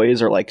for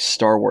toys are like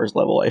Star Wars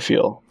level, I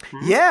feel.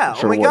 Yeah,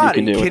 For oh my what you god, are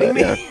can you do with kidding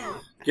that, me?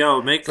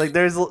 Yo, make Like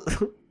there's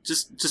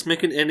just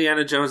make an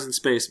Indiana Jones in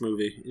space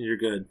movie, and you're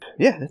good.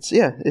 Yeah, it's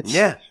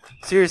yeah,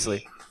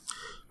 seriously.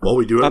 Well,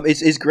 we do it.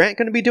 Is Grant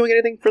going to be doing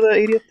anything for the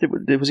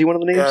 80th? Was he one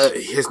of the names?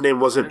 His name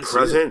wasn't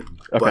present,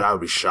 but Okay. I would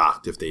be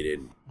shocked if they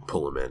didn't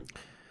pull him in.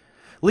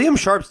 Liam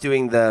Sharp's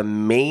doing the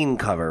main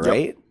cover,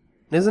 right?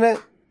 Isn't it?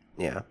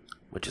 Yeah,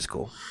 which is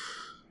cool.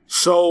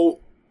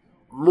 So,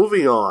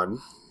 moving on,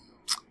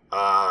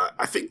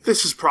 I think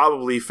this is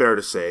probably fair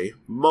to say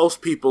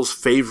most people's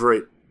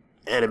favorite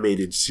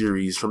animated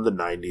series from the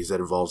 90s that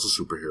involves a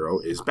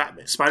superhero is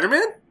Batman.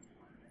 Spider-Man?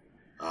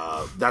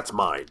 That's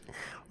mine.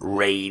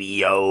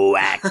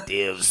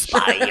 Radioactive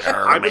Spider-Man.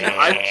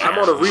 I'm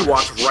on a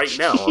rewatch right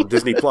now on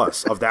Disney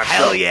Plus of that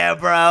Hell show. yeah,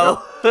 bro.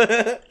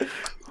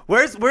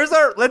 Where's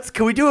our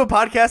can we do a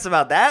podcast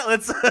about that?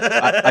 Let's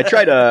I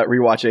tried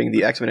rewatching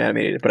the X-Men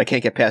animated, but I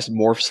can't get past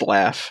Morph's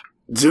laugh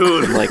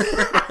Dude, in like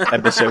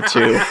episode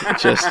 2.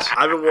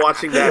 I've been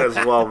watching that as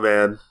well,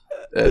 man.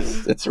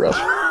 It's rough.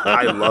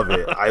 I love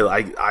it.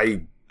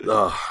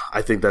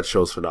 I think that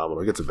show's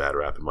phenomenal. It gets a bad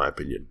rap in my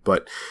opinion,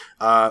 but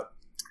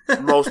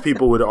most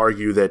people would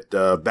argue that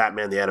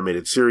Batman the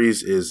Animated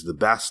Series is the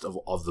best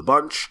of the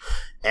bunch,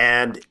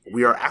 and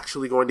we are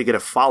actually going to get a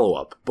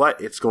follow-up, but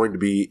it's going to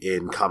be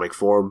in comic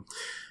form.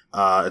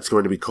 It's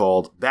going to be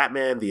called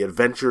Batman The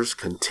Adventures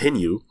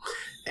Continue,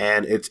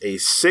 and it's a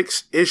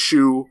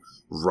 6-issue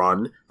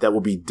run that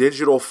will be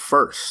digital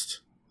first.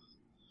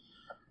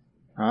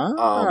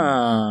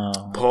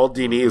 Paul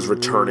Dini is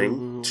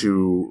returning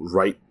to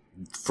write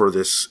for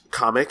this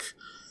comic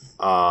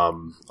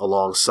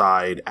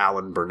alongside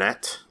Alan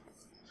Burnett.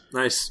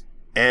 Nice.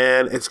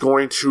 And it's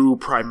going to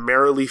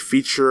primarily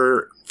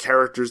feature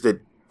characters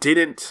that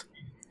didn't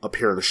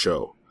appear in the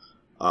show.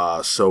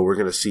 So we're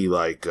going to see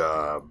like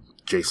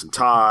Jason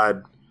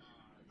Todd,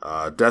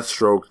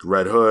 Deathstroke,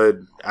 Red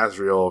Hood,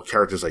 Azrael,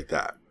 characters like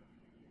that.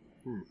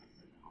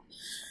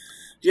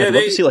 Yeah, I'd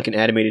love to see like an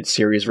animated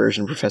series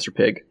version of Professor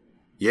Pig.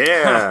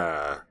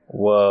 Yeah.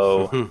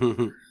 Whoa.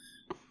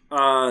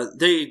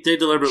 They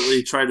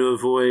deliberately try to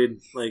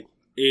avoid like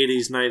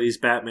 80s, 90s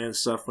Batman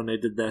stuff when they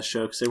did that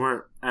show because they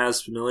weren't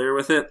as familiar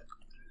with it.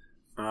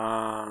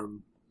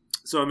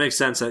 So it makes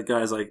sense that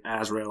guys like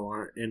Azrael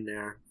aren't in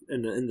there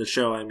in the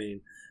show. I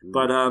mean,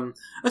 but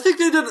I think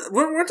they did.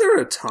 Weren't there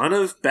a ton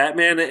of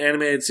Batman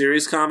animated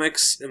series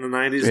comics in the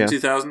 90s and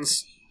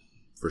 2000s?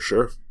 For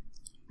sure.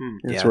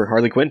 That's where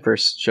Harley Quinn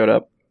first showed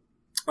up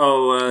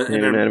Oh,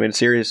 in an animated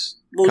series.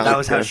 Well, comic, that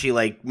was how yeah. she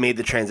like made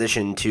the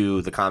transition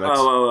to the comics.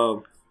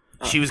 Oh.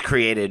 She was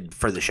created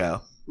for the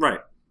show. Right.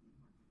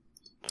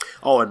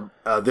 Oh,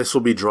 and this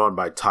will be drawn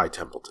by Ty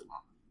Templeton.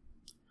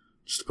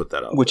 Just to put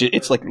that up. Which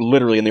it's like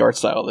literally in the art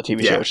style of the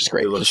TV Yeah, show, which is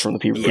great. it looks- Just from the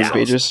previous yeah.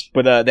 pages.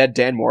 But that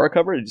Dan Mora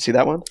cover, did you see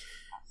that one?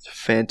 It's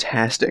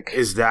fantastic.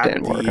 Is that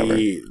Dan Mora cover.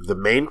 the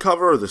main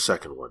cover or the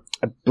second one?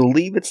 I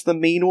believe it's the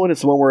main one.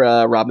 It's the one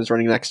where Robin's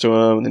running next to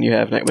him, and then you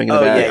have Nightwing in the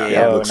Oh, back.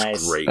 yeah, It Oh, looks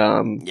nice. great.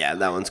 Yeah,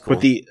 that one's cool.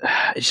 But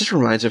it just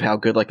reminds me of how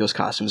good like those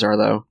costumes are,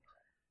 though.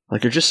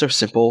 Like they're just so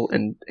simple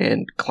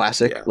and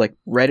classic. Yeah. Like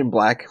red and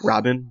black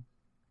Robin.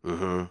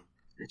 hmm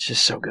It's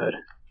just so good.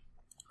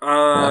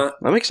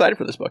 I'm excited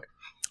for this book.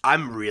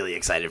 I'm really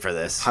excited for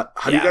this. How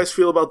do you guys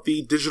feel about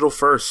the digital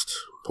first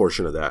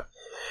portion of that?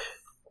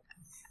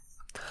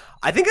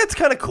 I think that's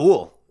kind of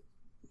cool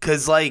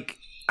because, like,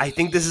 I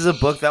think this is a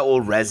book that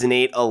will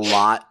resonate a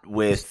lot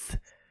with,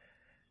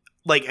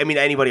 like, I mean,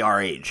 anybody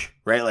our age,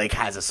 right? Like,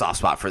 has a soft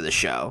spot for this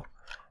show,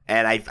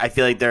 and I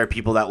feel like there are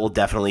people that will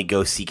definitely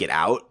go seek it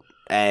out,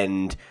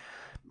 and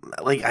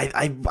like,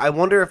 I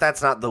wonder if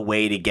that's not the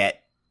way to get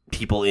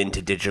people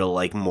into digital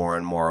like more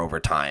and more over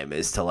time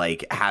is to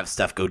like have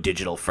stuff go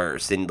digital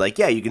first, and like,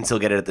 yeah, you can still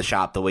get it at the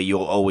shop the way you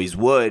always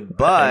would,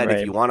 but Right.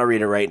 if you want to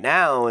read it right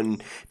now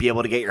and be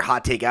able to get your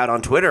hot take out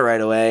on Twitter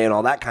right away and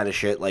all that kind of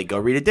shit, like go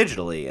read it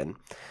digitally. And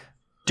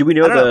Do we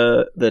know I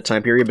don't the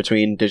time period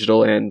between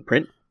digital and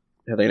print?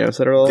 Have they announced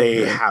that at all?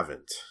 They Yeah.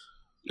 haven't.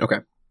 Okay.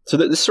 So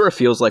this sort of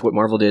feels like what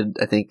Marvel did,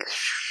 I think,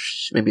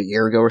 maybe a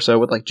year ago or so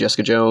with like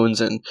Jessica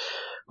Jones and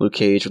Luke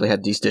Cage, where they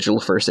had these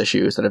digital first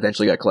issues that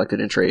eventually got collected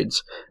in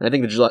trades. And I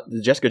think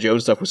the Jessica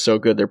Jones stuff was so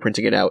good they're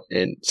printing it out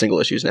in single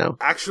issues now.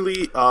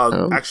 Actually,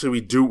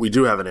 we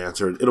do have an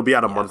answer. It'll be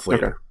out a month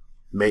later, Okay.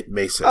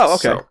 May 6th. Oh,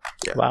 okay. So,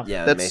 yeah. Wow.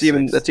 Yeah, That's May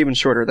 6th. even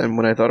shorter than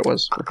what I thought it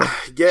was. Okay.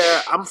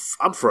 Yeah,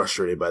 I'm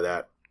frustrated by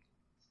that.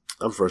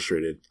 I'm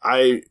frustrated.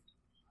 I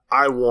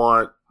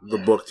want the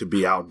book to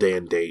be out day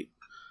and date,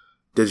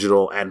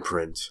 digital and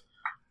print.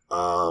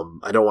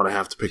 I don't want to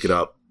have to pick it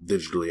up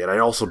digitally, and I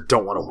also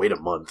don't want to wait a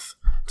month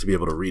to be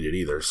able to read it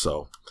either.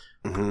 So,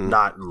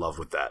 not in love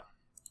with that.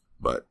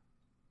 But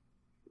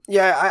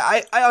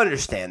Yeah, I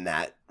understand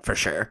that for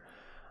sure.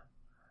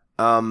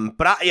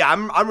 But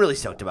I'm really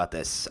stoked about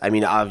this. I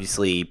mean,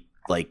 obviously,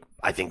 like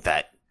I think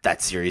that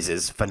series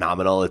is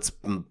phenomenal. It's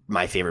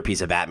my favorite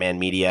piece of Batman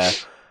media.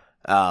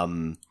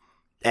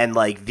 And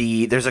like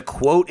there's a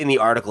quote in the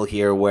article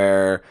here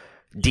where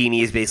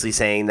Dini is basically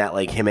saying that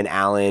like him and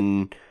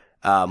Alan,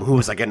 who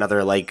was like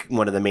another like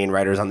one of the main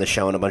writers on the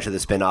show and a bunch of the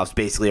spinoffs,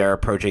 basically are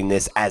approaching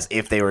this as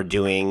if they were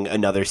doing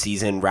another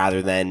season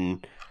rather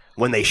than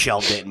when they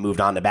shelved it and moved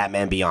on to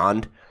Batman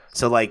Beyond.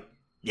 So like,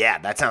 yeah,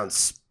 that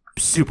sounds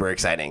super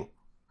exciting.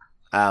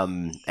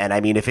 And I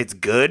mean, if it's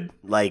good,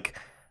 like,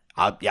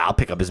 I'll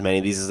pick up as many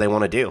of these as they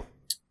want to do.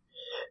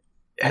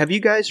 Have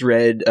you guys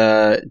read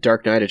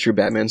Dark Knight: A True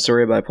Batman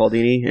Story by Paul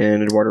Dini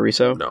and Eduardo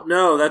Risso? no.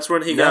 No, that's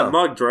when he got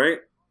mugged, right?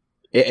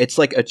 It's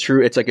like a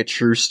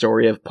true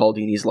story of Paul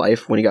Dini's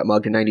life when he got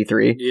mugged in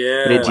 '93.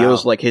 Yeah. And it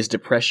deals like his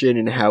depression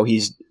and how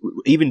he's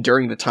even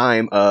during the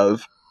time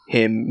of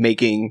him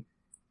making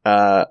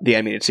the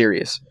animated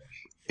series.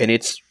 And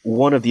it's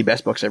one of the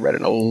best books I've read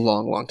in a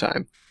long, long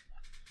time.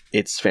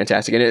 It's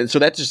fantastic, and so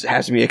that just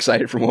has me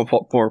excited for more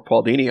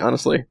Paul Dini,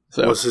 honestly.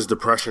 So Was his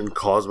depression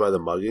caused by the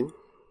mugging?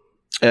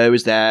 it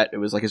was that. It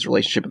was like his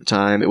relationship at the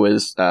time. It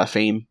was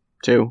fame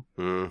too,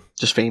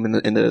 just fame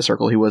in the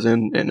circle he was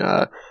in. And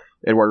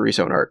Eduardo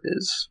Risso and art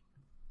is.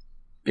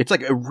 It's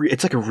like a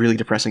really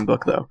depressing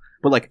book though,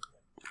 but like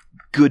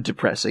good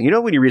depressing. You know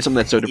when you read something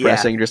that's so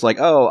depressing, you're just like,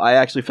 oh, I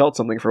actually felt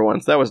something for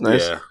once. That was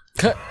nice.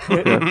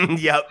 Yeah.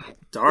 Yep.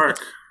 Dark.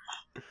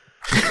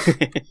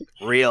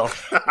 Real.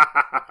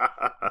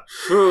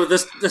 Ooh,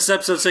 this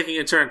episode's taking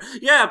a turn.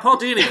 Yeah, Paul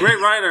Dini,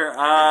 great writer.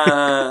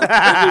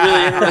 I'd be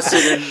really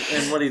interested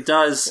in what he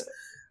does.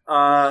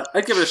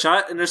 I'd give it a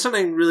shot. And there's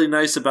something really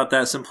nice about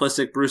that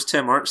simplistic Bruce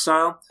Timm art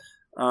style,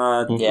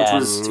 which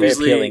was it's very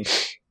appealing.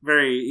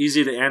 very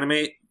easy to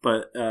animate.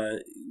 But it'll.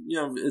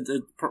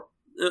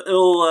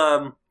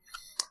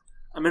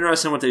 I'm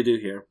interested in what they do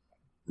here.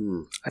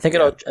 I think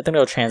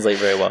it'll translate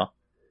very well.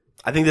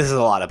 I think this has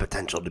a lot of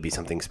potential to be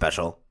something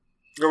special.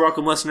 You're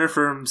welcome, listener,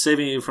 for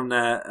saving you from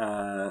that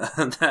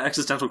that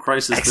existential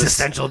crisis.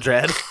 Existential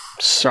dread.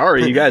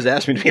 Sorry, you guys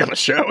asked me to be on the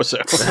show, so.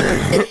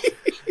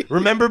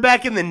 Remember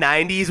back in the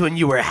 90s when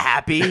you were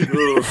happy? Sean,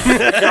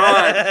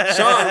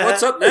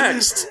 what's up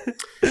next?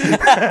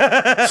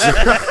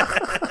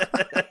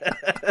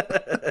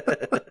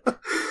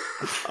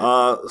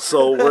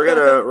 So we're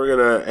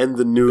gonna end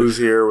the news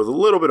here with a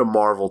little bit of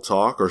Marvel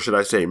talk, or should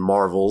I say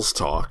Marvel's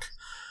talk?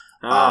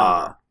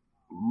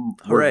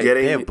 We're Hooray, they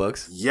getting have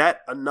books.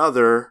 yet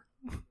another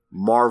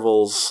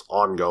Marvel's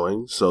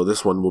ongoing. So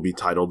this one will be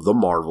titled The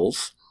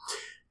Marvels,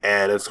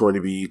 and it's going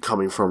to be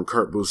coming from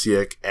Kurt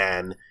Busiek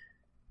and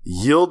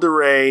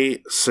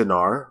Yildiray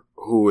Cinar,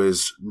 who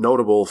is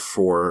notable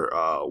for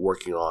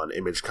working on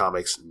Image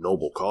Comics'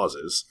 Noble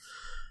Causes.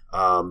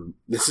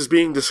 This is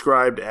being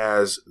described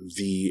as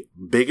the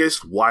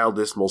biggest,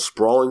 wildest, most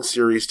sprawling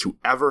series to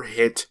ever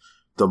hit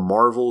the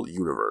Marvel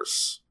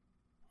Universe.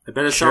 I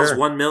bet it sells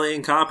 1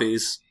 million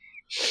copies.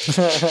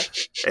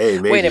 Hey,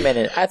 maybe. Wait a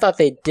minute. I thought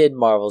they did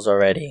Marvels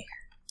already.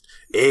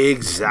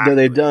 Exactly. No,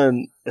 they've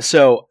done.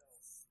 So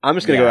I'm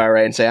just going to go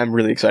outright and say I'm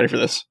really excited for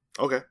this.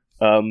 Okay.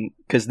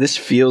 Because this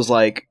feels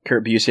like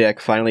Kurt Busiek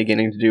finally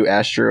getting to do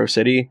Astro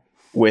City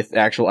with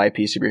actual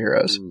IP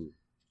superheroes.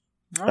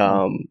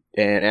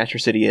 And Astro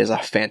City is a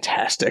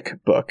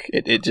fantastic book.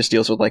 It just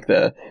deals with like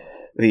the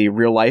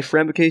real life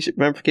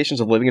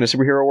ramifications of living in a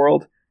superhero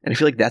world, and I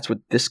feel like that's what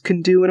this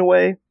can do in a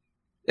way.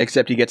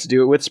 Except he gets to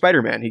do it with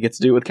Spider-Man. He gets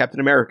to do it with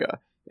Captain America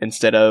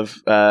instead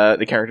of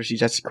the characters he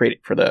has to create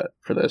for the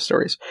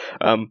stories.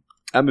 I'm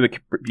a big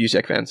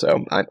Busiek fan,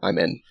 so I'm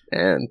in.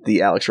 And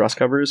the Alex Ross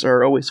covers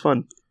are always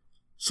fun.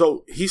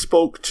 So he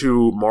spoke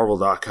to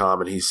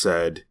Marvel.com and he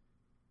said,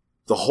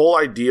 the whole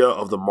idea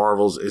of the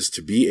Marvels is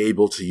to be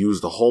able to use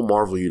the whole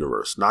Marvel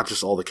universe, not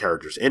just all the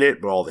characters in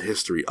it, but all the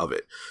history of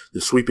it, the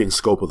sweeping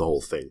scope of the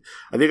whole thing.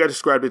 I think I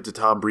described it to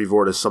Tom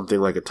Brevoort as something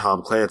like a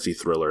Tom Clancy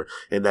thriller,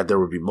 in that there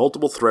would be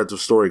multiple threads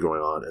of story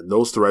going on, and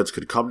those threads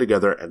could come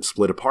together and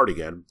split apart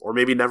again, or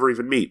maybe never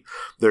even meet.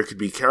 There could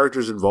be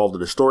characters involved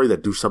in a story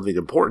that do something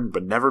important,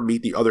 but never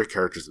meet the other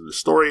characters in the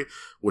story,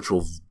 which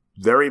will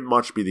very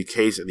much be the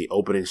case in the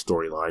opening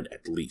storyline,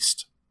 at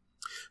least.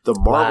 The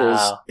Marvels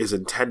Wow. is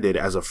intended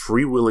as a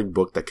freewheeling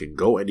book that can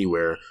go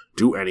anywhere,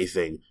 do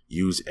anything,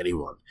 use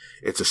anyone.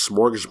 It's a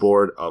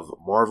smorgasbord of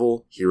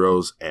Marvel,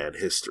 heroes, and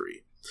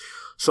history.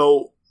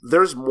 So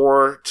there's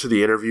more to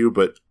the interview,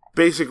 but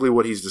basically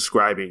what he's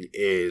describing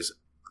is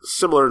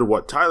similar to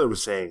what Tyler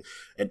was saying,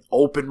 an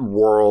open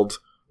world,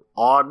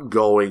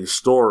 ongoing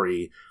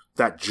story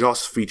that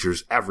just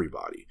features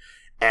everybody.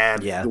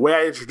 And Yeah. the way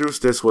I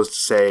introduced this was to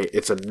say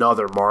it's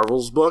another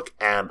Marvels book,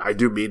 and I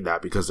do mean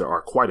that because there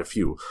are quite a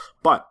few.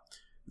 But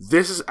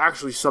this is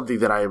actually something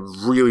that I am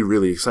really,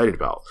 really excited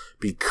about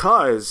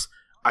because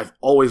I've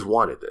always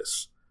wanted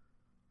this.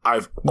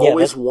 I've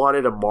always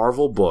wanted a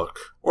Marvel book,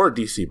 or a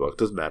DC book,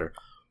 doesn't matter,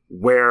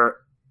 where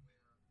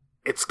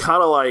it's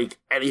kind of like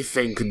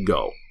anything can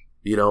go,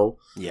 you know?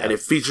 Yeah. And it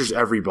features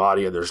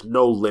everybody, and there's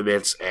no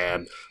limits,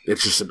 and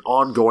it's just an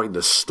ongoing,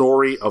 the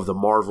story of the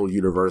Marvel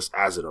universe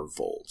as it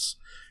unfolds.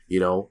 You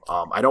know,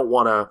 I don't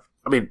want to,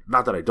 I mean,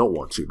 not that I don't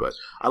want to, but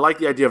I like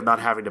the idea of not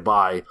having to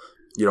buy,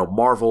 you know,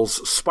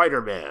 Marvel's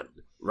Spider-Man,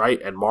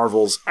 right? And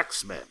Marvel's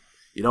X-Men,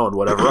 you know, and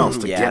whatever else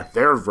to Yeah. get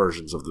their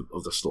versions of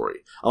the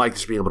story. I like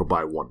just being able to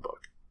buy one book.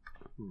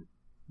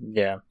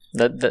 Yeah,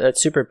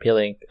 that's super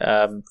appealing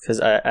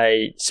because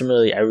I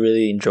similarly I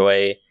really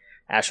enjoy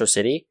Astro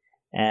City,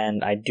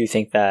 and I do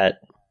think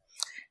that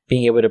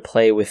being able to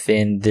play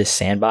within this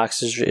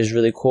sandbox is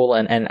really cool,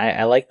 and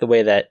I like the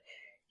way that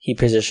he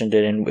positioned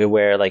it in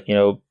where, like, you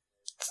know,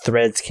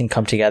 threads can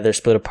come together,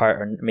 split apart,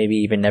 or maybe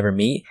even never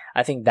meet.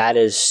 I think that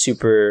is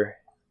super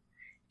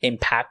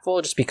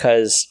impactful just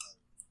because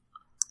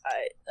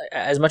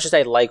as much as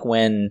I like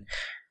when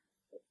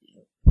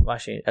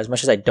as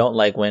much as I don't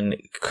like when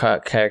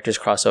characters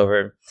cross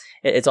over,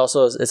 it's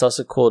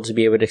also cool to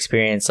be able to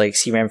experience, like,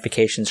 see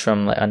ramifications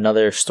from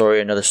another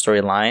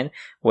storyline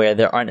where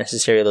there aren't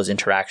necessarily those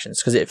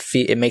interactions, because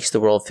it makes the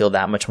world feel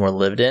that much more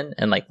lived in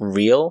and, like,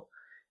 real,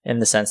 in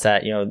the sense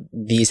that, you know,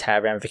 these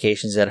have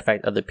ramifications that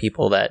affect other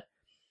people that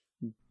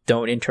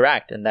don't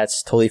interact, and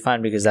that's totally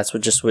fine because that's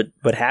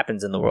what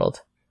happens in the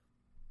world.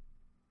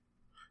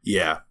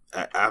 Yeah,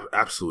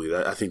 absolutely.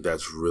 I think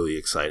that's really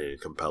exciting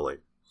and compelling.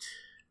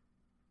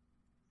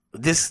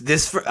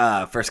 This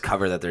first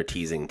cover that they're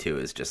teasing too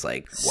is just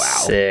like, wow.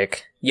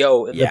 Sick.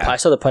 Yo, Yeah. I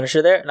saw the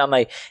Punisher there, and I'm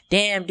like,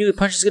 damn, dude,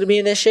 Punisher's gonna be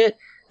in this shit?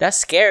 That's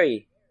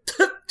scary.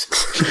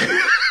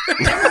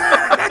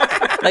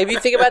 Like, if you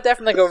think about that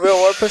from, like, a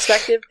real world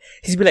perspective,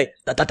 he's be like,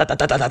 da, da, da, da,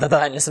 da, da, da,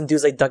 da, and some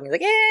dude's like ducking,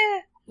 like, yeah.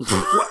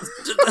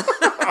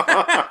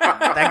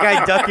 That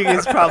guy ducking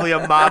is probably a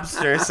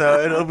mobster,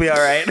 so it'll be all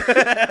right.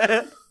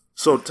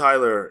 So,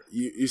 Tyler,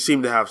 you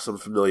seem to have some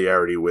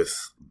familiarity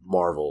with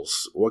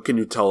Marvels. What can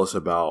you tell us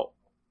about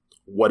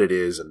what it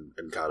is and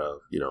kind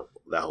of, you know,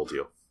 that whole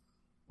deal?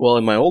 Well,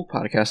 in my old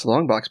podcast, the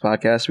Longbox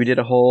podcast, we did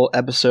a whole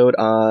episode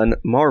on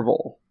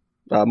Marvels,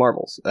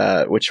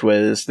 which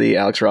was the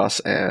Alex Ross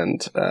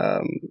and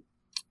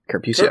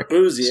Kurt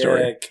Busiek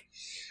story,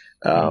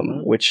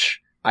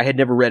 which I had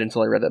never read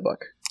until I read that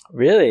book.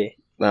 Really?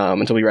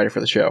 Until we read it for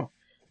the show.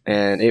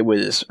 And it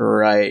was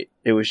right.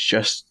 It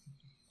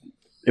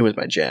was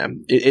my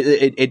jam.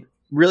 It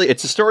really,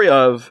 it's a story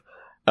of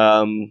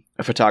a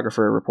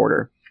photographer, a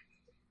reporter,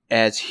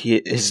 as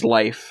his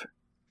life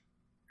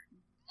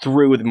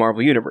through the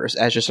Marvel Universe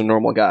as just a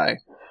normal guy,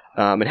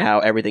 and how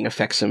everything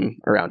affects him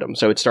around him.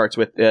 So it starts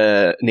with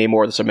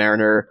Namor the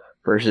Submariner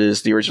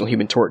versus the original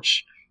Human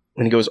Torch,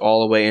 and it goes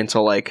all the way into,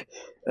 like,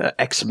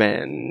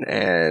 X-Men,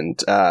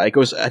 and it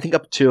goes, I think,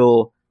 up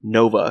till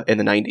Nova in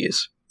the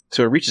 90s.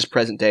 So it reaches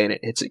present day, and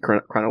it hits it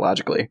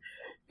chronologically.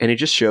 And it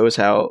just shows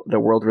how the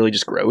world really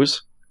just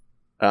grows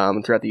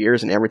throughout the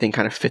years, and everything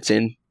kind of fits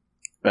in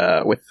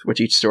with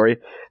each story.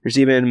 There's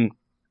even,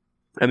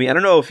 I mean, I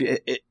don't know if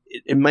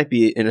it might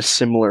be in a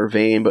similar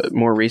vein, but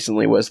more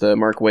recently was the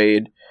Mark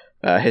Waid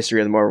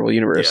History of the Marvel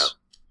Universe,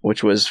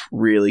 which was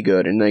really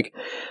good. And, like,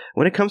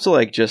 when it comes to,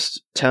 like,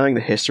 just telling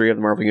the history of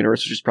the Marvel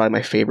Universe, which is probably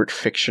my favorite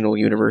fictional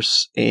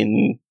universe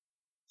in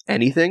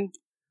anything,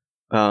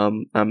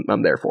 I'm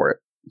there for it.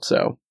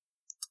 So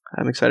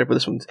I'm excited for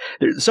this one.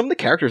 Some of the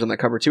characters on that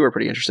cover too are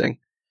pretty interesting.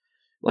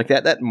 Like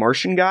that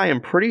Martian guy,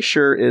 I'm pretty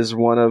sure is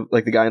one of,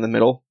 like, the guy in the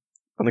middle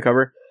on the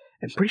cover.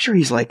 I'm pretty sure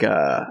he's like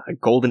a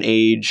Golden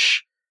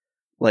Age,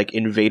 like,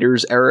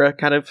 Invaders era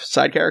kind of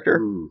side character,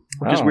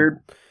 which is weird.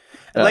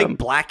 Like,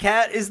 Black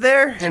Cat is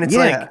there, and it's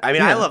like, I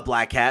mean, I love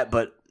Black Cat,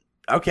 but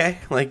okay,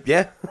 like,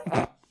 yeah.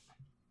 Yeah,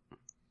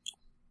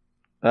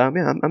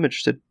 I'm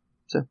interested.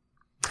 So,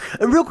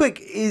 And real quick,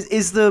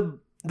 is the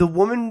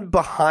woman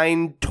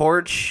behind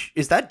Torch,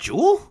 is that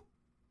Jewel?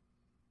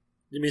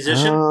 The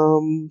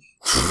musician?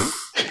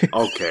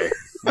 Okay.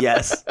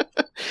 Yes.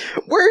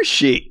 where is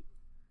she?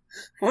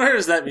 Where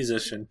is that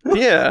musician?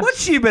 Yeah,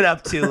 What's she been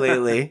up to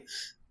lately?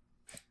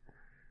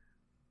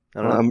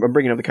 I don't know. I'm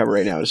bringing up the cover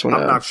right now. I just want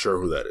I'm to. not sure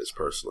who that is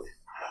personally.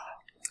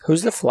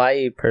 Who's the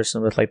fly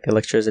person with, like, the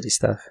electricity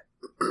stuff?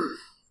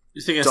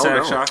 You think it's Don't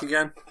Static know. Shock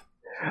again?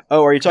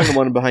 Oh, are you talking the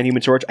one behind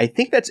Human Torch? I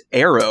think that's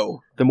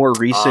Arrow, the more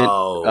recent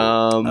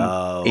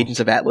Oh. Agents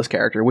of Atlas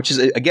character, which is,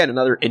 again,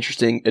 another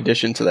interesting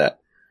addition to that.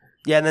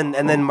 Yeah,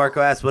 and then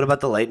Marco asked, "What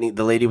about the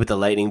lady with the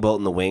lightning bolt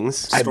and the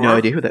wings?" I have no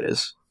idea who that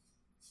is.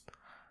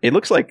 It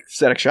looks like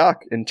Static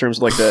Shock in terms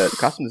of like the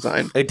costume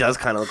design. It does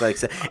kind of look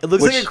like it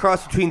looks like a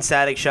cross between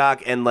Static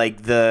Shock and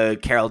like the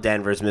Carol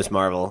Danvers Miss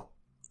Marvel.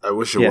 I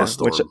wish it was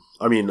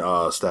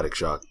Storm. Static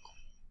Shock.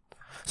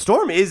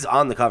 Storm is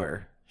on the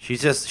cover.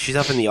 She's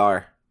up in the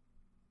R.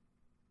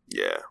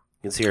 Yeah,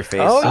 you can see her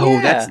face.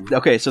 That's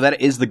okay. So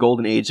that is the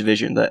Golden Age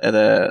Vision,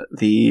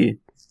 the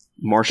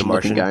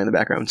Martian-looking guy in the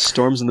background.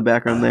 Storm's in the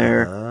background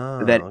there.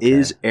 That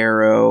is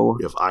Arrow.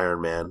 You have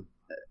Iron Man.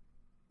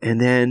 And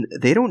then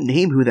they don't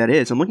name who that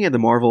is. I'm looking at the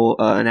Marvel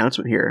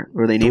announcement here,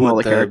 where they name all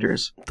the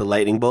characters. The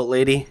lightning bolt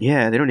lady?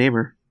 Yeah, they don't name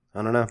her.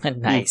 I don't know. A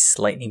nice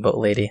lightning bolt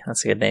lady.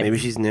 That's a good name. Maybe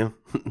she's new.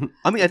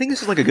 I mean, I think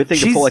this is like a good thing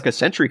to pull like a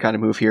Century kind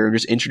of move here and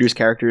just introduce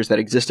characters that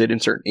existed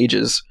in certain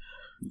ages.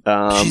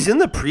 She's in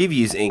the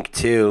previews ink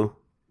too.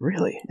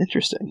 Really?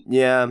 Interesting.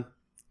 Yeah.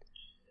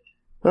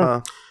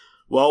 Huh.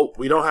 Well,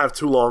 we don't have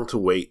too long to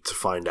wait to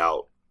find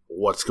out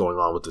what's going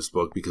on with this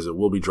book because it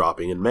will be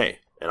dropping in May.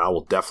 And I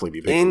will definitely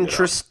be picking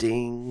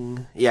Interesting.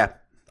 It up. Yeah.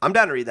 I'm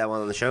down to read that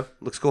one on the show.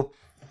 Looks cool.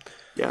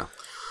 Yeah.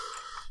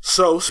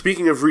 So,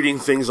 speaking of reading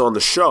things on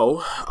the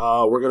show,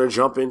 we're going to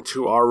jump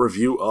into our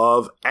review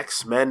of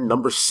X-Men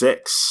number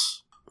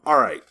 6. All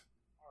right.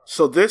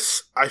 So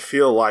this, I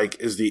feel like,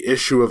 is the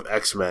issue of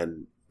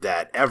X-Men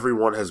that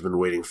everyone has been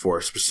waiting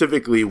for.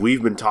 Specifically,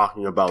 we've been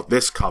talking about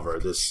this cover,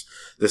 this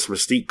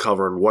Mystique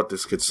cover, and what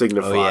this could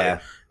signify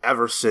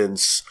ever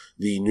since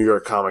the New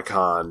York Comic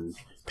Con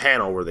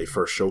panel where they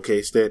first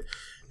showcased it,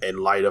 in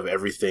light of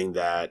everything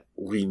that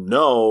we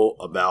know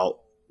about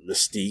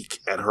Mystique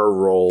and her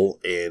role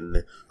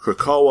in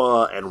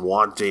Krakoa and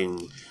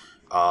wanting,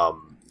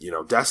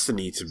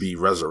 Destiny to be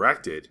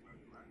resurrected.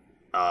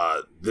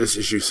 This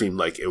issue seemed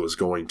like it was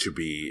going to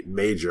be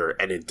major,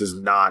 and it does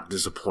not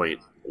disappoint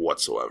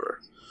whatsoever.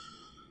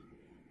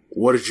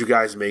 What did you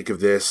guys make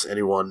of this?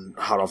 Anyone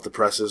hot off the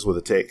presses with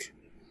a take?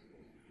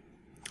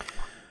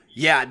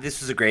 Yeah,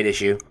 this was a great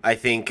issue. I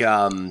think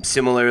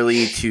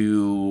similarly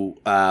to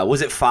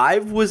was it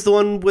 5 was the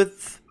one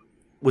with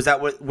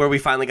where we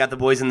finally got the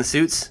boys in the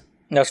suits?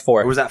 That was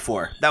 4. Or was that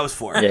 4? That was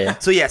 4. Yeah.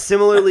 So yeah,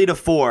 similarly to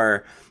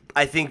 4,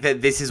 I think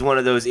that this is one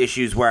of those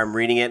issues where I'm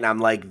reading it and I'm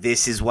like,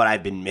 this is what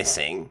I've been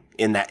missing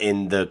in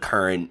the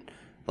current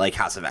like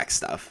House of X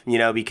stuff,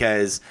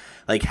 because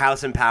like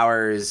House and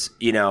Powers,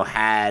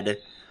 had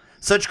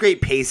such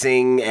great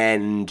pacing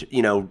and,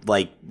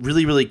 like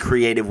really, really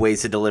creative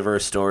ways to deliver a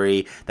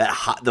story that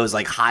those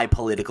like high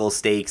political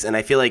stakes. And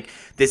I feel like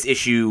this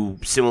issue,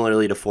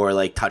 similarly to 4,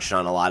 like touched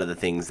on a lot of the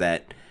things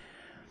that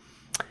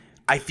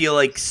I feel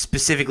like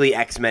specifically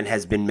X-Men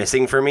has been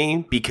missing for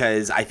me,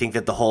 because I think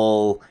that the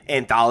whole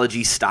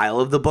anthology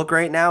style of the book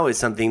right now is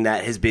something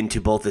that has been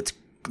to both its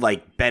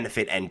like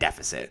benefit and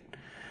deficit.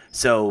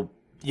 So,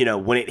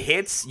 when it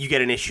hits, you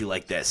get an issue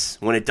like this.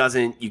 When it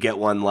doesn't, you get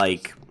one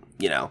like,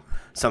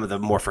 some of the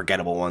more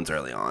forgettable ones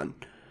early on.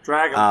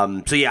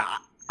 Dragon. So yeah,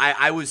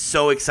 I was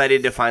so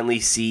excited to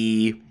finally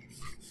see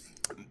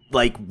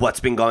like what's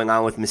been going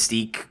on with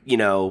Mystique,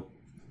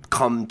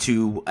 come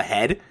to a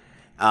head.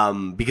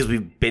 Because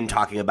we've been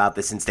talking about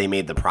this since they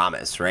made the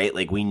promise, right?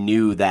 Like we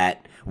know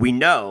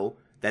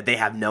that they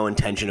have no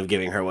intention of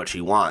giving her what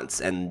she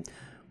wants. And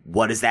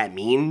what does that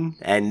mean?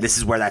 And this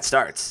is where that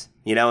starts,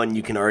 and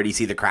you can already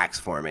see the cracks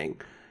forming.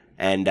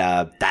 And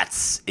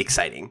that's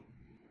exciting.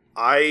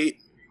 I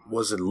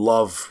was in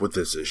love with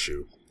this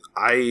issue.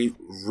 I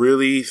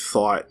really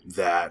thought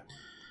that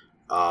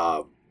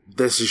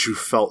this issue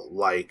felt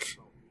like,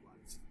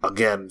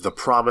 again, the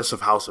promise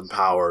of House and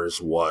Powers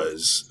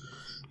was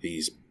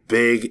these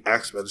big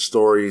X-Men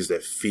stories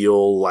that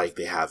feel like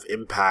they have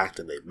impact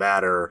and they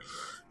matter,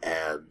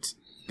 and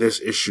this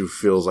issue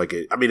feels like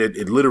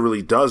it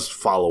literally does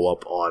follow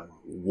up on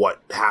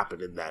what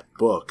happened in that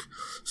book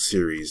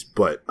series,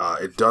 but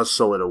it does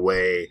so in a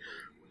way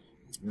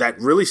that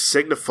really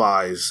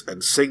signifies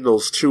and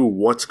signals to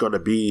what's going to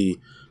be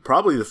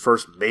probably the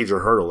first major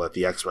hurdle that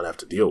the X-Men have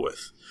to deal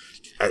with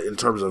in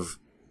terms of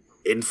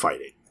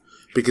infighting,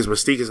 because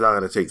Mystique is not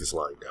going to take this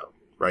lying down,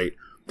 right?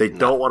 They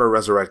don't want to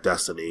resurrect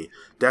Destiny.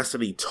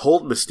 Destiny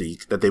told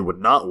Mystique that they would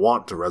not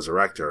want to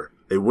resurrect her.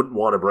 They wouldn't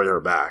want to bring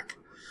her back.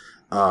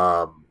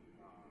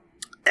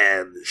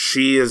 And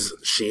she has,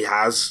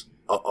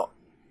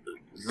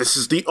 this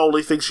is the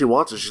only thing she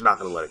wants, and she's not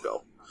going to let it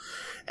go.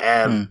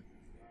 And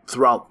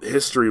throughout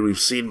history, we've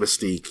seen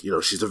Mystique,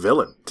 she's a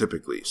villain,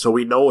 typically. So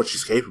we know what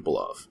she's capable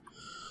of.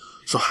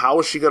 So how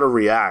is she going to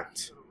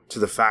react to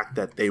the fact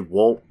that they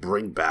won't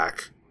bring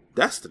back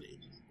Destiny?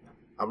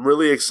 I'm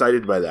really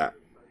excited by that.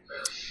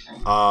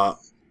 Go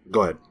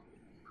ahead.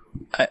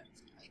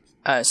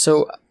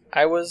 So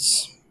I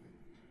was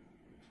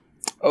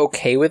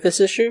okay with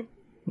this issue.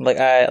 Like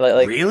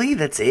really?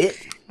 That's it?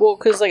 Well,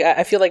 because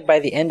I feel like by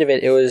the end of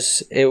it, it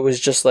was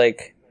just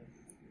like,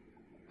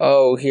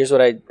 oh, here's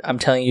what I'm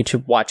telling you to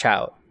watch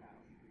out.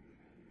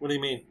 What do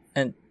you mean?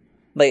 And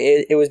like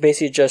it was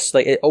basically just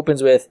like, it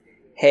opens with,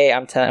 hey,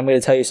 I'm going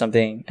to tell you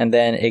something, and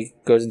then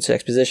it goes into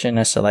exposition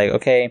as to like,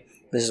 okay,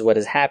 this is what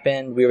has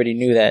happened. We already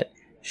knew that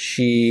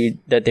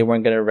that they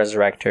weren't going to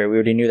resurrect her. We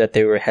already knew that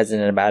they were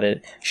hesitant about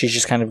it. She's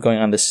just kind of going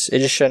on this. It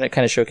just kind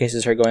of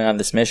showcases her going on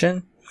this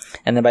mission,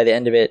 and then by the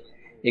end of it,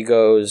 it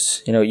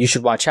goes, you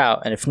should watch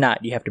out, and if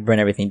not, you have to burn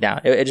everything down.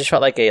 It just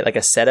felt like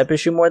a setup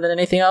issue more than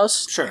anything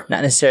else. Sure.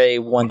 Not necessarily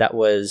one that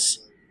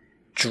was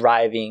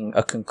driving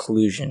a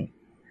conclusion.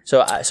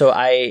 So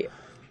I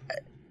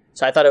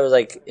thought it was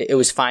it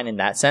was fine in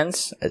that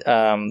sense,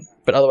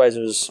 but otherwise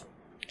it was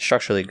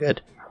structurally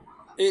good.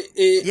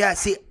 Yeah.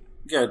 See.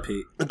 Go ahead,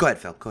 Pete. Go ahead,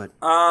 Phil. Go ahead.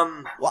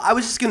 Well, I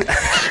was just gonna.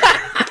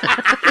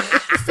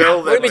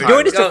 Phil, we've been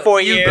doing this for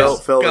 4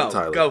 years. Phil and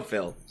Tyler. Go,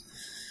 Phil.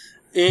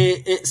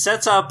 It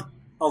sets up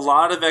a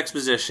lot of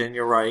exposition.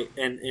 You're right,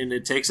 and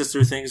it takes us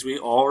through things we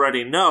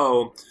already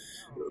know.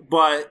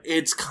 But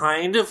it's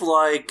kind of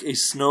like a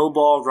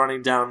snowball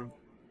rolling down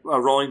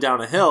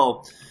a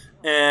hill.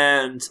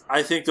 And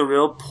I think the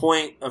real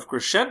point of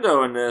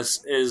crescendo in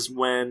this is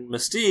when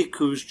Mystique,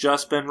 who's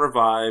just been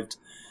revived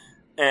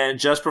and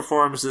just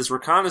performs this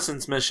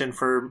reconnaissance mission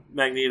for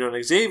Magneto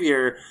and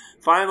Xavier,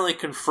 finally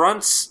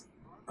confronts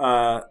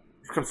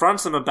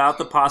them about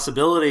the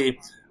possibility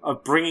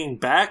of bringing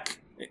back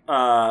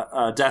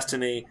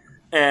Destiny,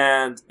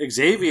 and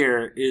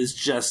Xavier is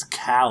just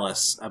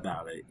callous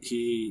about it.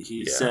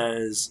 He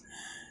says,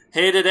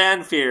 "Hated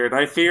and feared.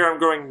 I fear I'm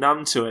growing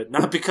numb to it,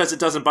 not because it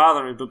doesn't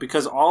bother me, but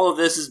because all of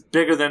this is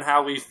bigger than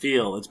how we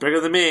feel. It's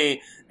bigger than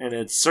me, and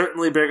it's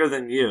certainly bigger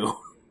than you."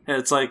 And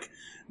it's like,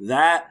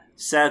 that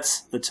sets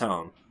the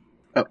tone.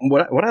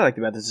 What I liked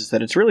about this is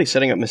that it's really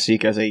setting up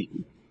Mystique as a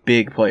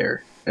big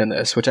player in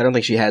this, which I don't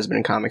think she has been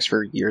in comics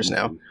for years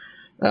now.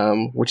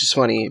 Which is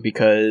funny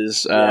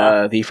because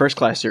the First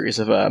Class series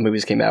of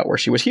movies came out where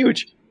she was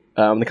huge.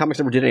 The comics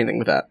never did anything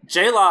with that.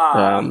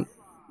 J-Law!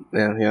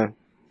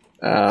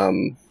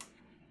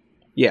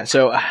 Yeah,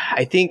 so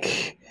I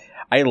think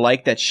I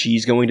like that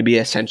she's going to be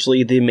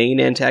essentially the main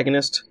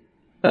antagonist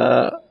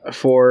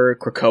for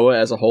Krakoa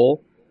as a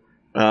whole.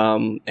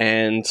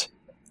 And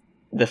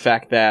the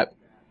fact that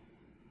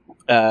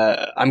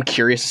I'm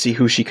curious to see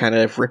who she kind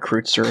of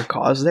recruits or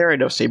cause there. I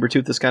know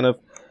Sabretooth is kind of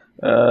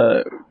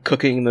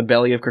cooking in the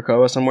belly of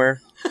Krakoa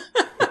somewhere.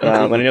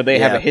 And I know they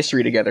have a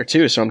history together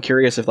too, so I'm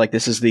curious if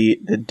this is the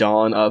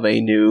dawn of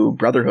a new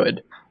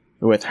brotherhood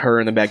with her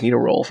in the Magneto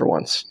role for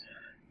once.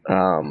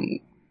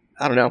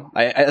 I don't know.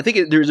 I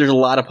think there's a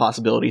lot of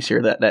possibilities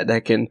here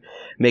that can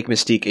make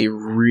Mystique a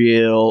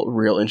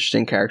real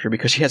interesting character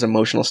because she has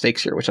emotional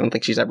stakes here, which I don't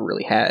think she's ever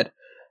really had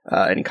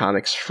in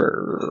comics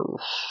for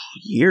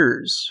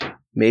years.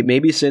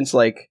 Maybe since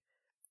I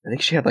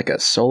think she had a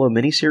solo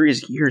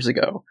miniseries years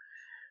ago.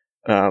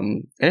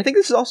 And I think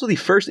this is also the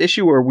first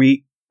issue where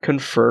we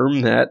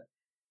confirm that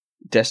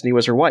Destiny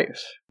was her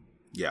wife.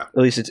 Yeah. At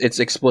least it's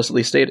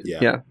explicitly stated.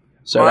 Yeah.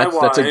 So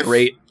that's a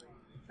great.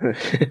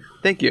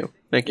 Thank you.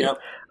 Yep.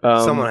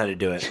 Someone had to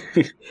do it.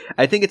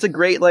 I think it's a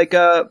great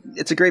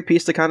it's a great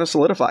piece to kind of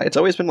solidify. It's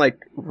always been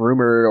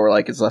rumored or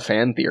it's a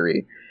fan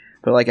theory,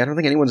 but I don't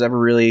think anyone's ever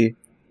really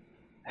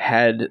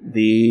had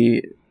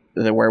the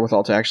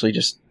wherewithal to actually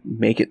just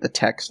make it the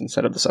text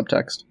instead of the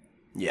subtext.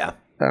 Yeah.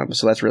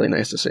 So that's really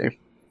nice to see,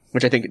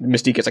 which I think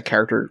Mystique as a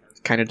character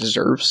kind of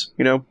deserves.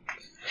 So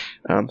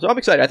I'm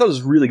excited. I thought it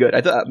was really good.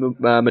 I thought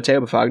Matteo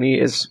Bufagni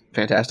is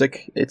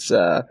fantastic. It's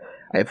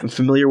I'm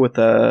familiar with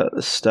the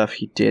stuff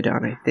he did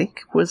on. I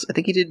think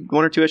he did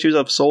 1 or 2 issues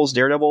of Soul's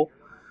Daredevil.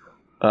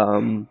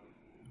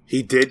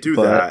 He did do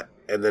that,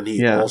 and then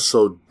he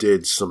also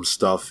did some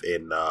stuff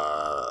in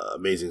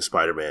Amazing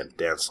Spider-Man,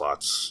 Dan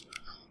Slott's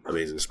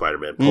Amazing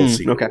Spider-Man post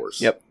Secret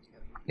Wars. Yep.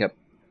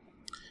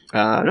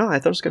 No, I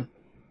thought it was good.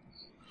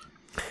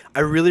 I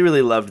really,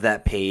 really loved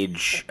that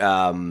page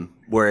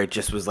where it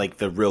just was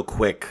the real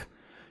quick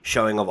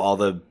showing of all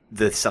the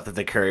stuff that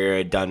the Courier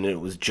had done, and it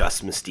was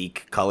just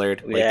Mystique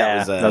colored.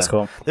 That's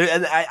cool.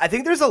 And I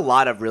think there's a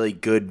lot of really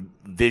good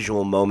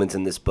visual moments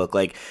in this book.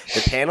 The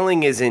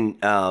paneling isn't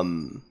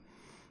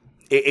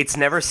it's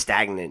never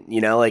stagnant,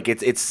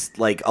 it's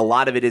a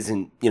lot of it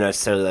isn't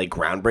necessarily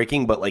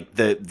groundbreaking, but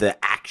the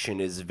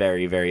action is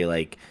very, very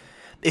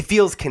it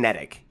feels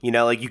kinetic,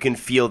 you can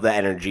feel the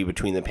energy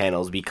between the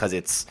panels because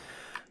it's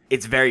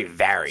very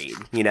varied,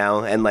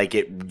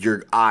 and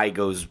your eye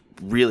goes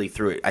really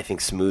through it, I think,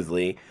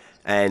 smoothly.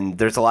 And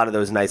there's a lot of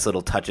those nice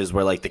little touches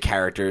where the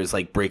character is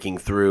breaking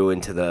through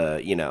into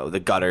the the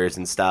gutters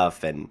and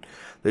stuff, and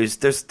there's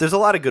a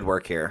lot of good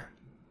work here.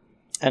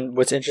 And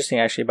what's interesting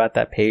actually about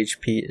that page,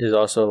 Pete, is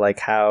also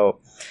how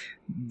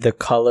the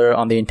color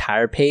on the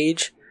entire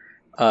page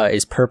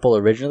is purple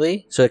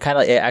originally, so it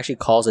actually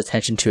calls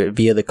attention to it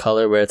via the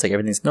color, where it's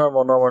everything's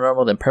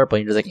normal, then purple,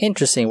 and you're just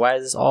interesting, why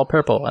is this all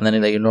purple? And then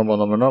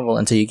normal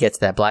until you get to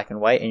that black and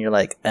white, and you're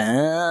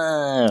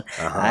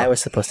I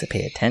was supposed to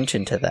pay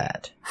attention to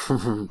that.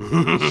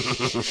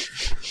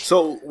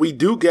 So we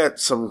do get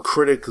some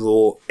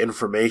critical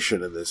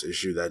information in this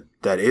issue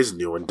that is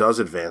new and does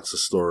advance the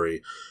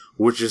story,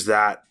 which is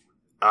that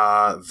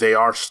they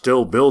are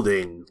still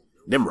building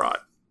Nimrod.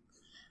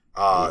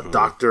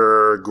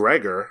 Dr.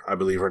 Gregor, I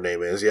believe her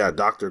name is. Yeah,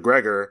 Dr.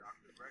 Gregor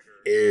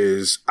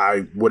is,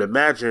 I would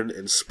imagine,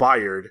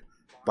 inspired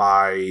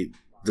by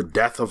the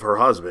death of her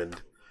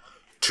husband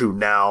to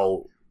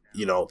now,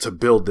 to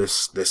build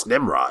this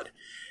Nimrod.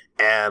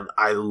 And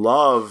I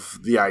love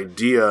the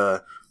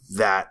idea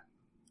that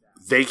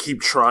they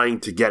keep trying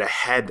to get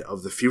ahead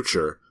of the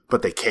future,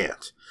 but they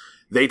can't.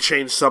 They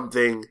change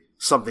something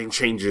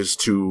changes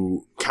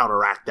to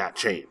counteract that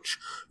change.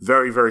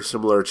 Very, very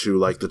similar to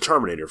like the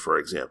Terminator, for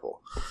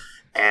example.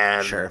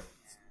 And Sure.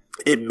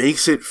 It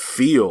makes it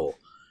feel,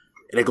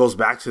 and it goes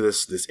back to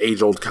this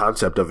age-old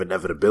concept of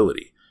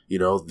inevitability.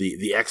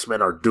 The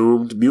X-Men are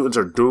doomed, mutants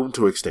are doomed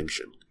to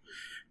extinction.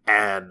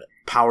 And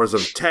Powers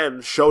of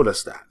 10 showed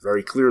us that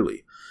very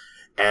clearly.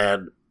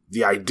 And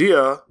the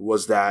idea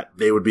was that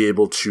they would be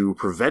able to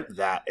prevent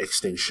that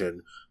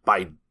extinction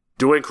by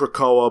doing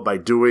Krakoa, by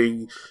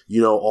doing,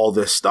 all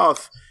this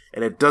stuff.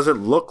 And it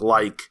doesn't look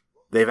like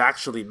they've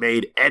actually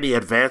made any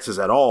advances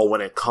at all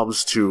when it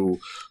comes to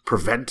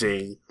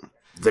preventing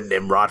the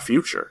Nimrod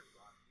future.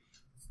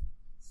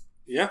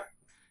 Yeah.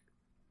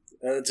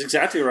 That's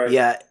exactly right.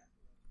 Yeah.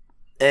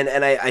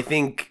 And I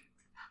think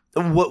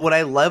what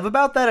I love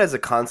about that as a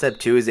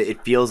concept too is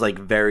it feels like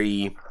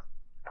very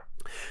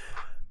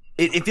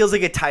it feels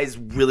like it ties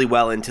really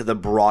well into the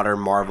broader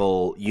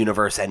Marvel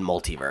universe and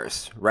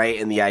multiverse, right?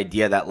 And the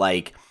idea that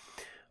like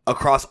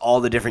across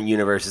all the different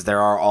universes there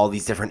are all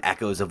these different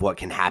echoes of what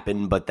can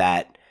happen, but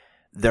that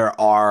there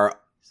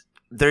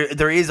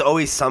is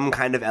always some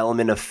kind of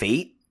element of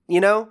fate,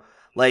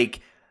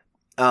 like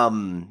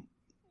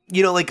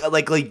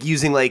like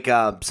using like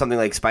something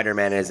like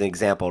Spider-Man as an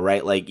example,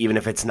 right? Like even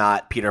if it's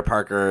not Peter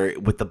Parker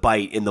with the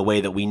bite in the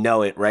way that we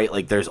know it, right?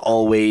 Like there's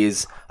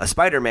always a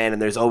Spider-Man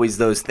and there's always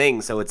those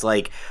things. So it's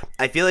like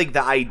I feel like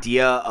the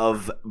idea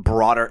of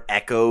broader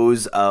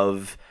echoes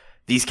of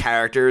these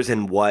characters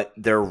and what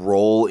their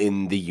role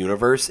in the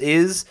universe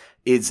is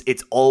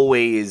it's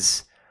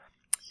always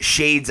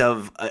shades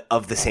of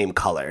the same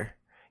color,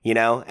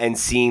 and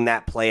seeing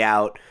that play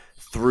out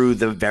through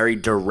the very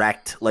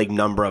direct like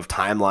number of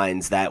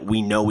timelines that we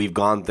know we've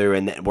gone through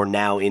and that we're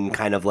now in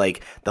kind of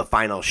like the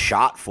final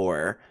shot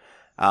for.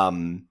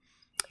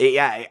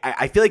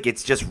 I feel like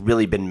it's just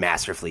really been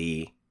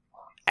masterfully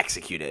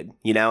executed,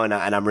 and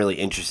I'm really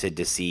interested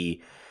to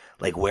see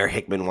like where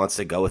Hickman wants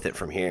to go with it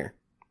from here.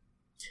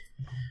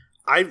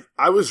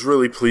 I was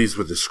really pleased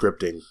with the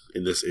scripting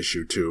in this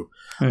issue too.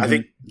 Mm-hmm. I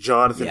think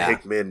Jonathan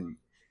Hickman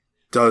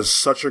does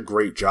such a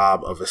great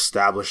job of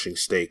establishing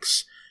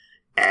stakes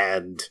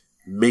and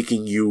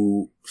making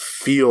you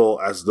feel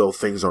as though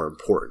things are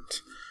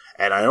important.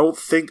 And I don't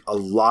think there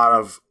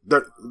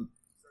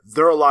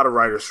are a lot of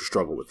writers who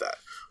struggle with that,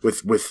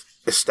 with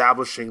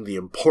establishing the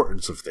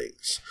importance of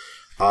things.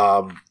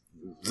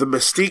 The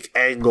Mystique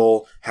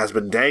angle has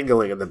been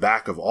dangling in the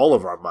back of all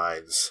of our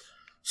minds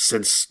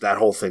since that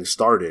whole thing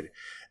started.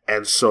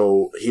 And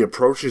so he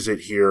approaches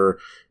it here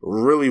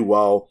really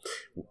well.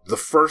 The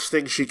first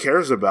thing she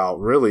cares about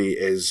really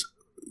is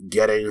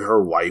getting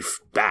her wife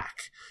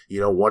back,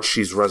 once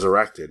she's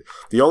resurrected.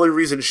 The only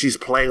reason she's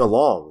playing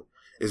along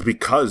is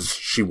because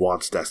she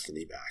wants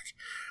Destiny back.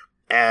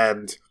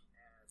 And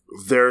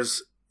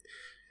there's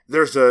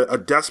a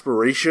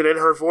desperation in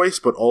her voice,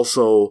 but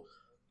also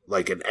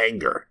like an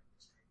anger.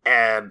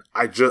 And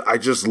I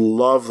just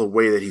love the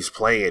way that he's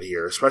playing it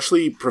here,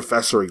 especially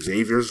Professor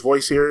Xavier's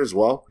voice here as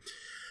well.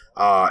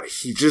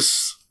 He's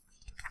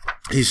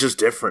just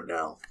different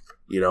now,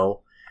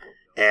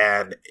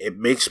 and it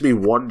makes me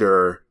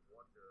wonder,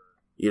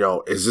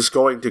 is this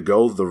going to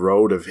go the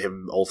road of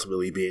him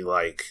ultimately being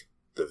like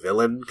the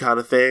villain kind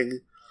of thing?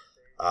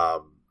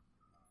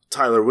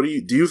 Tyler,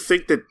 do you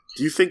think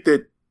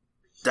that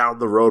down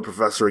the road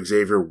Professor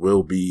Xavier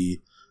will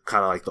be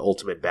kind of like the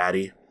ultimate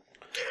baddie?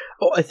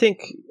 Oh, I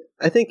think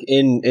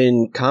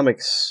in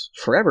comics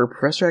forever,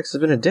 Professor X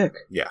has been a dick.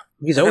 Yeah,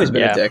 he's always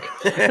been a dick,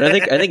 and I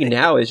think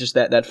now is just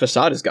that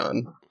facade is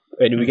gone,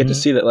 and we get to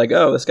see that like,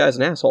 oh, this guy's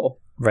an asshole,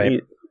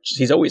 right?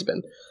 He's always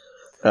been,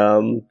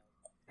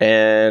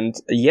 and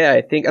yeah,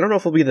 I don't know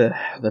if he'll be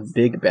the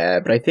big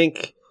bad, but I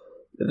think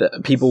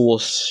that people will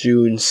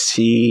soon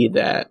see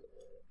that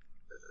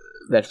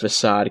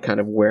facade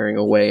kind of wearing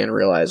away and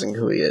realizing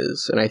who he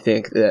is, and I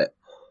think that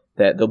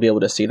they'll be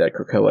able to see that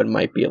Krakoa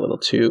might be a little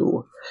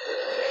too,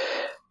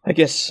 I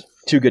guess,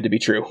 too good to be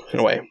true in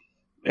a way.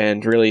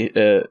 And really,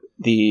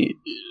 the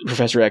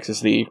Professor X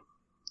is the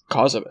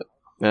cause of it.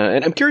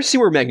 And I'm curious to see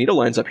where Magneto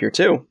lines up here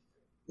too,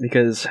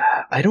 because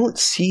I don't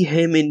see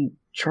him and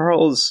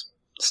Charles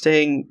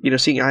seeing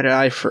eye to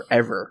eye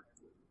forever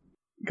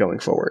going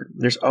forward.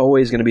 There's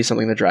always going to be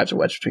something that drives a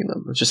wedge between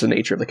them. It's just the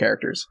nature of the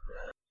characters.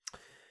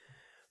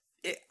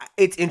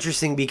 It's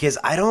interesting because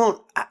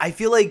I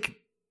feel like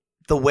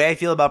the way I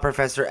feel about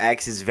Professor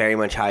X is very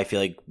much how I feel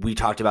like we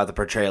talked about the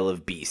portrayal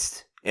of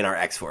Beast in our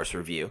X-Force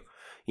review,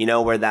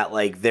 where that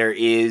like there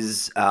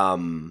is a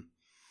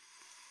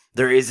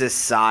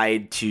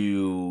side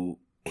to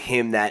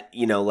him that,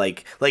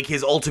 like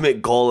his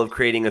ultimate goal of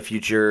creating a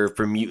future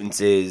for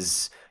mutants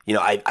is,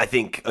 I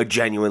think a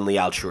genuinely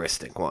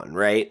altruistic one,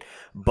 right?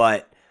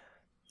 But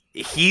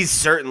he's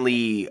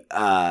certainly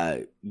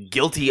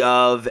guilty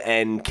of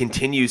and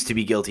continues to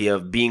be guilty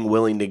of being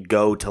willing to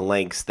go to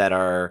lengths that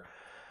are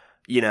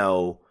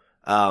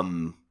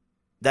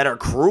that are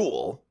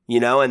cruel,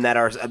 and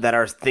that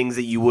are things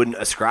that you wouldn't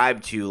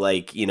ascribe to,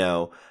 like,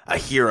 a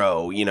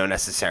hero,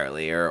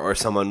 necessarily, or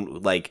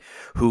someone like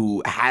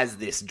who has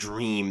this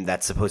dream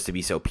that's supposed to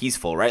be so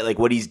peaceful, right? Like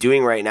what he's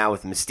doing right now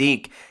with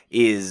Mystique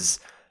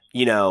is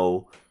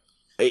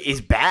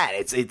bad.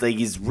 It's like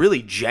he's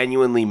really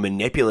genuinely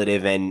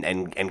manipulative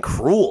and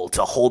cruel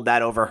to hold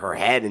that over her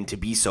head and to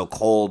be so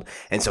cold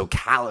and so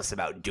callous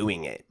about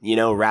doing it,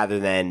 rather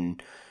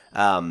than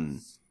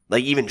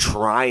like even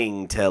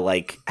trying to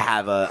like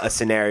have a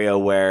scenario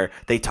where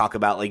they talk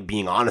about like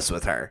being honest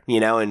with her,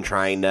 and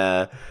trying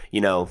to,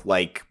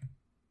 like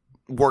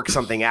work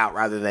something out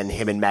rather than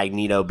him and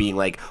Magneto being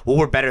like, well,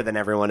 we're better than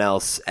everyone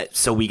else,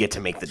 so we get to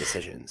make the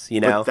decisions,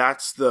 But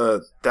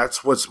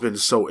that's what's been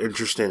so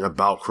interesting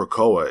about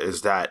Krakoa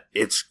is that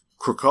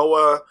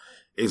Krakoa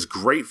is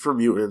great for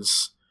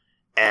mutants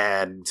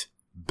and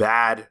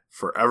bad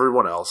for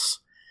everyone else.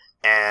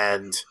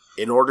 And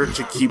in order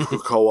to keep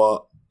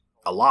Krakoa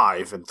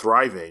alive and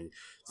thriving,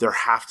 there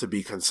have to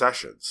be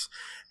concessions.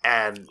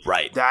 And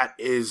that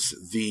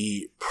is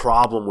the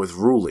problem with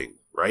ruling,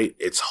 right?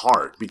 It's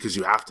hard because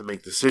you have to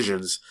make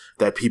decisions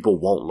that people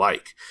won't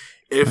like.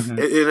 And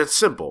it's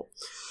simple.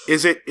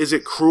 Is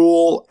it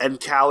cruel and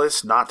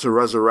callous not to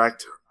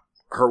resurrect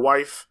her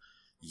wife?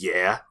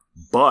 Yeah,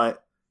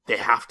 but they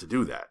have to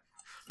do that.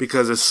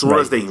 Because as soon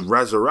as they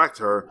resurrect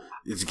her,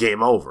 it's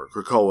game over.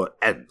 Krakoa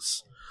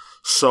ends.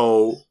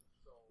 So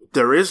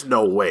there is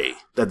no way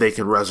that they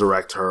can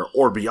resurrect her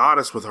or be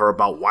honest with her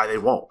about why they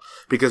won't.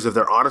 Because if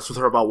they're honest with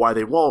her about why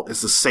they won't,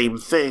 it's the same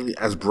thing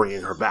as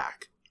bringing her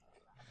back.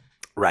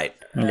 Right.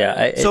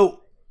 Yeah.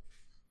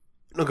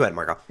 No, go ahead,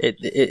 Marco.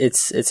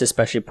 It's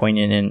especially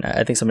poignant, and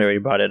I think somebody already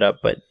brought it up,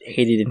 but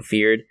hated and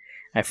feared.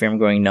 I fear I'm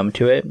growing numb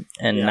to it,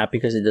 and not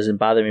because it doesn't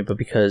bother me, but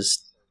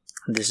because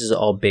this is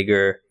all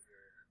bigger.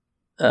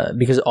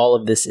 Because all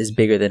of this is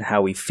bigger than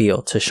how we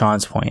feel. To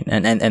Sean's point,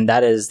 and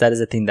that is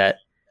the thing that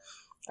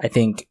I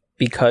think,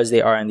 because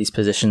they are in these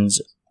positions,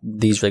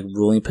 these like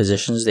ruling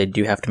positions, they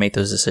do have to make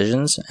those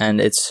decisions, and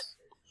it's.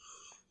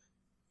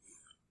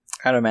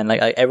 I don't know, man.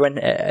 Like everyone,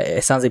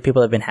 it sounds like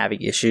people have been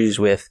having issues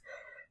with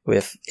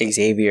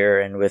Xavier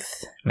and with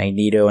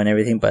Magneto and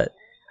everything, but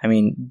I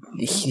mean,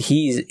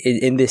 he's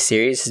in this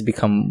series has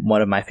become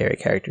one of my favorite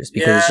characters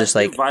because it's just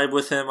like you vibe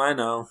with him. I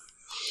know.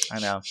 I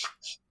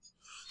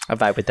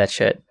vibe with that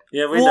shit.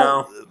 Yeah, we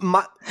know.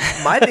 My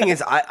thing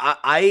is,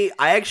 I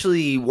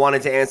actually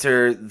wanted to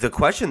answer the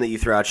question that you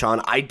threw out, Sean.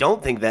 I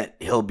don't think that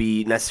he'll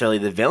be necessarily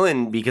the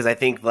villain because I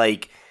think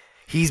like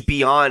he's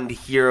beyond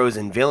heroes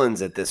and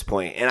villains at this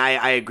point. And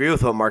I agree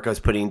with what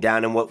Marco's putting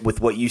down and with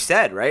what you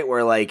said, right?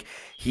 Where like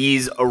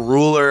he's a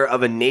ruler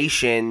of a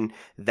nation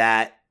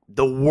that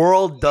the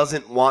world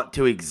doesn't want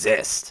to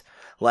exist.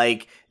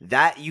 Like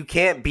that, you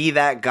can't be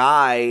that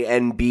guy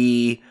and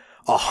be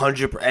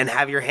 100% and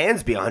have your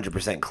hands be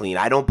 100% clean.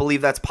 I don't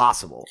believe that's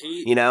possible.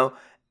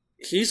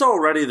 He's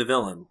already the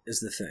villain is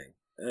the thing.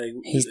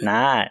 He's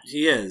not.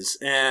 He is.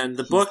 And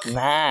the book. He's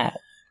not.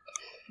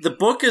 The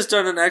book has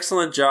done an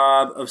excellent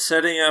job of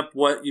setting up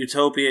what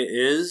Utopia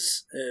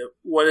is.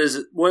 What is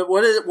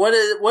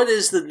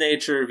the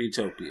nature of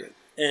Utopia,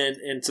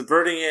 and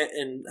subverting it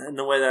in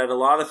the way that a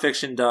lot of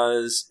fiction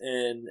does,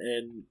 and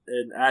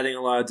adding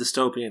a lot of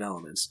dystopian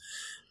elements.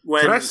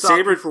 Can I stop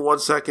you for 1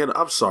 second?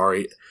 I'm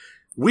sorry.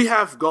 We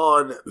have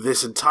gone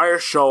this entire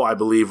show, I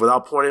believe,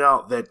 without pointing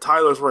out that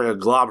Tyler's wearing a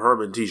Glob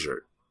Herman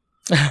t-shirt.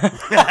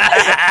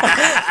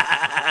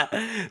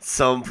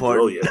 So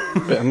important.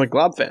 Brilliant. I'm a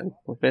Glob fan.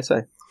 What can I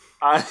say?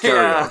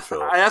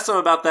 I asked him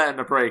about that in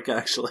the break,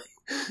 actually.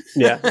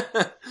 Yeah.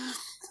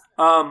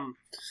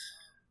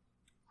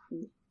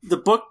 The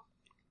book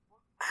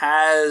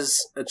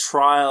has a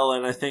trial,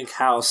 and I think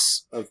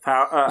House of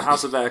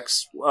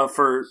X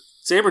for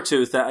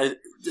Sabretooth that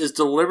is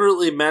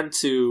deliberately meant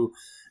to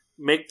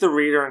make the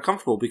reader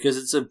uncomfortable because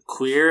it's a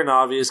clear and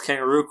obvious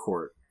kangaroo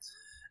court.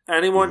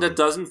 Anyone that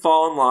doesn't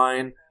fall in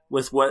line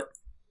with what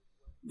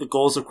the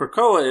goals of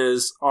Krakoa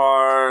is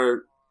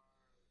are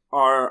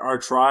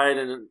tried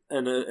in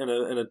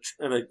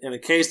a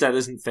case that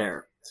isn't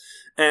fair.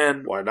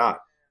 And why not?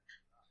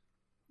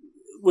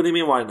 What do you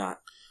mean? Why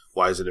not?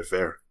 Why isn't it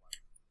fair?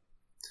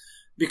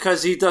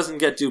 Because he doesn't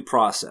get due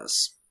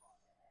process,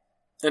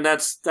 and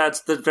that's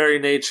the very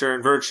nature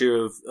and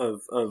virtue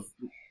of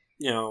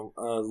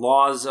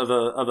laws of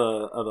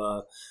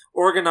a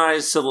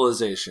organized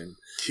civilization.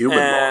 Human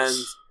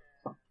laws.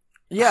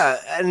 Yeah,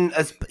 and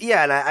I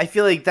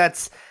feel like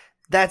that's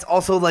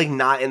also like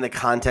not in the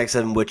context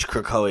in which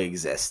Krakoa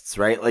exists,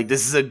 right? Like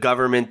this is a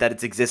government that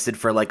it's existed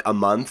for like a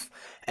month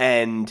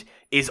and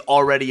is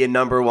already a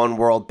number one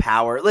world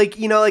power. Like,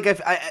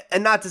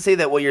 and not to say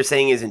that what you're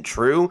saying isn't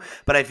true,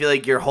 but I feel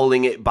like you're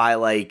holding it by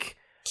like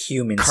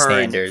human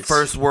current standards,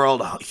 first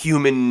world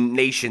human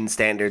nation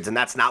standards, and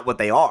that's not what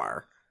they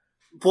are.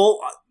 Well,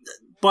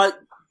 but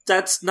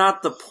that's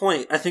not the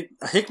point. I think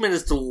Hickman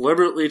is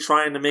deliberately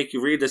trying to make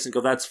you read this and go,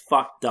 that's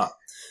fucked up.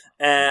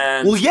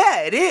 And well,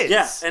 yeah, it is.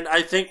 Yeah, and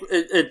I think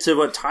to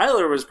what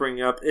Tyler was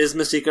bringing up, is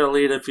Mystique going to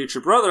lead a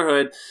future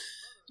Brotherhood?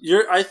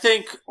 I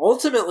think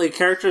ultimately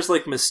characters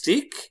like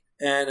Mystique,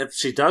 and if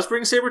she does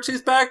bring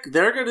Sabretooth back,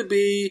 they're going to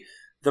be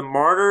the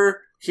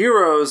martyr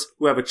heroes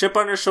who have a chip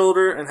on their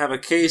shoulder and have a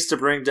case to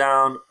bring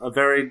down a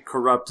very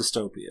corrupt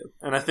dystopia.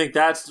 And I think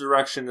that's the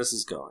direction this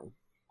is going.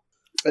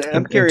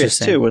 I'm curious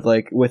too, with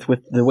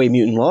the way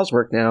mutant laws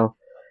work now.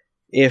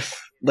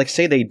 If, like,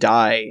 say they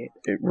die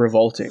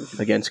revolting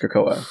against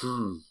Krakoa,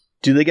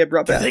 do they get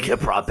brought back? They get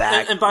brought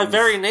back, and by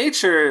very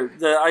nature,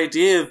 the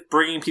idea of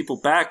bringing people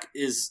back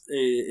is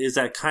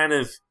that kind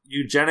of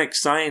eugenic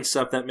science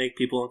stuff that make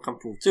people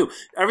uncomfortable too.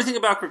 Everything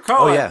about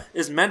Krakoa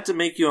is meant to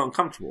make you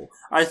uncomfortable.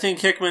 I think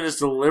Hickman is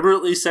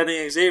deliberately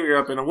setting Xavier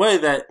up in a way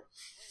that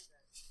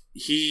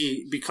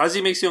because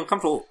he makes you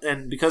uncomfortable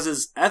and because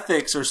his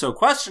ethics are so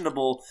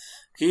questionable,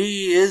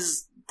 he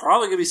is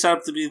probably going to be set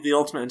up to be the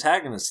ultimate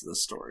antagonist of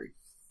this story.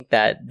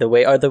 That the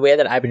way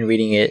that I've been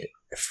reading it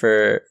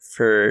for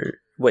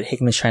what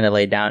Hickman's trying to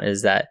lay down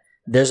is that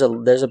there's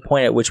a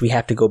point at which we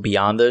have to go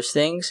beyond those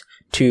things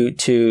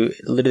to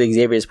literally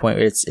Xavier's point.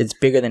 It's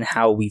bigger than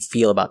how we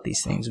feel about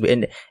these things.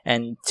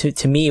 And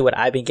to me, what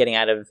I've been getting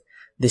out of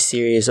this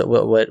series,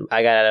 what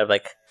I got out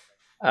of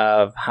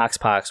of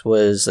Hoxpox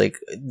was like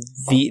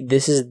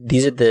these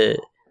are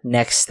the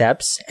next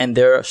steps, and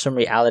there are some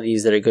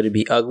realities that are going to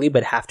be ugly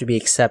but have to be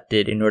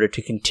accepted in order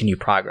to continue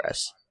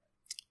progress.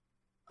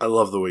 I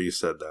love the way you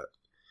said that.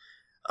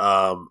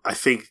 I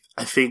think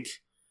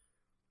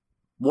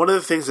one of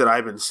the things that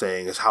I've been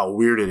saying is how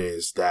weird it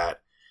is that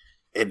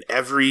in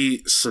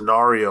every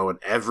scenario, in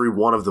every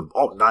one of the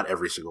not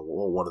every single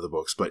one of the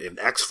books, but in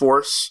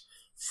X-Force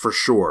for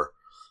sure,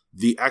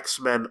 the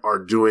X-Men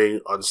are doing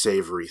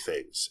unsavory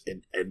things.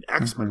 In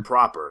X-Men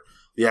proper,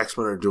 the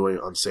X-Men are doing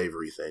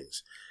unsavory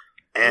things.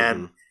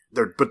 And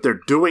they're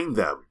doing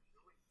them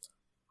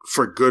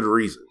for good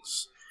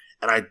reasons.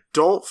 And I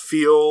don't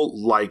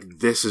feel like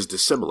this is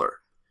dissimilar.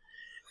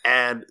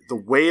 And the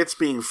way it's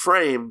being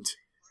framed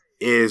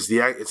is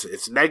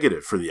it's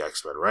negative for the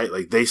X-Men, right?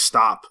 Like they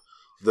stop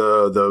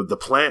the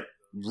plant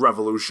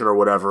revolution or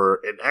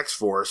whatever in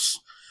X-Force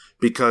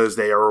because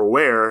they are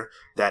aware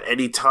that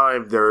any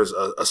time there's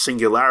a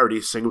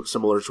singularity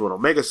similar to an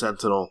Omega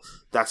Sentinel,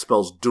 that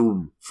spells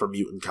doom for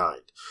mutant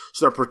kind.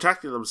 So they're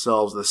protecting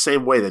themselves in the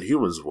same way that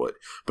humans would.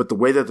 But the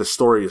way that the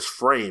story is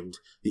framed,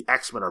 the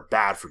X-Men are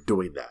bad for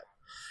doing that.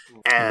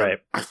 And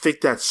I think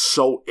that's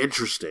so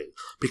interesting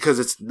because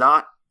it's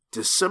not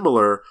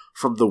dissimilar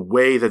from the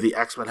way that the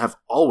X-Men have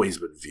always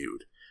been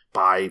viewed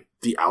by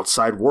the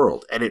outside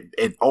world. And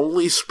it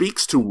only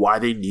speaks to why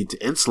they need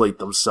to insulate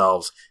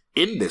themselves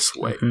in this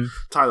way.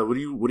 Tyler, what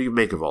do you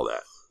make of all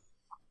that?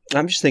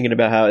 I'm just thinking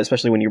about how,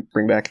 especially when you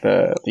bring back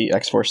the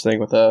X-Force thing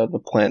with the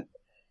plant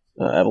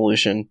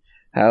evolution,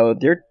 how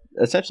they're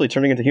essentially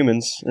turning into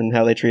humans and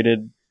how they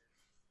treated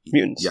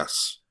mutants.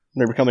 Yes.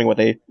 They're becoming what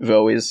they've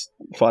always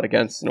fought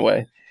against in a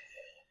way.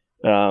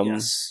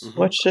 Yes.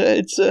 Which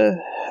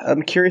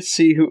I'm curious to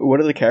see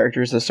what are the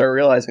characters that start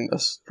realizing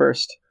this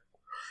first.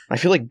 I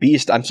feel like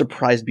Beast. I'm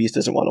surprised Beast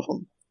isn't one of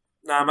them.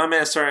 Nah, my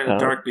man's starting a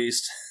Dark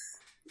Beast.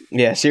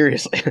 Yeah,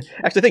 seriously.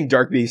 Actually, I think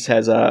Dark Beast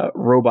has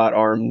robot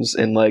arms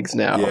and legs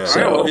now. Yeah.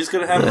 So. Right, well, he's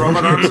gonna have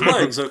robot arms and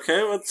legs.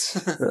 Okay,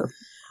 what's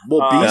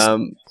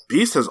well,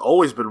 Beast has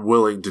always been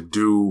willing to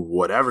do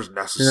whatever's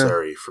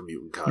necessary for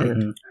mutant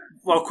kind.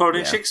 While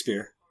quoting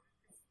Shakespeare.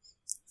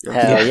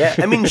 Hell yeah.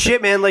 I mean,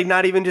 shit, man, like,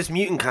 not even just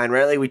mutant kind,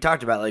 right? Like, we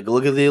talked about, like,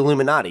 look at the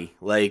Illuminati.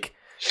 Like,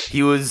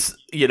 he was,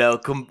 he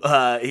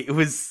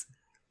was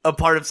a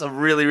part of some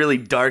really, really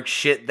dark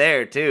shit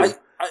there, too.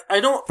 I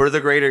don't... For the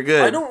greater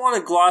good. I don't want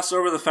to gloss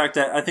over the fact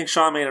that I think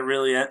Sean made a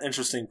really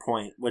interesting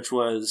point, which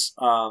was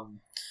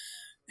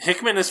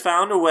Hickman has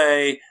found a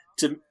way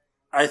to,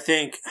 I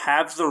think,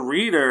 have the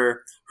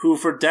reader who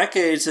for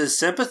decades has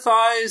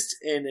sympathized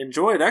and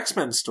enjoyed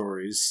X-Men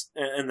stories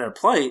and their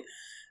plight,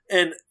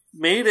 and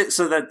made it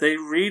so that they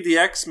read the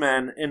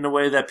X-Men in the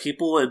way that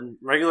people and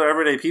regular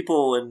everyday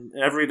people in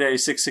everyday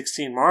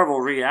 616 Marvel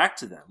react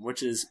to them,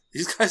 which is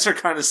these guys are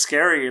kind of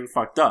scary and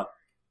fucked up.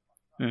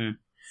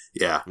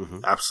 Yeah,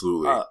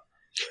 absolutely.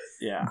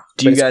 Yeah.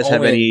 Do you guys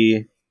have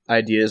any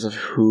ideas of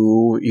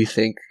who you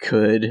think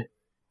could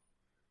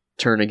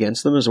turn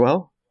against them as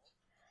well?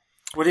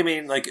 What do you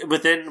mean, like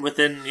within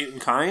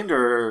mutant kind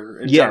or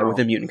in general?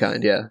 Within mutant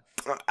kind, yeah.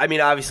 I mean,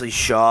 obviously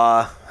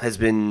Shaw has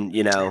been,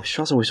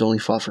 Shaw's always only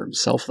fought for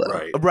himself,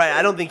 though. Right.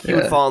 I don't think he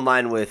would fall in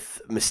line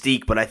with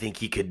Mystique, but I think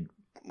he could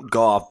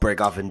break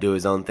off and do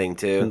his own thing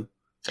too.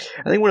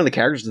 I think one of the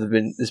characters that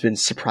has been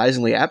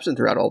surprisingly absent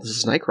throughout all this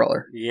is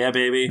Nightcrawler. Yeah,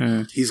 baby.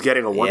 He's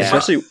getting a one.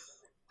 Especially,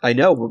 I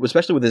know, but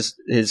especially with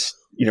his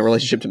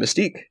relationship to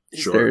Mystique.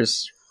 Sure.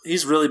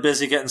 He's really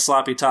busy getting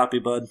sloppy toppy,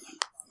 bud.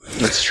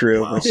 That's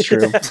true. Wow. That's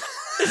true.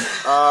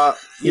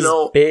 He's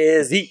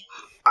busy.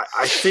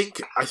 I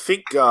think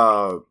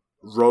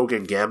Rogue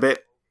and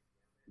Gambit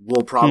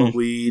will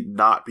probably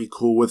not be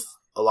cool with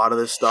a lot of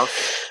this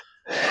stuff.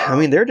 I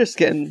mean, they're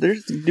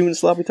doing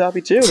sloppy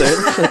toppy too. They're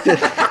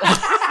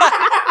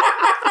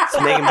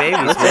making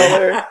babies.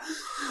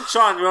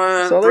 Sean, you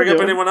want So to they're bring up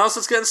doing- anyone else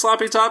that's getting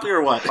sloppy toppy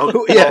or what?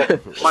 Oh, Yeah.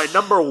 my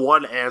number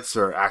one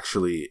answer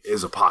actually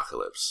is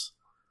Apocalypse.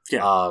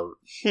 Yeah.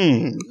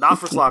 Not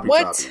for sloppy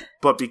What? toppy,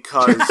 but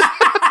because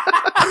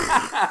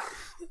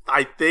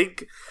I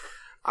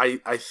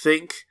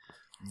think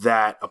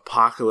that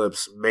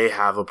Apocalypse may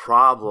have a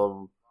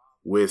problem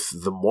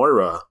with the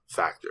Moira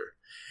factor,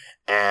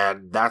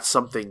 and that's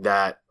something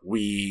that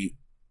they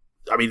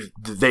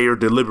are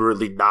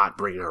deliberately not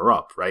bringing her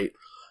up, right?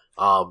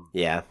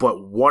 Yeah.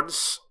 But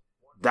once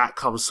that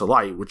comes to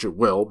light, which it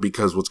will,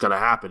 because what's going to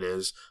happen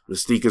is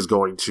Mystique is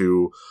going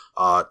to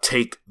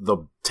take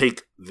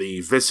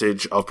the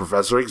visage of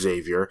Professor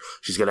Xavier.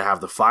 She's going to have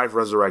the 5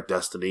 resurrect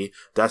Destiny.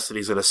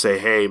 Destiny's going to say,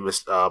 "Hey,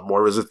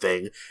 Moira's a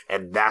thing,"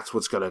 and that's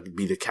what's going to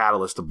be the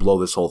catalyst to blow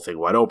this whole thing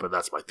wide open.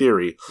 That's my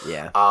theory.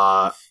 Yeah.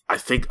 I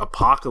think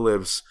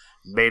Apocalypse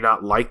may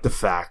not like the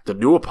fact, the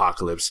new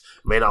Apocalypse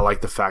may not like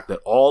the fact that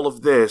all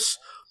of this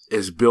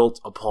is built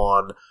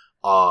upon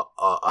a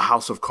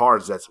house of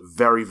cards that's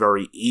very,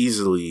 very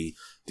easily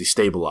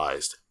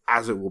destabilized,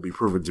 as it will be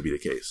proven to be the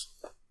case.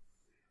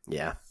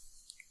 Yeah.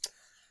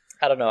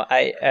 I don't know.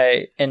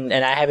 I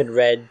haven't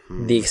read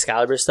the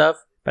Excalibur stuff,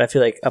 but I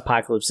feel like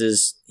Apocalypse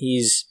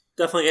he's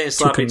Definitely getting too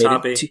sloppy committed.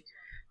 toppy.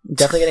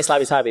 Definitely getting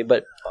sloppy toppy,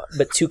 but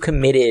too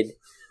committed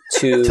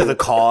to To the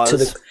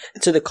cause.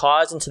 to the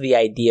cause and to the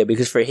idea.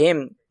 Because for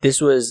him,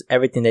 this was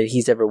everything that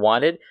he's ever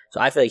wanted.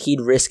 So I feel like he'd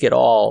risk it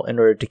all in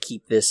order to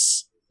keep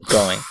this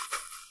going.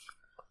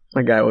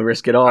 My guy will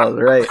risk it all,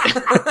 right? Put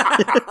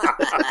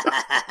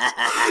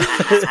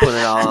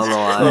it all on the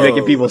line.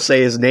 Making people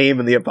say his name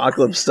in the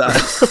Apocalypse style.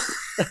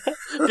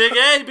 Big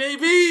A,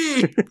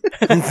 baby!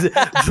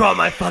 Draw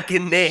my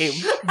fucking name.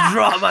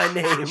 Draw my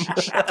name.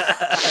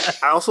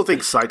 I also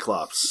think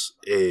Cyclops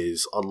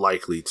is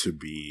unlikely to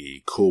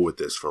be cool with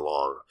this for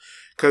long,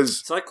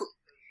 because It's like,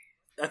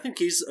 I think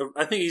he's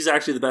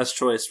actually the best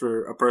choice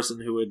for a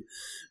person who would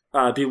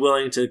be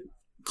willing to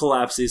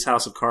collapse these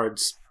House of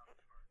Cards.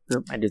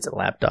 My dude's a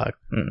lapdog.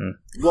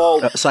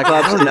 Cyclops. I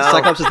don't know.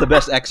 Cyclops is the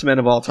best X-Men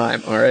of all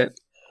time. All right.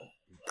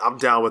 I'm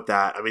down with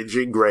that. I mean,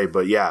 Jean Grey,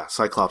 but yeah,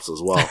 Cyclops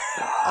as well.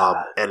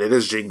 And it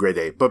is Jean Grey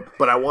Day. But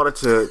I wanted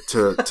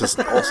to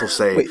also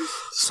say, Wait,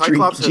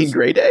 Cyclops Jean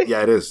Grey Day?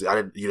 Yeah, it is.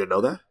 You didn't know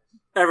that?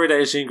 Every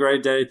day is Jean Grey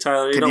Day,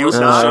 Tyler. You Can don't you-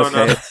 listen to the show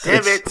okay. enough.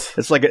 Damn it!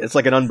 It's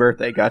like an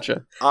unbirthday.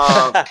 Gotcha.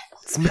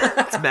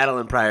 It's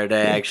Madeline Pryor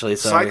Day, actually.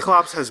 Sorry.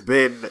 Cyclops has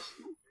been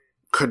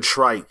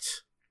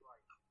contrite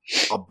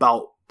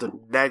about the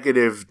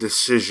negative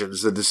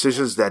decisions, the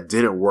decisions that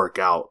didn't work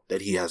out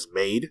that he has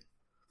made.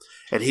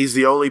 And he's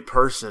the only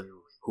person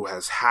who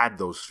has had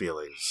those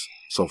feelings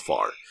so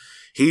far.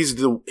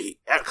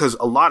 Because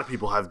a lot of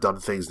people have done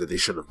things that they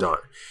shouldn't have done.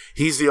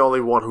 He's the only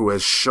one who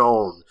has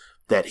shown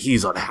that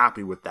he's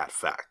unhappy with that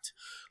fact.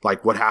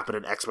 Like what happened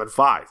in X-Men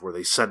 5, where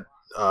they sent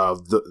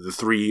the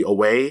 3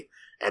 away,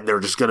 and they're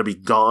just going to be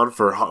gone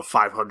for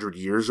 500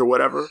 years or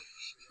whatever.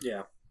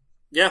 Yeah.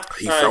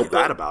 He felt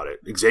bad about it.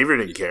 Xavier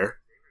didn't care.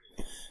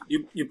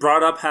 You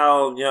brought up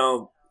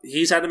how,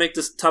 he's had to make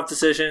this tough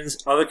decisions.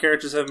 Other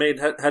characters have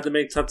had to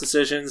make tough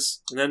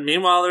decisions. And then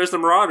meanwhile, there's the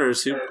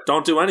Marauders who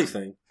don't do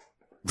anything.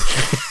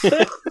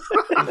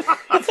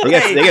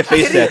 They get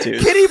face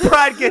tattoos. Kitty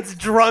Pryde gets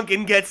drunk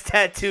and gets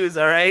tattoos,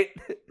 all right?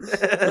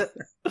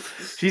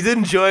 She's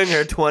enjoying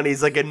her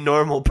 20s like a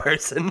normal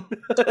person.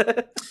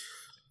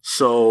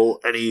 So,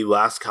 any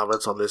last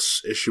comments on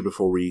this issue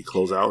before we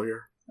close out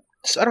here?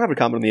 So I don't have a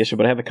comment on the issue,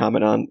 but I have a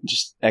comment on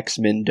just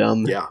X-Men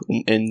dumb Yeah.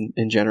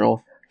 in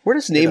general. Where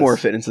does Namor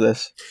fit into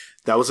this?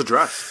 That was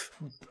addressed.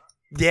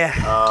 Yeah.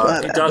 He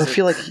I doesn't.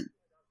 feel like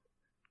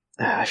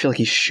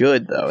he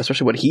should, though,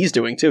 especially what he's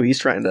doing too. He's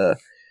trying to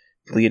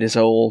lead his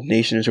whole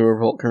nation into a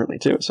revolt currently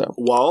too. So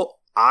Well,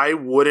 I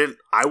wouldn't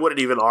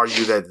even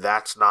argue that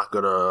that's not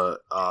gonna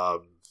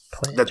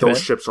that those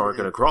ships aren't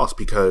gonna cross,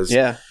 because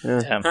yeah.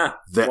 Huh,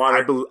 that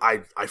water.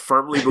 I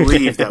firmly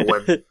believe that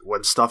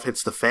when stuff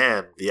hits the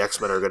fan, the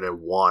X-Men are gonna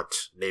want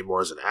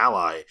Namor as an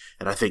ally,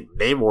 and I think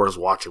Namor is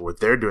watching what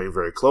they're doing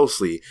very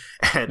closely,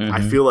 and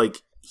I feel like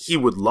he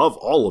would love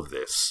all of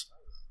this.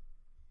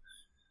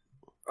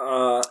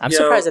 I'm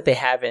surprised that they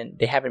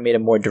haven't made a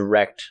more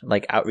direct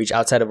outreach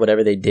outside of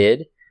whatever they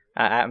did.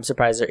 I'm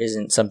surprised there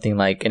isn't something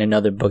like in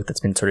another book that's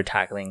been sort of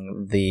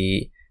tackling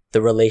the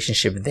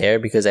relationship there,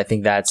 because I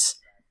think that's,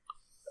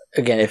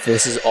 again, if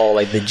this is all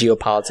like the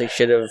geopolitics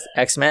shit of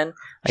X-Men,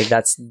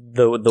 that's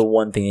the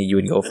one thing that you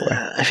would go for.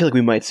 I feel like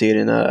we might see it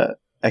in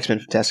X-Men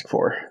Fantastic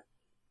Four.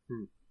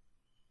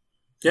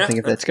 Yeah, I think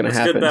if that's going to a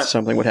good happen, bet.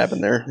 something would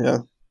happen there. Yeah.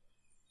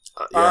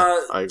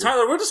 I agree.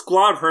 Tyler, where does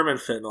Glob Herman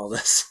fit in all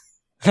this?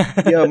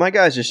 Yo, my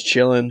guy's just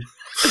chilling.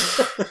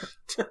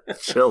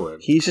 Chilling.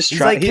 He's just He's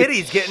trying. like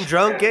Kitty's getting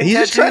drunk, getting He's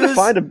just trying to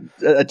tattoos.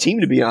 find a team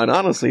to be on.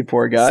 Honestly,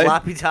 poor guy.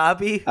 Sloppy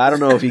Toppy. I don't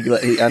know if he.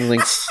 I don't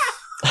think.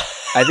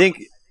 I think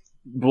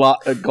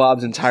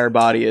Glob's entire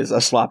body is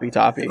a sloppy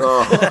toppy.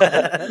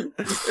 Oh.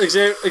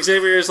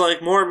 Xavier's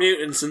like, more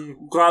mutants,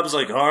 and Glob's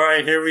like, all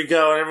right, here we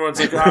go. And everyone's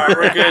like, all right,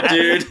 we're good,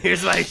 dude.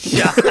 Here's my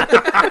shot.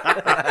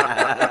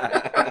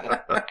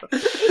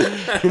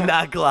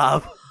 Not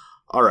Glob.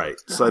 All right,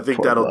 so I think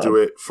Poor that'll Bob. do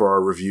it for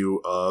our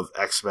review of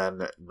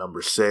X-Men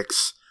number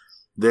 6.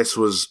 This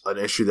was an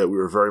issue that we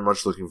were very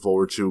much looking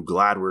forward to.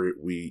 Glad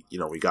we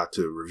got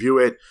to review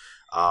it.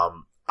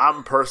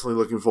 I'm personally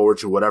looking forward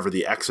to whatever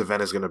the X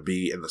event is going to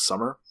be in the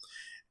summer,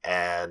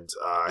 and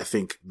I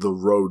think the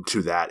road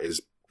to that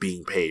is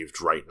being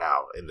paved right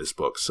now in this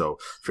book. So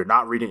if you're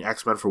not reading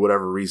X-Men for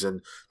whatever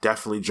reason,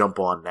 definitely jump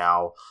on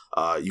now.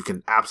 You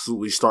can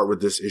absolutely start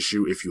with this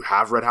issue if you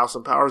have read House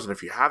and Powers, and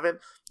if you haven't,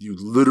 you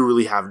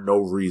literally have no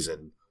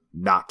reason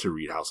not to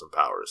read House and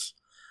Powers.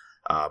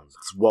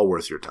 It's well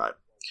worth your time.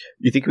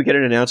 You think we get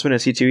an announcement at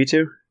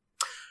C2E2?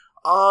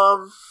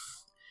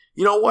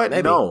 You know what?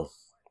 Maybe.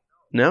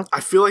 No? I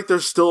feel like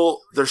there's still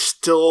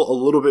a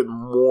little bit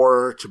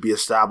more to be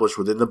established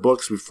within the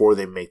books before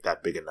they make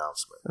that big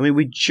announcement. I mean,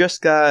 we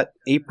just got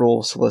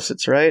April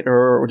solicits, right?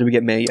 Or did we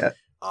get May yet?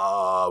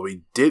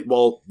 We did.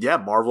 Well, yeah,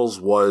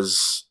 Marvel's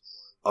was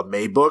a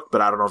May book,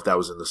 but I don't know if that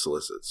was in the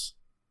solicits.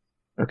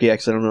 Okay,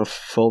 because I don't know if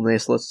full May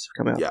solicits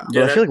have come out. Yeah.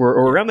 But I feel like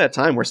we're around that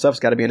time where stuff's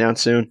got to be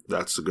announced soon.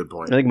 That's a good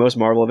point. I think most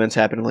Marvel events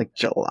happen in like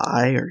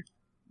July or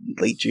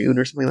late June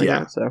or something like Yeah.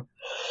 that. So,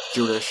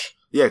 June-ish.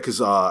 Yeah, because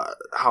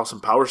House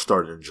and Power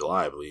started in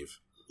July, I believe.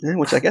 yeah,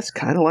 which I guess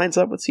kind of lines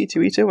up with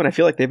C2E2, and I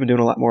feel like they've been doing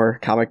a lot more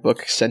comic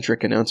book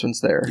centric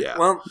announcements there. Yeah.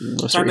 Well, in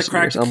most time to recent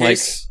crack years. the Unlike-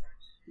 case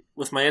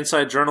with my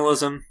inside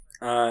journalism.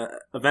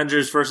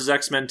 Avengers versus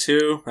X-Men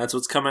 2. That's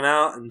what's coming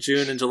out in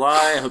June and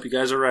July. I hope you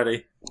guys are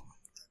ready.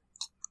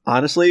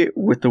 honestly,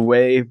 with the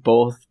way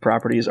both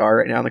properties are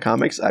right now in the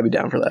comics, I'd be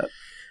down for that.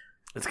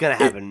 It's gonna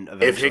happen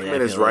eventually. If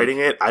Hickman I is feel like. writing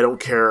it, I don't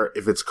care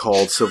if it's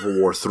called Civil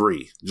War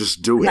 3.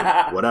 Just do it.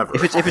 Whatever.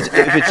 If it's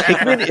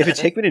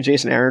Hickman and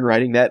Jason Aaron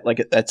writing that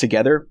that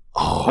together,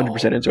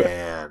 100% into it.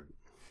 Man.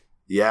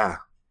 Yeah,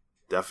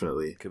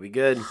 definitely. Could be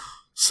good.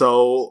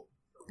 So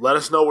let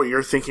us know what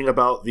you're thinking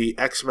about the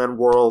X-Men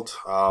world.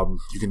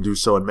 You can do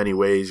so in many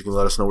ways. You can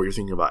let us know what you're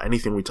thinking about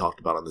anything we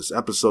talked about on this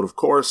episode, of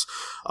course.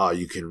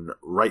 You can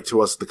write to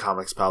us at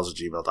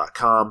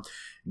thecomicspals@gmail.com.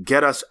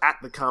 Get us at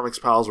The Comics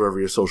Pals wherever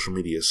your social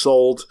media is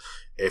sold.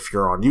 If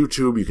you're on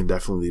YouTube, you can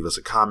definitely leave us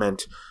a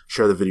comment,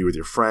 share the video with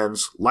your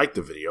friends, like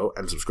the video,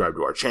 and subscribe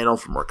to our channel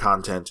for more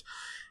content.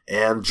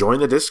 And join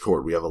the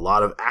Discord. We have a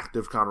lot of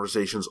active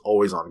conversations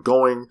always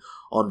ongoing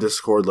on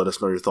Discord. Let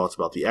us know your thoughts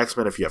about the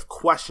X-Men. If you have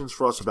questions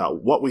for us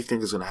about what we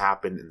think is going to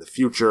happen in the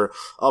future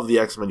of the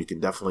X-Men, you can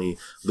definitely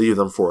leave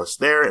them for us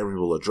there, and we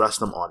will address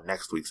them on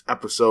next week's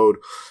episode.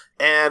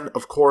 And,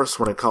 of course,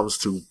 when it comes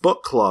to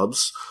book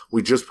clubs,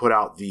 we just put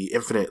out the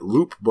Infinite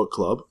Loop book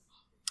club.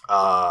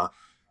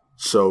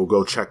 So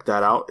go check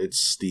that out.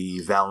 It's the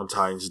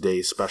Valentine's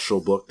Day special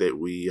book that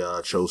we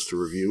chose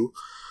to review.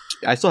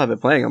 I still have it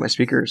playing on my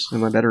speakers in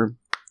my bedroom.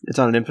 It's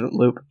on an infinite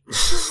loop.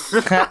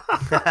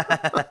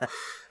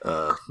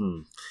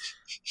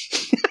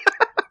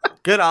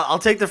 Good. I'll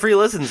take the free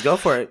listens. Go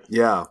for it.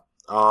 Yeah.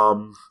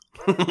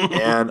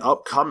 And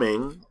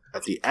upcoming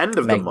at the end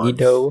of the month.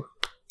 Magneto.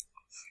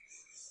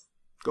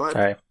 Go ahead.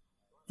 Sorry.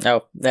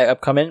 Oh, the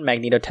upcoming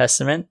Magneto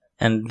Testament.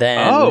 And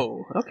then.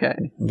 Oh, okay.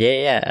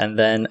 Yeah. And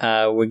then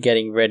we're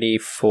getting ready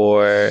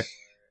for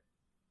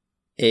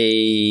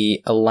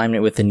a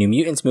alignment with the New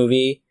Mutants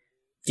movie,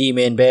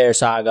 Demon Bear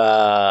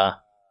Saga.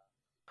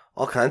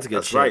 All kinds of good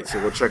That's shit. right.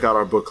 So go check out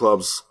our book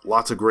clubs.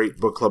 Lots of great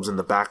book clubs in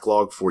the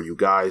backlog for you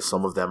guys.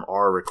 Some of them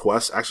are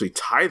requests. Actually,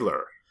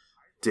 Tyler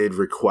did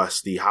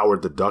request the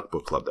Howard the Duck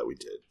book club that we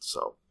did.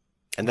 So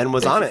And then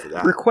was thank on you it. for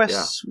that.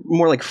 Requests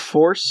more like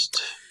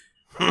forced.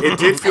 Yeah. It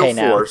did feel Hey,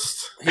 now.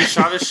 forced. He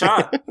shot his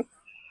shot.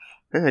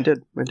 Yeah, I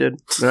did.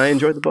 And I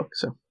enjoyed the book,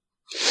 so.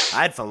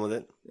 I had fun with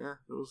it. Yeah,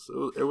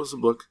 it was a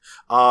book.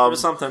 It was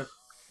something.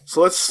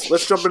 So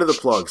let's jump into the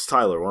plugs.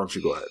 Tyler, why don't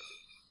you go ahead?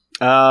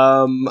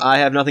 I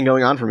have nothing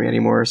going on for me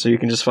anymore, so you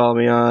can just follow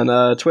me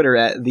on Twitter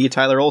at the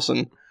Tyler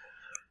Olson,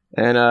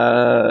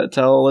 and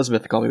tell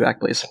Elizabeth to call me back,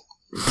 please.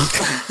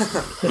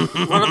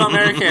 What about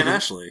Mary Kay and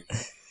Ashley?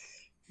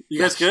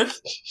 You guys good?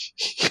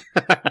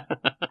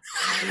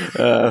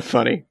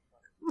 Funny.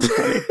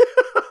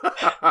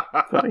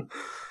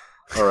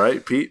 All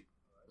right, Pete.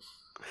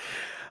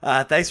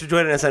 Thanks for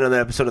joining us on another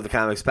episode of the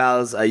Comics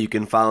Pals. You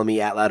can follow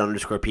me at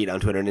loud_Pete on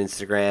Twitter and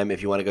Instagram.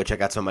 If you want to go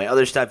check out some of my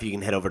other stuff, you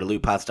can head over to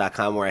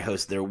lootpots.com where I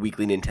host their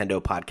weekly Nintendo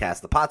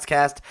podcast, The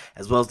Potscast,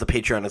 as well as the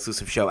Patreon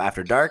exclusive show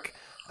After Dark.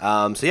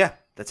 So yeah,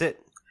 that's it.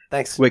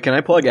 Thanks. Wait, can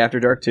I plug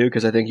After Dark too?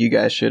 Because I think you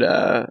guys should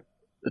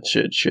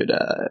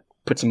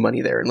put some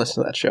money there and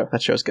listen to that show.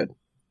 That show's good.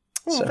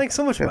 Oh, So, thanks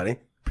so much, yeah. buddy.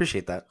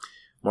 Appreciate that.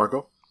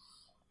 Marco?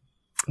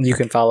 You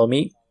can follow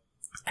me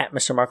at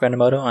Mr. Marco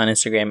Enomoto on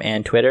Instagram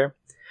and Twitter.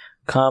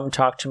 Come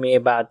talk to me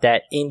about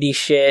that indie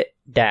shit,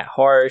 that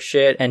horror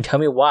shit, and tell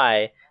me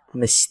why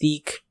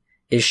Mystique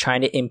is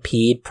trying to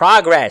impede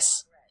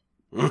progress.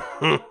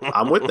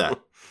 I'm with that.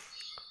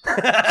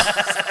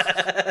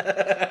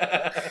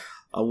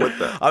 I'm with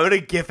that. I'm going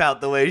to gif out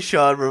the way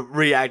Sean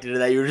reacted to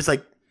that. You were just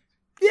like,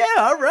 yeah,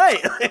 all right.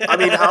 I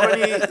mean, how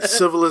many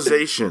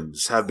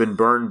civilizations have been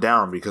burned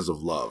down because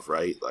of love,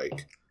 right?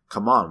 Like,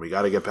 come on, we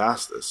got to get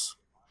past this.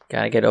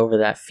 Gotta get over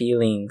that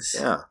feelings.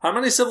 Yeah, How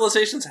many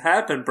civilizations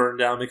have been burned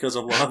down because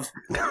of love?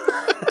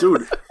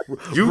 dude,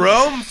 you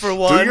Rome for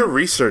one. do your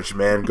research,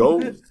 man. Go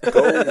read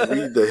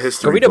the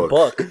history. Go read a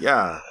book.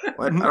 Yeah,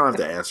 I don't have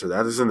to answer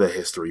that. It's in the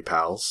history,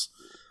 pals.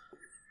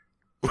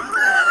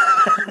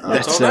 That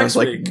Until sounds next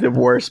like week. the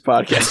worst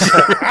podcast.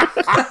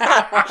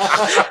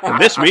 And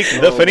this week,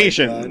 the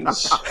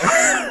Phoenicians.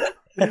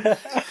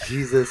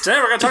 Jesus. Today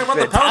we're going to talk about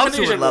the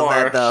Thompson Peloponnesian would love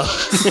War. that,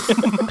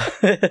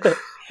 though.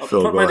 I'll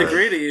Phil, put go my ahead.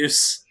 degree to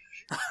use.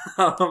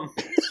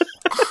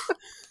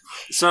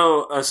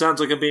 So, sounds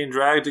like I'm being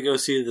dragged to go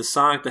see the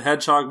Sonic the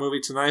Hedgehog movie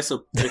tonight.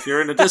 So, if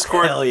you're in the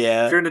Discord, Hell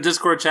yeah. if you're in the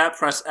Discord chat,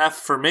 press F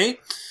for me.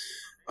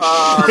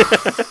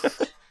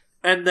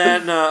 And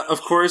then,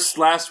 of course,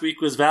 last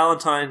week was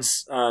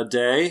Valentine's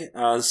Day.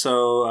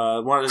 So, I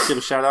wanted to give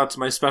a shout out to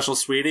my special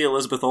sweetie,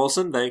 Elizabeth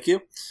Olsen. Thank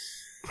you.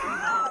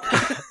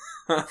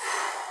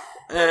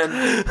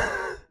 And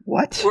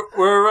What?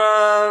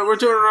 we're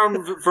doing our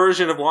own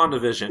version of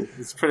WandaVision.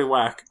 It's pretty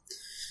whack.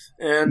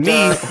 And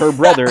Me, her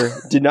brother,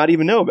 did not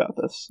even know about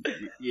this.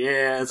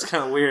 yeah, it's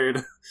kind of weird.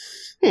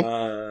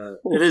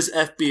 It is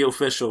FB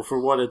official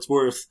for what it's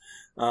worth.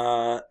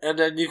 And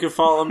then you can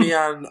follow me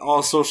on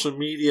all social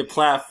media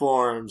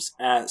platforms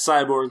at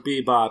Cyborg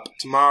Bebop.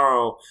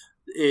 Tomorrow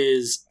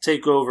is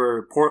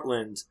Takeover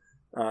Portland.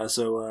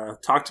 So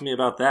talk to me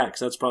about that, because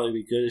that's probably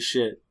be good as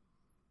shit.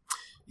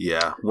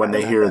 Yeah, when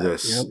they hear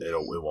this, Yep. it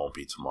won't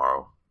be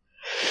tomorrow.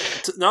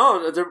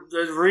 No,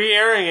 they're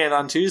re-airing it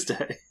on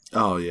Tuesday.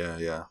 Oh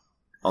yeah,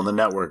 on the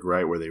network,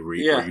 right, where they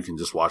Yeah. where you can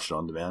just watch it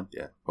on demand.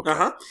 Yeah. Okay.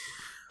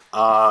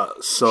 Uh-huh.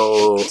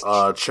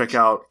 So check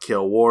out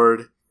Kale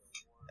Ward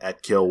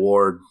at Kale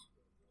Ward,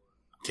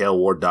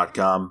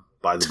 KaleWard.com.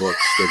 Buy the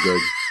books; they're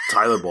good.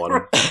 Tyler bought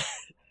them.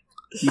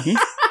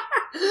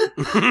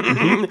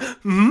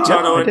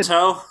 Toto I and did.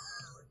 Toe.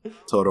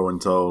 Toto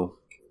and Toe.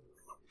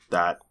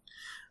 That.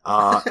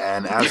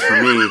 And as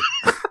for me,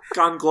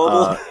 Gone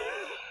Global.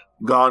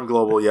 Gone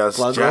Global, yes.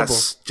 Gone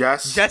Jess,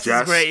 Jess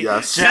is great.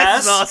 yes. Jess?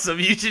 Jess is awesome.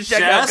 You should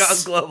check out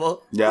Jess? Gone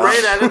Global. Yeah.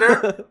 Great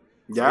editor.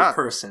 Yeah. Great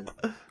person.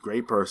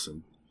 Great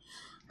person.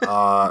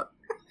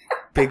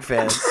 Big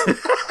fans.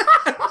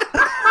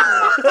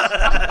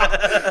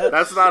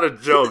 That's not a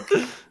joke.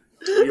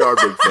 We are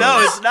big fans. No,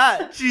 it's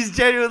not. She's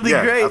genuinely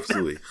yeah, great.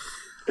 absolutely.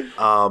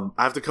 I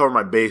have to cover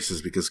my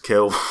bases because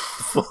Kale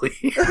fully.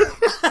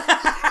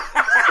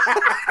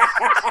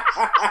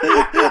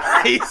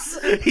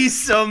 he's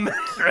so mad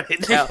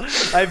right now.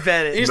 I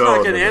bet it. He's No, not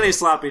no, getting no. any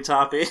sloppy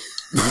toppy.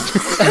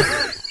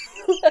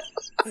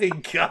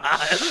 Thank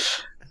God.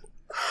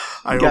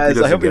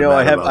 Guys, I hope you know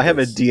I have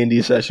a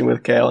D&D session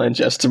with Kale and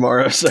Jess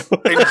tomorrow, so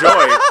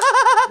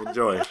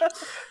Enjoy.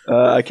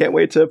 I can't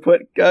wait to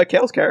put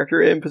Kale's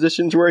character in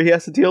positions where he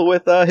has to deal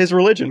with his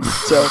religion.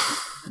 So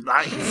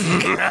Nice.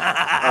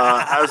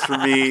 As for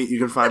me, you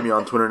can find me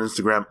on Twitter and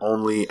Instagram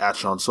only at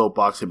Sean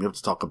Soapbox. Hit me up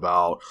to talk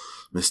about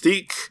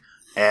Mystique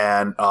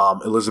and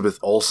Elizabeth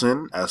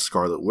Olsen as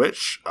Scarlet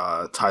Witch,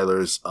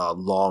 Tyler's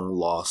long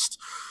lost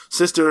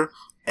sister,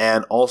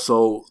 and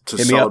also to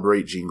Hit me up.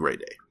 celebrate Jean Grey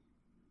Day.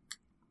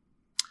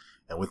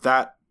 And with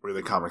that, we're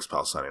the Comics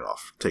Pal signing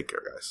off. Take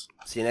care, guys.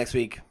 See you next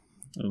week.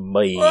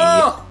 Bye.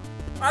 Oh,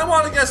 I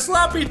want to get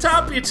sloppy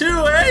toppy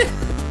too, eh?